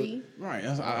 23? Facebook. Right.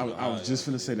 I was just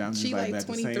finna say that. I'm just She like, like at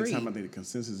the same 23. time, I think the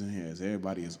consensus in here is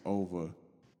everybody is over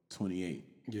 28.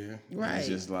 Yeah, And Right. it's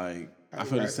just like I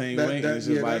feel Right. the same That- way. that- And it's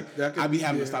just yeah, like that could- I be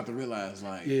having yeah. to stop to realize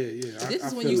like yeah. This I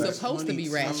is when feel you're that. supposed to be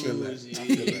ratchet.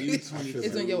 It's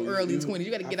It's in your early 20s. You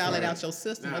got to get all that out your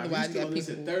system. Otherwise, you got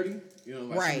people. at 30. You know,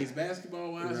 like Right. these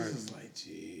basketball wise, Right. it's like,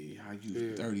 gee, how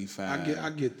you 35? I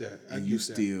get that. I and get you that.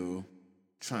 still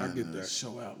trying get to that.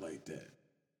 show out like that.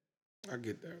 I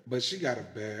get that. But she got a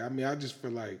bag. I mean, I just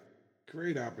feel like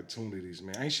create opportunities,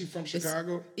 man. Ain't she from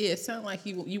Chicago? Yeah, it sounds like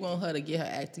you want her to get her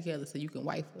act together so you can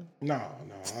wife her. No,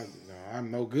 I'm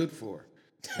no good for her.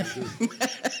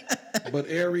 But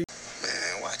Ari,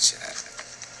 Man, watch out.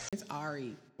 It's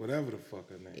Ari. whatever the fuck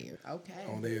her name, Okay.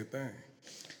 on everything.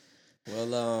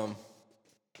 Well,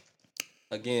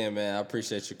 again, man, I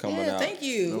appreciate you coming Yeah, out. thank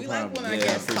you. No we like problem. when our Yeah, I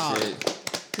guests talk. appreciate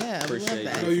Yeah, we love appreciate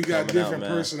that. I know you got coming out, different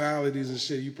man. personalities and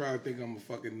shit. You probably think I'm a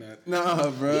fucking nut. Nah,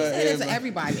 bro. He said it to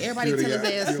everybody. Everybody Purely, tell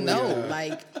his ass purely, no.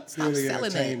 Like, stop Purely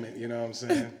selling that. entertainment, you know what I'm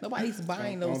saying? Nobody's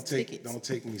buying those tickets. Don't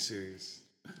take me serious.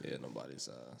 Yeah, nobody's.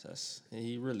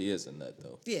 He really is a nut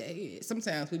though. Yeah.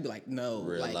 Sometimes we be like, no.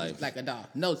 Real like, life. like a dog.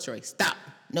 No, Trey. Stop.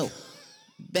 No.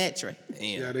 Bad Trey.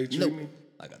 Damn, Yeah, they treat Nope. me.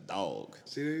 like a dog.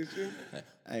 See they treat me?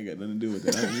 I ain't got nothing to do with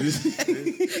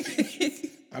that.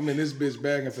 I'm in this bitch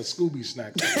bagging for Scooby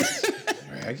snacks.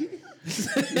 Raggy?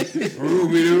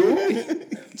 Ruby doo.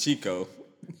 Chico.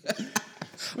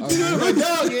 My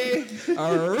dog, yeah.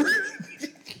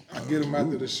 I'll get him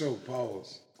after the show.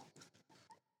 Pause.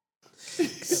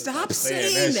 Stop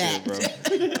saying that.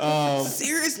 shit, bro.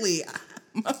 Seriously.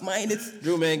 My mind is.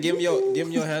 Drew, man, give me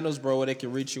your handles, bro, where they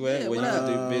can reach you at, Yeah, where you what can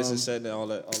up? do business at, and all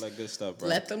that good stuff, bro.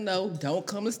 Let them know. Don't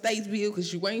come to Statesville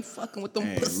because you ain't fucking with them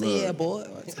Hey, pussy look. ass boy.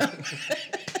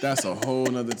 That's a whole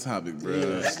nother topic, bro.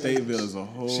 Stateville is a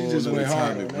whole just nother went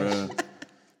hard topic, on bro.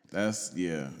 that That's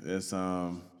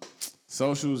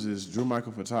socials is Drew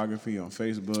Michael Photography on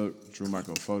Facebook, Drew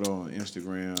Michael Photo on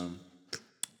Instagram.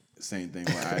 Same thing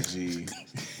with IG.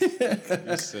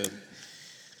 That's it.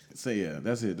 So yeah,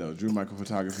 that's it though. Drew Michael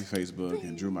Photography Facebook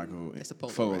and Drew Michael That's a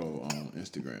post, Photo on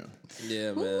Instagram.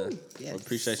 Yeah, man. yes. Well,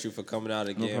 appreciate you for coming out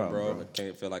again, problem, bro. I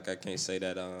can't feel like I can't say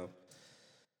that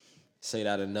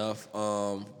enough.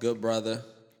 Good brother.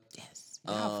 Yes.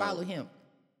 Y'all follow him.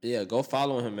 Yeah, go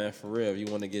follow him, man, for real. If you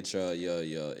want to get your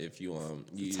if you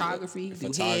photography, do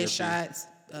headshots,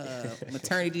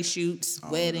 maternity shoots,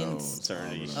 weddings,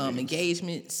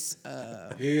 engagements,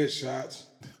 headshots.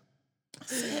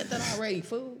 said that already,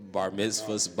 fool. Bar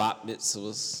mitzvahs, bat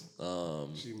mitzvahs.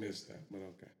 She missed that, but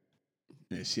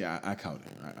okay. Yeah, I caught it.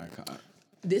 I caught it.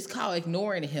 This called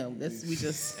ignoring him. We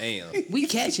just Damn. we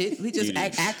catch it. We just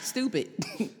act stupid.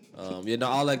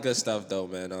 All that good stuff though,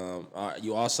 man.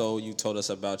 You told us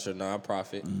about your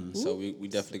nonprofit, so we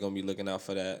definitely gonna be looking out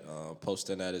for that,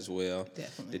 posting that as well.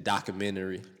 Definitely. The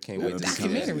documentary, can't wait to see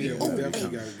Documentary. Yeah, we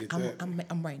definitely gotta get that.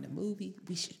 I'm writing a movie.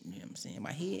 We should, you know what I'm saying? In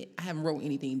my head, I haven't wrote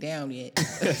anything down yet,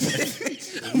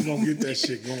 We gonna get that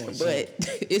shit going. but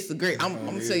it's a great. I'm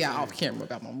gonna tell y'all off camera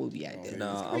about my movie idea.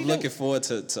 Nah, I'm looking forward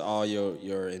to all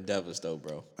your endeavors though,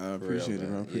 bro. I appreciate it,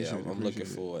 bro. I'm looking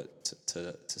forward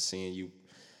to seeing you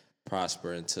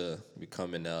prosper into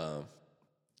becoming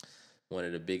one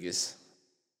of the biggest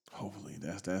Hopefully,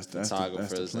 that's the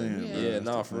photographers.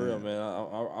 plan. For real, man. I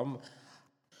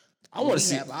want want to to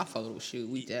see. have our photo shoot.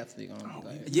 We definitely gonna.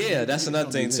 Yeah, that's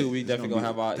another thing too. We definitely gonna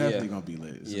have our Definitely gonna be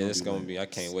lit. It's gonna be. I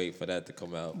can't wait for that to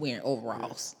come out. Wearing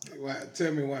overalls. Why,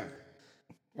 tell me why.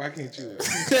 Why can't you?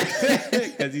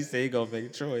 Because he said he gonna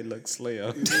make Troy look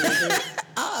slim.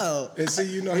 Oh, And see,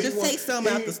 he just take some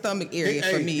out the stomach area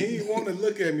for me. He didn't want to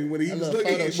look at me when he was little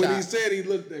looking. When he Photoshop. said he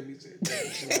looked at me, he said,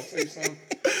 "Should I say something?"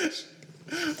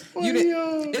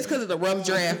 It's because of the rough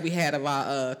draft we had of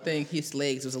our thing. His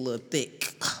legs was a little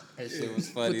thick. That shit was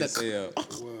funny as hell.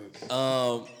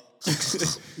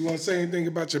 You want to say anything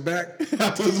about your back? I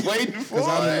was waiting for Because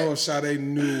I don't know if Sade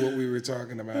knew what we were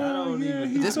talking about.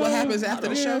 This what happens after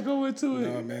the show? Go into it.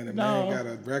 No, man, the man got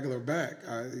a regular back.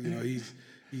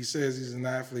 He says he's an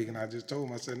athlete, and I just told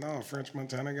him, I said, no, French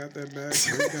Montana got that bag.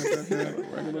 Drake got that bag.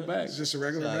 Regular back. It's just a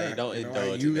regular Sade, bag. don't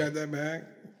indulge you in got that bag?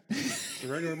 It's a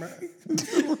regular bag.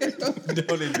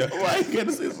 Don't indulge. Why you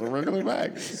gotta say it's a regular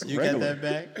bag? You got that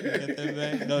bag? You got that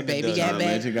bag? No, Baby got back.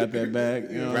 Legend got that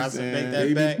bag. You know what I'm Bronson saying?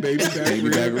 make that back. Baby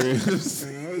back ribs.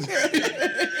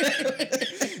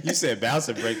 You said bounce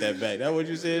and break that back. That what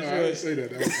you said? No, I didn't say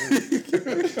that.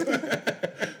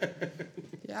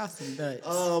 Y'all some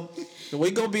nuts. We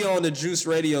gonna be on the Juice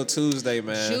Radio Tuesday,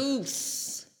 man.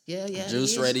 Juice. Yeah.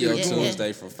 Juice yeah, Radio yeah.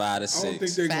 Tuesday from 5 to I don't 6.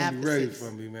 think they're going to 5 be to ready 6.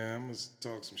 for me, man. I'm going to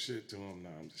talk some shit to them. No,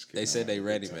 I'm just kidding. They said they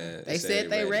ready, man. They said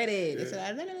they ready. They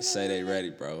said, They say they ready,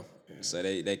 bro. So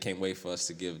they can't wait for us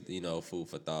to give food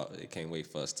for thought. They can't wait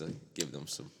for us to give them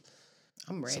some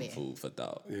I'm ready. food for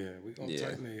thought. Yeah, we're going to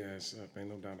tighten their ass up. Ain't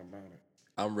no doubt about it.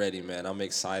 I'm ready, man. I'm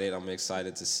excited. I'm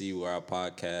excited to see where our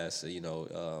podcast,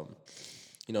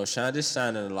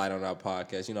 shining a light on our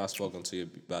podcast. I've spoken to you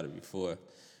about it before,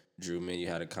 Drew. Man, you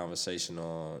had a conversation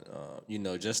on,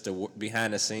 just the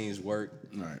behind the scenes work,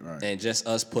 Right. and just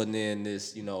us putting in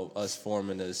this, us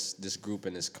forming this group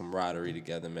and this camaraderie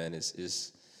together, man.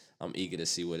 I'm eager to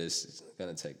see where this is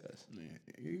gonna take us.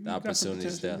 You The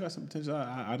opportunities there. You got some potential.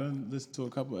 I done listened to a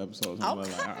couple episodes.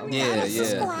 Okay. Yeah.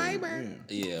 Subscriber.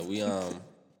 Yeah, we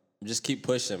just keep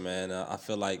pushing, man. I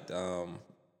feel like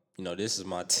this is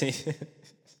my team.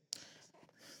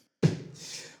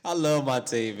 I love my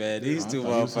team, man. These two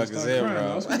motherfuckers here,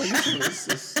 bro.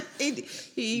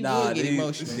 He will get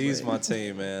emotional. These my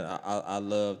team, man. I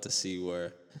love to see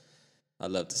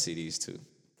these two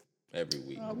every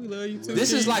week. Oh, we love you too.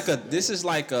 This is like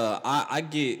I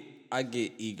get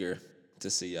eager to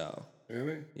see y'all.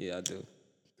 Really? Yeah, I do.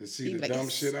 To see the dumb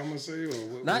shit I'm going to say? Or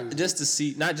what Not just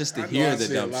to I hear know I the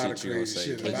say a dumb lot shit of you're gonna crazy say.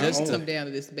 shit, But but just I to Come down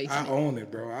to this I basement. own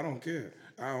it, bro. I don't care.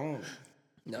 I own it.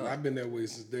 No. I've been that way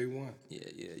since day one. Yeah,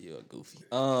 you're a goofy.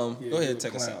 Go ahead and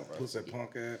take us out, bro. Pussy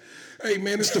punk ass. Hey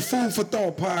man, it's the Food for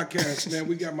Thought podcast, man.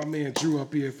 We got my man Drew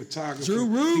up here, photographer.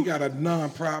 He got a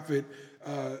non-profit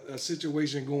a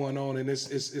situation going on, and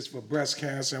it's for breast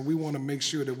cancer, and we want to make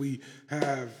sure that we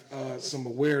have some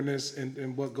awareness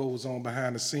in what goes on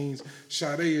behind the scenes.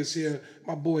 Sade is here,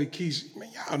 my boy Keish. Man,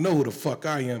 y'all know who the fuck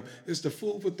I am. It's the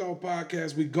Food for Thought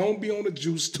podcast. We gonna be on the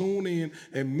juice. Tune in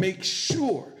and make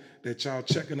sure that y'all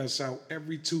checking us out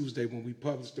every Tuesday when we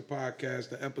publish the podcast,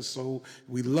 the episode.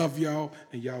 We love y'all,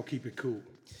 and y'all keep it cool.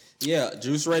 Yeah,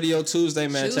 Juice Radio Tuesday,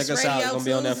 man. Juice Check us out. Radio We're gonna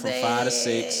be on there from 5 to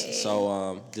Tuesday. 6.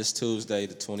 So this Tuesday,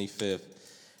 the 25th,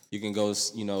 you can go,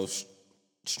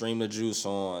 stream the Juice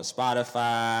on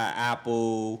Spotify,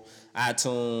 Apple,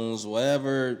 iTunes,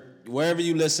 wherever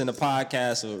you listen to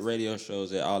podcasts or radio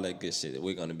shows, and all that good shit.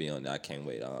 We're gonna be on there. I can't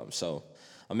wait. So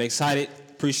I'm excited.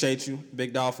 Appreciate you,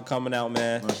 Big Dog, for coming out,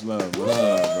 man. Much love,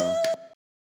 bro.